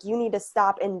as like, you need to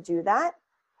stop and do that.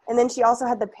 And then she also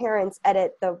had the parents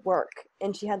edit the work.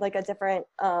 And she had like a different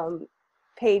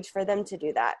page for them to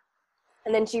do that.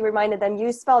 And then she reminded them,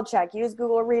 use spell check, use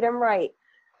Google Read and Write.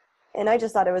 And I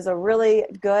just thought it was a really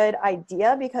good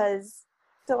idea because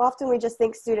so often we just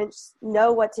think students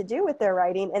know what to do with their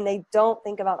writing and they don't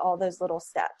think about all those little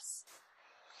steps.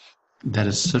 That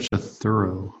is such a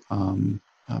thorough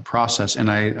process.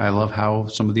 And I love how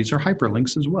some of these are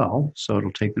hyperlinks as well. So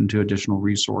it'll take them to additional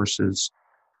resources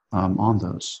on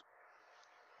those.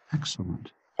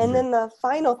 Excellent. And then the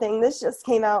final thing, this just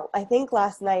came out, I think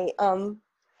last night.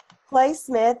 Clay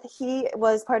Smith, he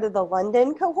was part of the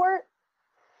London cohort.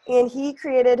 And he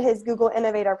created his Google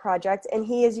Innovator project, and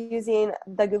he is using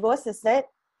the Google Assistant,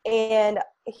 and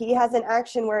he has an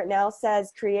action where it now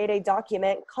says create a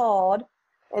document called,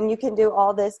 and you can do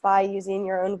all this by using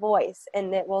your own voice,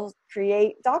 and it will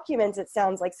create documents, it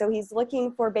sounds like. So he's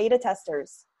looking for beta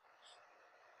testers.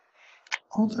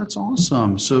 Oh, that's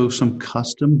awesome. So some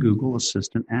custom Google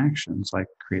Assistant actions like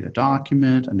create a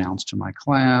document, announce to my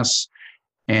class,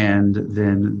 and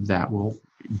then that will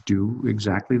do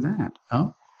exactly that.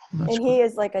 Oh. And he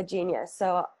is like a genius,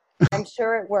 so I'm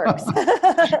sure it works.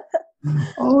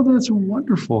 Oh, that's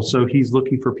wonderful. So he's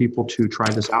looking for people to try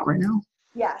this out right now?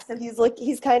 Yeah, so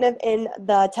he's kind of in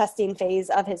the testing phase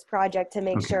of his project to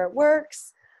make sure it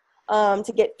works,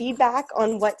 to get feedback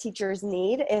on what teachers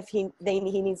need. If he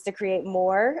needs to create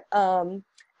more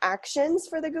actions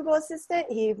for the Google Assistant,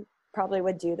 he probably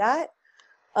would do that.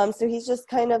 So he's just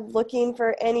kind of looking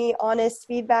for any honest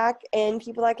feedback and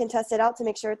people that can test it out to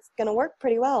make sure it's going to work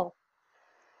pretty well.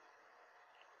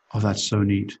 Oh, that's so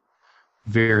neat.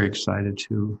 Very excited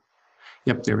to.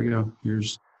 Yep, there we go.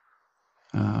 Here's,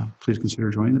 please consider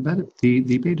joining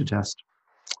the beta test.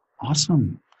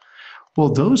 Awesome. Well,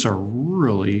 those are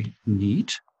really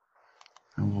neat.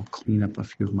 I will clean up a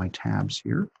few of my tabs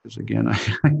here because again, I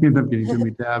end up getting too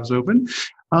many tabs open.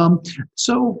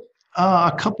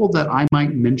 A couple that I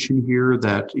might mention here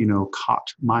that,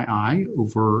 caught my eye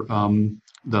over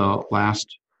the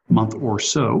last month or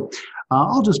so.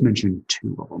 I'll just mention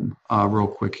two of them real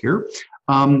quick here.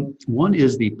 One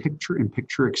is the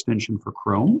picture-in-picture extension for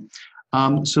Chrome.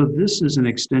 So this is an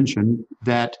extension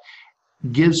that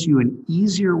gives you an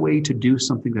easier way to do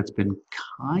something that's been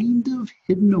kind of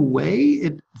hidden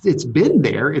away. It's been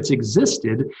there, it's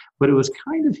existed, but it was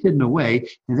kind of hidden away,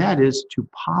 and that is to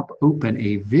pop open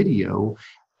a video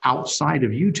outside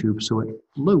of YouTube so it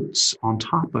floats on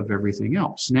top of everything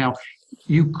else. Now,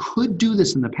 you could do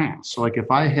this in the past. So like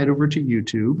if I head over to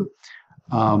YouTube,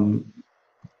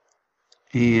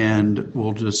 and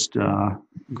we'll just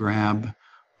grab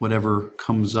whatever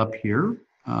comes up here,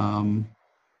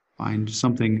 find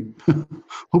something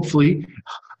hopefully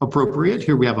appropriate.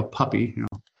 Here we have a puppy.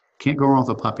 Can't go wrong with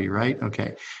a puppy, right?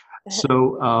 Okay.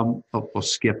 So we'll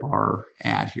skip our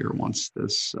ad here once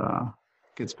this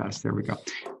gets past. There we go.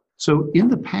 So in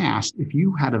the past, if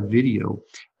you had a video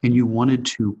and you wanted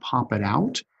to pop it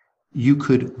out, you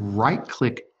could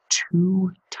right-click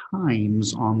 2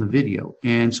 times on the video.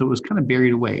 And so it was kind of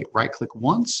buried away. Right-click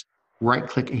once,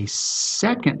 right-click a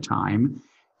second time,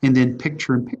 and then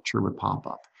picture-in-picture would pop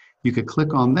up. You could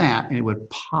click on that and it would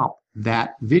pop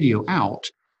that video out,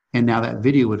 and now that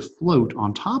video would float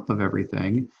on top of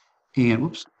everything. And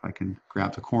whoops, if I can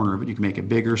grab the corner of it, you can make it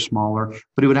bigger, smaller,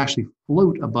 but it would actually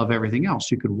float above everything else.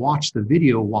 You could watch the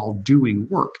video while doing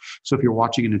work. So if you're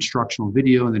watching an instructional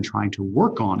video and then trying to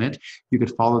work on it, you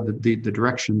could follow the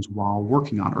directions while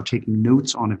working on it, or taking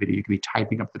notes on a video. You could be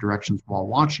typing up the directions while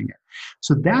watching it.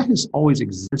 So that has always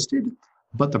existed.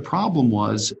 But the problem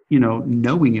was,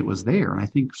 knowing it was there. And I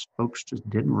think folks just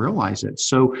didn't realize it.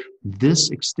 So this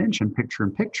extension, picture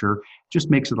in picture, just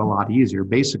makes it a lot easier.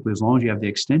 Basically, as long as you have the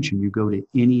extension, you go to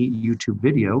any YouTube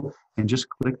video and just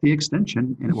click the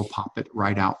extension and it will pop it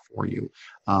right out for you.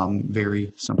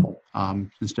 Very simple.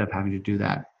 Instead of having to do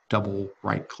that double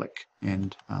right click,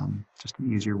 and just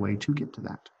an easier way to get to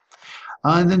that.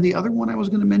 And then the other one I was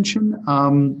going to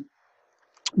mention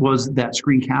was that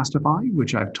Screencastify,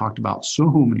 which I've talked about so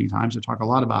many times. I talk a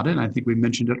lot about it, and I think we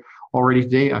mentioned it already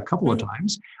today a couple of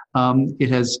times.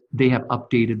 They have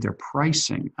updated their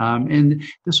pricing. And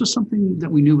this was something that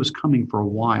we knew was coming for a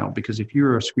while, because if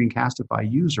you're a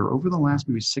Screencastify user, over the last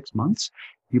maybe 6 months,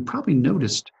 you probably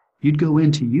noticed you'd go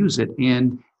in to use it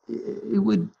and it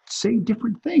would say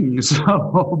different things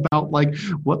about like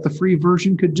what the free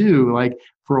version could do. Like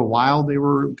for a while, they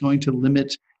were going to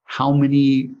limit how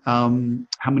many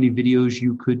videos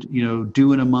you could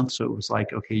do in a month. So it was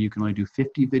like, okay, you can only do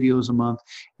 50 videos a month,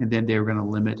 and then they were going to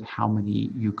limit how many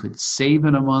you could save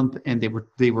in a month, and they were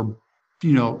kind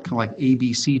of like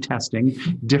ABC testing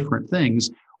different things.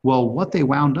 Well, what they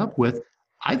wound up with,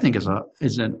 I think, is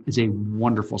a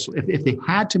wonderful. So if they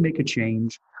had to make a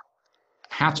change,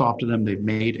 hats off to them. They've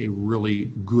made a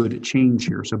really good change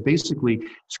here. So basically,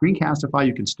 Screencastify,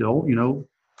 you can still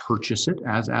purchase it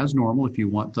as normal if you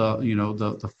want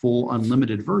the full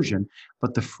unlimited version.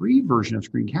 But the free version of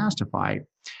Screencastify,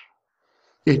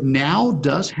 it now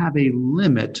does have a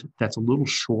limit that's a little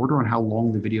shorter on how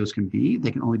long the videos can be.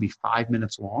 They can only be 5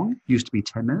 minutes long. It used to be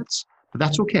 10 minutes, but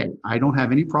that's okay. I don't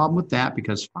have any problem with that,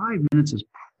 because 5 minutes is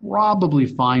probably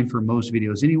fine for most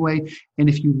videos anyway. And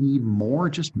if you need more,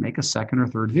 just make a second or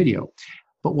third video.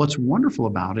 But what's wonderful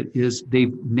about it is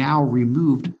they've now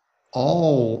removed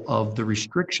all of the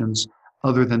restrictions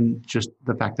other than just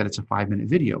the fact that it's a 5-minute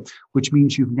video, which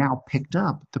means you've now picked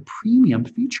up the premium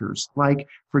features. Like,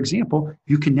 for example,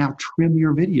 you can now trim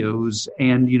your videos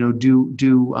and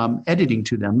do editing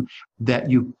to them that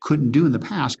you couldn't do in the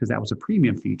past, because that was a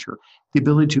premium feature. The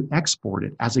ability to export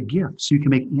it as a GIF, so you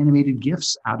can make animated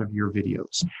GIFs out of your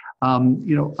videos.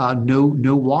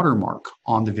 No watermark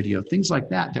on the video, things like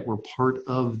that were part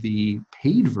of the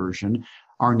paid version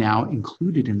are now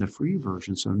included in the free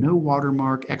version. So no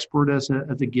watermark, export as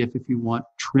a GIF if you want,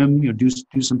 trim, do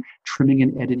some trimming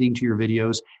and editing to your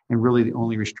videos. And really the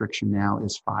only restriction now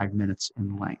is 5 minutes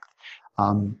in length.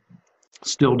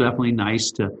 Still definitely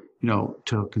nice to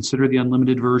consider the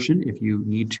unlimited version if you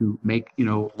need to make,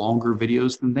 longer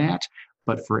videos than that.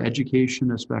 But for education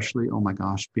especially, oh my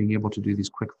gosh, being able to do these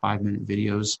quick 5-minute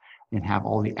videos and have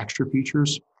all the extra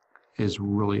features is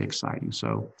really exciting.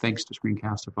 So thanks to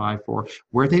Screencastify for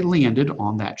where they landed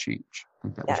on that change.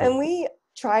 And we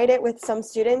tried it with some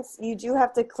students. You do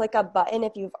have to click a button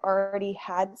if you've already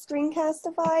had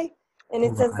Screencastify, and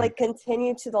it says like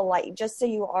continue to the light, just so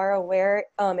you are aware.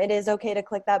 It is okay to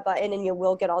click that button and you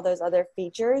will get all those other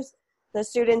features. The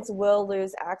students will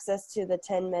lose access to the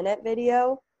 10-minute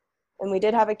video. And we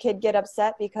did have a kid get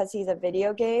upset because he's a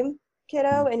video game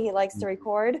kiddo and he likes to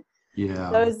record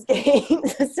those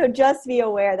games. So just be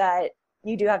aware that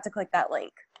you do have to click that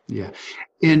link. Yeah.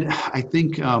 And I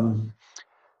think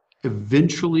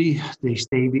eventually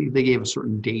they gave a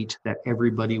certain date that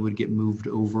everybody would get moved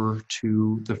over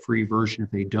to the free version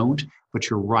if they don't. But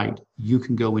you're right. You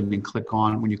can go in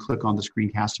and when you click on the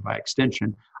Screencastify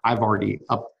extension, I've already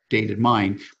updated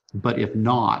mine. But if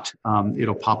not,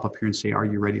 it'll pop up here and say, are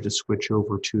you ready to switch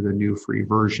over to the new free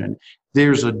version?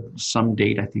 There's some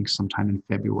date, I think sometime in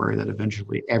February, that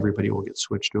eventually everybody will get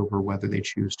switched over, whether they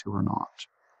choose to or not.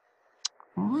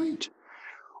 All right.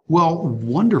 Well,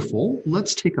 wonderful.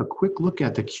 Let's take a quick look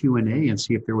at the Q&A and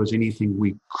see if there was anything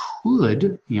we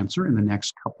could answer in the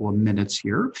next couple of minutes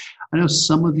here. I know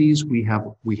some of these we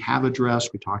have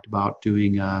addressed. We talked about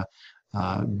doing a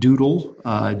Doodle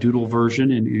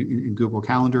version in Google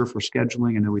Calendar for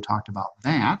scheduling. I know we talked about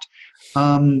that.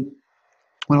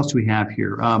 What else do we have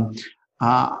here?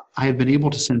 I have been able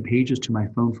to send pages to my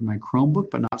phone from my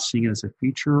Chromebook, but not seeing it as a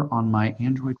feature on my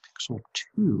Android Pixel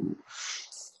 2.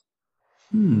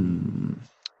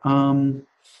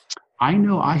 I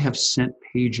know I have sent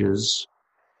pages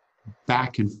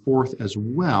back and forth as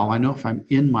well. I know if I'm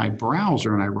in my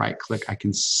browser and I right click, I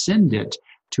can send it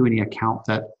to any account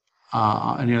that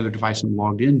any other device I'm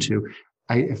logged into.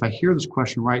 If I hear this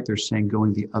question right, they're saying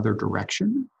going the other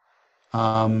direction.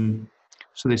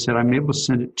 So they said I'm able to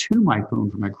send it to my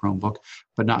phone from my Chromebook,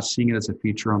 but not seeing it as a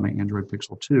feature on my Android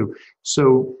Pixel 2.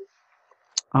 So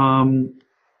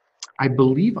I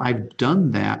believe I've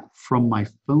done that from my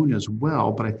phone as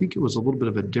well, but I think it was a little bit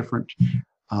of a different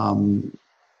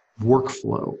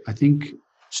workflow. I think,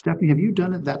 Stephanie, have you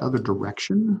done it that other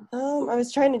direction? I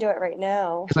was trying to do it right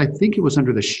now. Because I think it was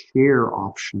under the share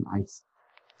option, I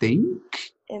think.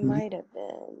 It might have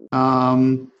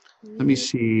been. Let me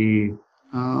see.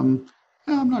 I'm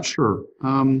not sure.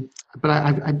 But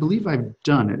I believe I've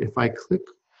done it. If I click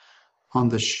on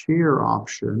the share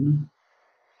option,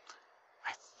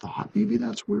 I thought maybe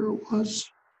that's where it was.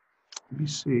 Let me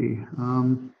see.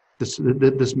 This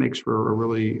makes for a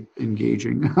really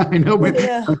engaging. I know, but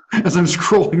as I'm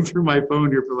scrolling through my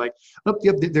phone here, for like, oh,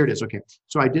 yep, there it is. Okay,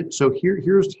 so I did. So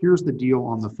here's the deal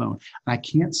on the phone. And I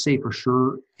can't say for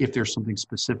sure if there's something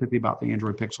specifically about the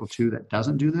Android Pixel 2 that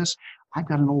doesn't do this. I've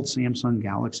got an old Samsung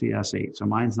Galaxy S8, so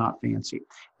mine's not fancy.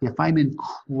 If I'm in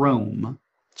Chrome,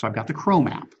 so I've got the Chrome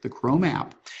app. The Chrome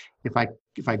app. If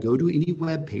I go to any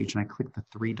web page and I click the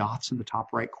three dots in the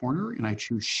top right corner and I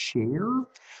choose share,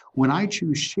 when I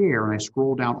choose share and I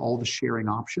scroll down all the sharing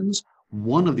options,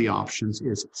 one of the options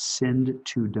is send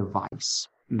to device.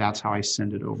 And that's how I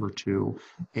send it over to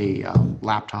a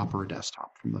laptop or a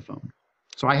desktop from the phone.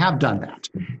 So I have done that,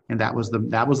 and that was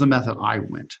the method I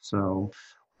went. So,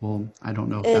 well, I don't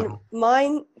know if and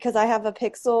mine, because I have a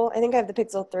Pixel, I think I have the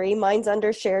Pixel 3. Mine's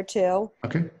under share too.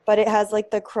 Okay. But it has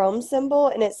like the Chrome symbol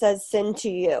and it says send to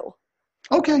you.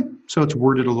 Okay. So it's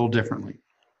worded a little differently.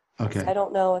 Okay. So I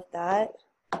don't know if that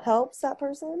helps that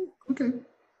person. Okay.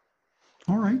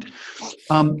 All right.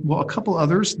 Well, a couple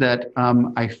others that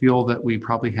I feel that we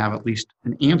probably have at least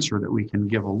an answer that we can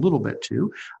give a little bit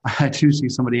to. I do see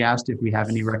somebody asked if we have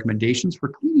any recommendations for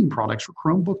cleaning products for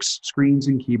Chromebooks, screens,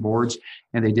 and keyboards.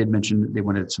 And they did mention that they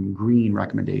wanted some green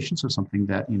recommendations, so something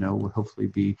that, would hopefully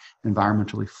be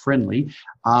environmentally friendly.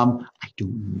 I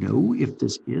don't know if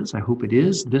this is. I hope it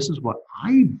is. This is what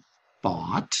I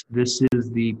bought. This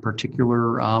is the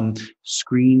particular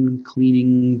screen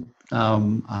cleaning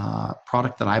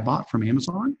product that I bought from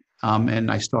Amazon. And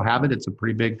I still have it. It's a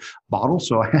pretty big bottle,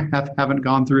 so I haven't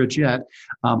gone through it yet.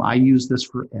 I use this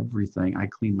for everything. I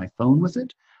clean my phone with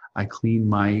it. I clean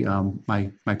my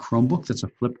my Chromebook. That's a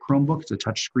flip Chromebook. It's a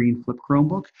touchscreen flip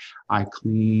Chromebook. I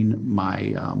clean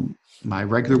my my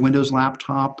regular Windows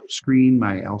laptop screen,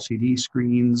 my LCD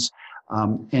screens,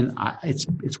 and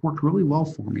it's worked really well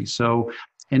for me. So,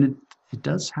 and it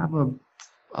does have a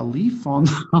leaf on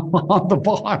the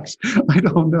box. I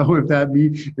don't know if that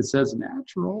means it says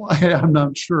natural. I'm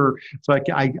not sure. So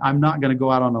I'm not going to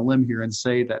go out on a limb here and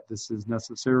say that this is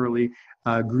necessarily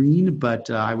green, but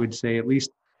I would say at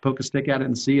least poke a stick at it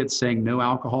and see it's saying no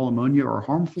alcohol, ammonia, or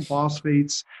harmful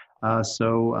phosphates.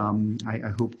 So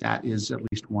I hope that is at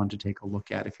least one to take a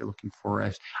look at if you're looking for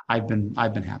it. I've been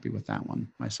happy with that one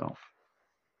myself.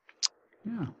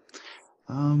 Yeah.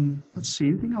 Let's see,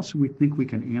 anything else we think we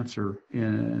can answer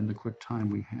in the quick time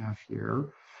we have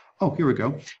here? Oh, here we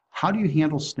go. How do you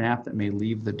handle staff that may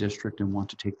leave the district and want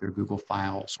to take their Google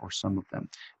files or some of them?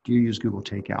 Do you use Google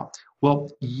Takeout? Well,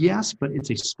 yes, but it's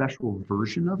a special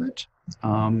version of it.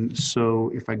 So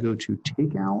if I go to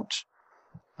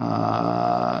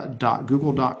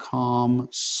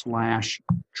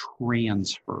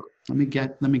takeout.google.com/transfer, let me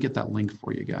get that link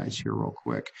for you guys here real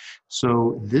quick.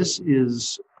 So this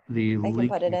is the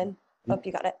link. I can put it in. Oh,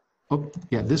 you got it. Oh,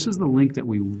 yeah, this is the link that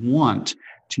we want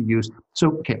to use.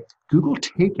 So, okay, Google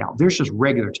Takeout, there's just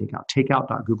regular Takeout,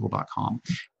 takeout.google.com.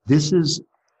 This is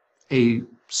a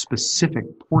specific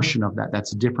portion of that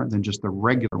that's different than just the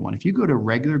regular one. If you go to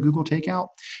regular Google Takeout,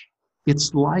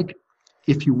 it's like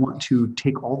if you want to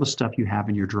take all the stuff you have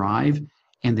in your drive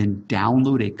and then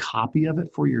download a copy of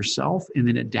it for yourself, and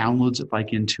then it downloads it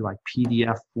like into like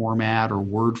PDF format or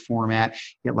Word format.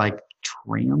 It like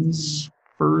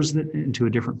transfers it into a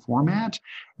different format.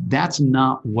 That's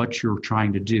not what you're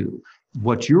trying to do.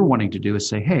 What you're wanting to do is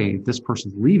say, hey, this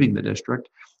person's leaving the district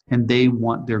and they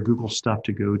want their Google stuff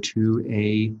to go to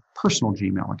a personal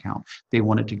Gmail account. They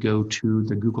want it to go to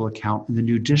the Google account in the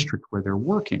new district where they're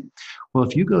working. Well,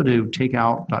 if you go to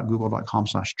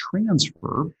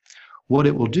takeout.google.com/transfer, what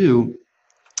it will do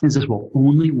is this will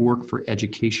only work for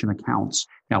education accounts.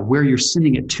 Now, where you're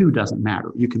sending it to doesn't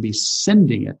matter. You can be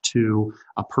sending it to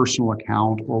a personal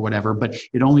account or whatever, but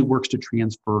it only works to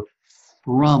transfer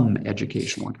from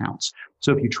educational accounts.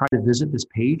 So if you try to visit this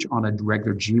page on a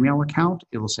regular Gmail account,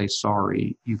 it will say,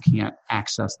 sorry, you can't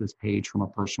access this page from a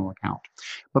personal account.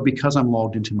 But because I'm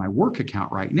logged into my work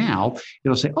account right now,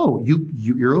 it'll say, oh,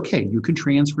 you're okay. You can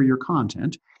transfer your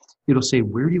content. It'll say,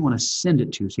 where do you want to send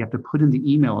it to? So you have to put in the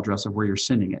email address of where you're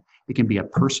sending it. It can be a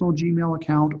personal Gmail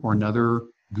account or another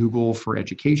Google for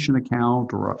Education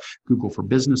account or a Google for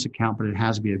Business account, but it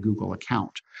has to be a Google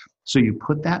account. So you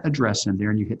put that address in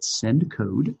there and you hit send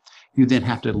code. You then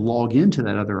have to log into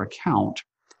that other account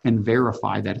and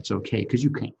verify that it's okay, because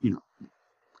you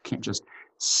can't just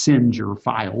send your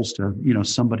files to,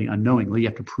 somebody unknowingly. You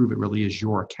have to prove it really is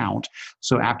your account.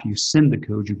 So after you send the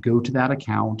code, you go to that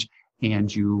account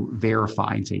and you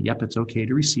verify and say, yep, it's okay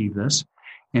to receive this.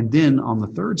 And then on the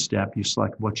third step, you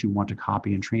select what you want to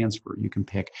copy and transfer. You can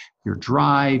pick your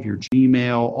Drive, your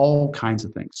Gmail, all kinds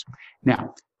of things.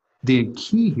 Now, the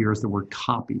key here is the word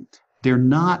copy.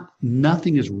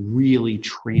 Nothing is really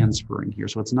transferring here.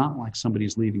 So it's not like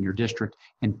somebody's leaving your district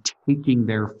and taking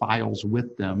their files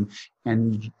with them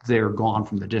and they're gone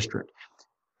from the district.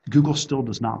 Google still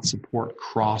does not support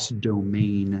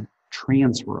cross-domain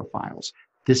transfer of files.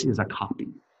 This is a copy.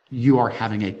 You are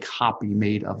having a copy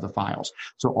made of the files.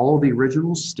 So all of the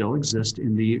originals still exist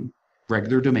in the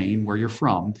regular domain where you're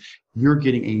from. You're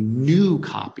getting a new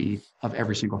copy of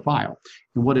every single file.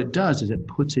 And what it does is it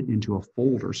puts it into a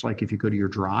folder. So like if you go to your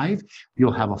Drive,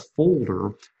 you'll have a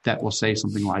folder that will say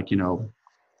something like,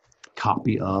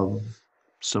 copy of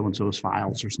so-and-so's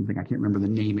files or something. I can't remember the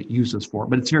name it uses for it,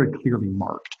 but it's very clearly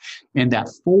marked. And that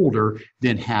folder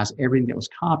then has everything that was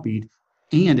copied,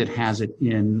 and it has it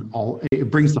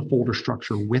it brings the folder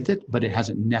structure with it, but it has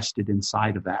it nested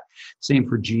inside of that. Same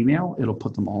for Gmail. It'll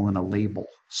put them all in a label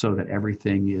so that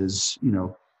everything is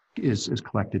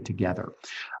collected together.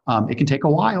 It can take a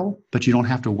while, but you don't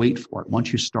have to wait for it.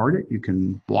 Once you start it, you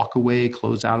can walk away,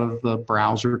 close out of the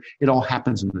browser. It all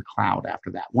happens in the cloud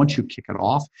after that. Once you kick it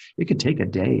off, it could take a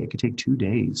day. It could take 2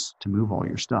 days to move all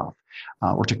your stuff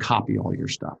or to copy all your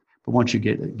stuff. But once you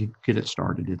get it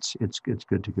started, it's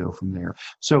good to go from there.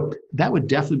 So that would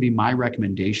definitely be my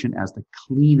recommendation as the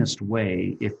cleanest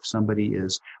way if somebody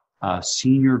is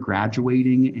senior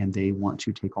graduating and they want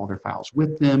to take all their files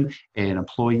with them, an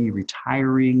employee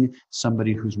retiring,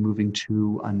 somebody who's moving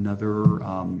to another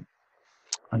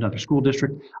school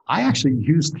district. I actually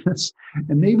use this,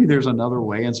 and maybe there's another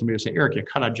way, and somebody will say, Eric, you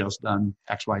could have just done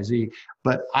X, Y, Z.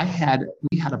 But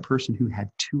we had a person who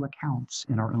had 2 accounts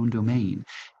in our own domain.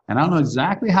 And I don't know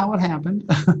exactly how it happened.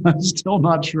 I'm still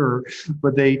not sure,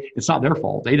 but it's not their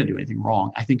fault. They didn't do anything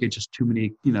wrong. I think it's just too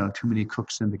many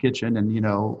cooks in the kitchen. And,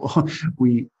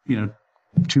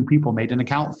 2 people made an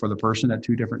account for the person at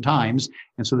 2 different times.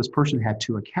 And so this person had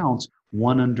 2 accounts,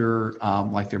 one under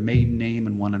like their maiden name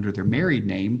and one under their married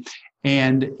name.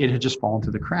 And it had just fallen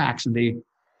through the cracks, and they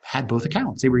had both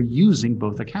accounts. They were using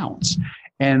both accounts.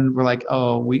 And we're like,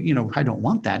 oh, I don't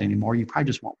want that anymore. You probably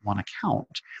just want one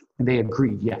account. And they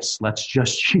agreed, yes, let's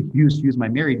just use my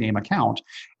married name account.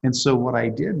 And so what I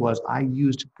did was I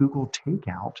used Google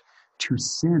Takeout to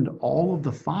send all of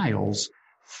the files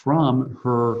from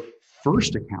her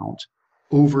first account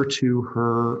over to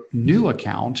her new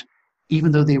account,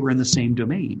 even though they were in the same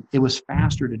domain. It was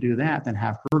faster to do that than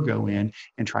have her go in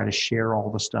and try to share all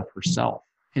the stuff herself.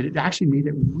 And it actually made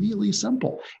it really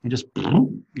simple and just,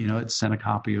 it sent a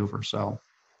copy over. So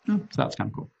that's kind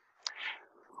of cool.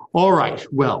 All right.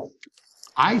 Well,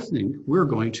 I think we're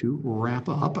going to wrap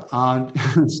up.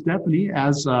 Stephanie,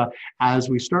 as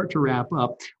we start to wrap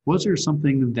up, was there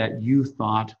something that you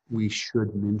thought we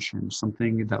should mention,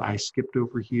 something that I skipped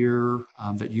over here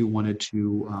that you wanted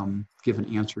to give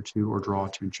an answer to or draw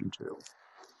attention to?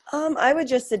 I would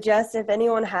just suggest if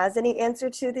anyone has any answer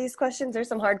to these questions, there's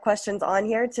some hard questions on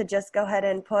here, to just go ahead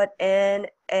and put in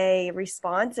a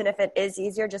response. And if it is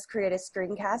easier, just create a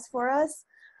screencast for us.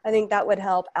 I think that would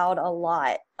help out a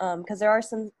lot because there are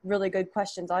some really good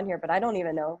questions on here, but I don't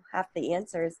even know half the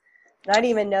answers. And I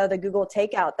didn't even know the Google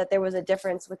Takeout that there was a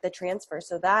difference with the transfer.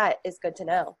 So that is good to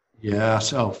know. Yeah,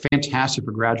 so fantastic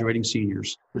for graduating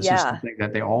seniors. This is something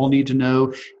that they all need to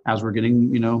know as we're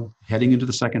getting, heading into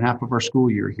the second half of our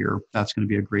school year here. That's going to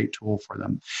be a great tool for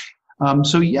them.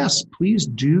 So yes, please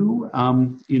do,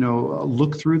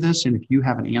 look through this. And if you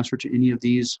have an answer to any of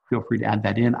these, feel free to add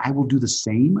that in. I will do the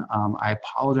same. I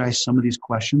apologize. Some of these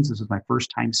questions, this is my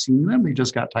first time seeing them. They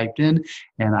just got typed in,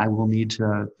 and I will need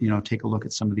to, take a look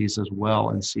at some of these as well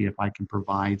and see if I can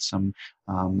provide some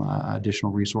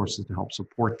additional resources to help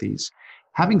support these.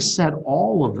 Having said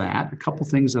all of that, a couple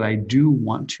things that I do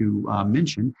want to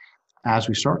mention as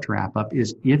we start to wrap up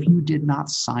is if you did not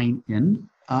sign in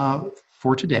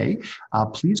for today,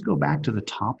 please go back to the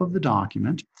top of the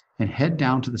document and head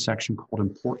down to the section called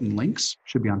Important Links.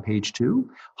 Should be on page 2.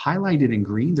 Highlighted in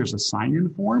green, there's a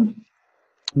sign-in form.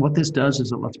 What this does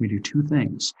is it lets me do 2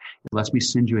 things. It lets me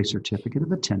send you a certificate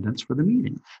of attendance for the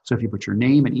meeting. So if you put your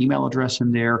name and email address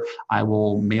in there, I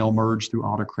will mail merge through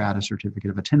Autocrat a certificate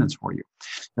of attendance for you.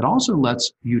 It also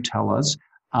lets you tell us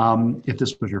if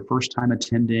this was your first time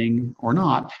attending or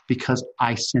not, because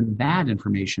I send that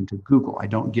information to Google. I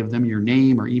don't give them your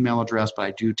name or email address, but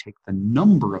I do take the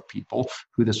number of people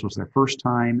who this was their first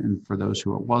time, and for those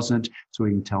who it wasn't, so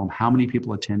we can tell them how many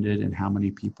people attended and how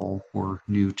many people were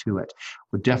new to it.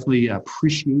 Would definitely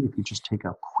appreciate if you just take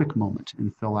a quick moment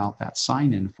and fill out that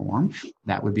sign-in form.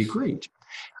 That would be great.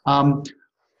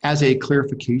 As a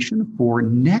clarification for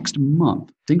next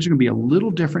month, things are going to be a little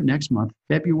different next month.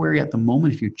 February, at the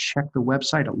moment, if you check the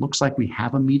website, it looks like we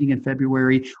have a meeting in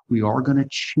February. We are going to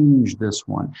change this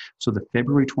one. So the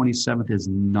February 27th is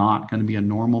not going to be a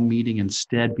normal meeting.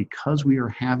 Instead, because we are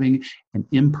having an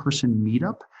in-person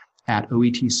meetup at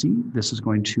OETC, this is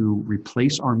going to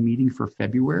replace our meeting for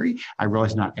February. I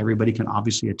realize not everybody can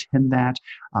obviously attend that,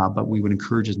 but we would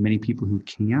encourage as many people who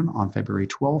can on February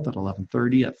 12th at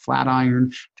 11:30 at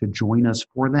Flatiron to join us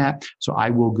for that. So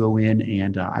I will go in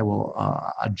and I will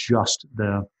adjust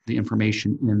the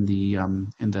information on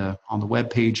the web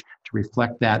page to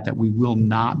reflect that we will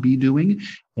not be doing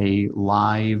a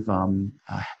live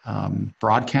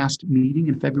broadcast meeting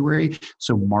in February.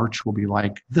 So March will be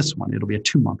like this one. It'll be a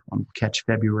 2-month one. We'll catch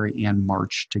February and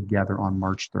March together on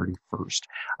March 31st.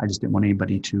 I just didn't want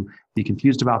anybody to be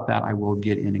confused about that. I will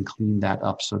get in and clean that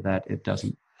up so that it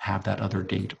doesn't have that other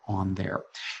date on there.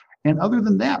 And other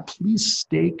than that, please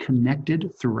stay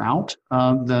connected throughout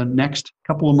the next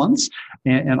couple of months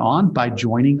and on by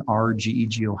joining our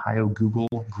GEG Ohio Google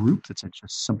group. That's a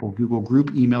just simple Google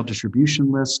group email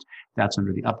distribution list. That's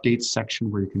under the updates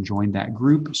section where you can join that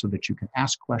group so that you can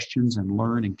ask questions and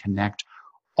learn and connect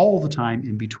all the time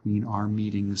in between our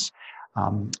meetings.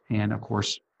 And of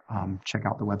course, check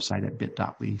out the website at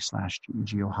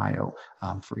bit.ly/GEG Ohio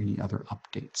for any other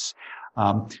updates.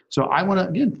 So I want to,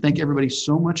 again, thank everybody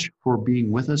so much for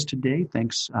being with us today.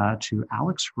 Thanks to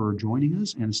Alex for joining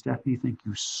us. And Stephanie, thank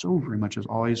you so very much, as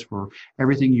always, for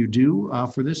everything you do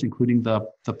for this, including the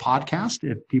podcast.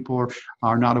 If people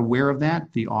are not aware of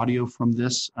that, the audio from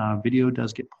this video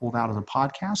does get pulled out of the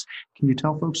podcast. Can you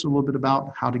tell folks a little bit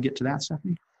about how to get to that,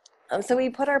 Stephanie? So we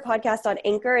put our podcast on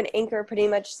Anchor, and Anchor pretty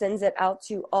much sends it out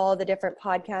to all the different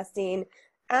podcasting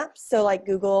apps. So like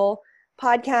Google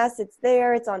Podcasts, it's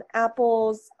there. It's on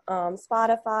Apple's,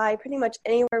 Spotify, pretty much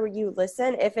anywhere where you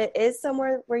listen. If it is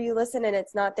somewhere where you listen and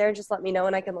it's not there, just let me know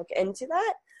and I can look into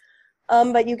that.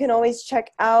 But you can always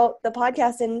check out the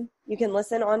podcast and you can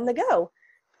listen on the go.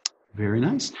 Very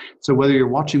nice. So whether you're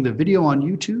watching the video on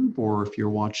YouTube or if you're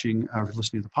watching or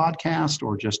listening to the podcast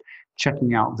or just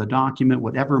checking out the document,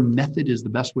 whatever method is the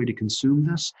best way to consume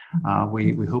this,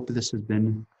 we hope this has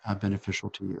been beneficial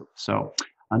to you. So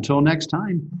until next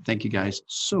time, thank you guys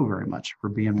so very much for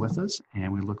being with us,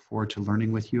 and we look forward to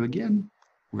learning with you again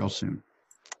real soon.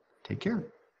 Take care.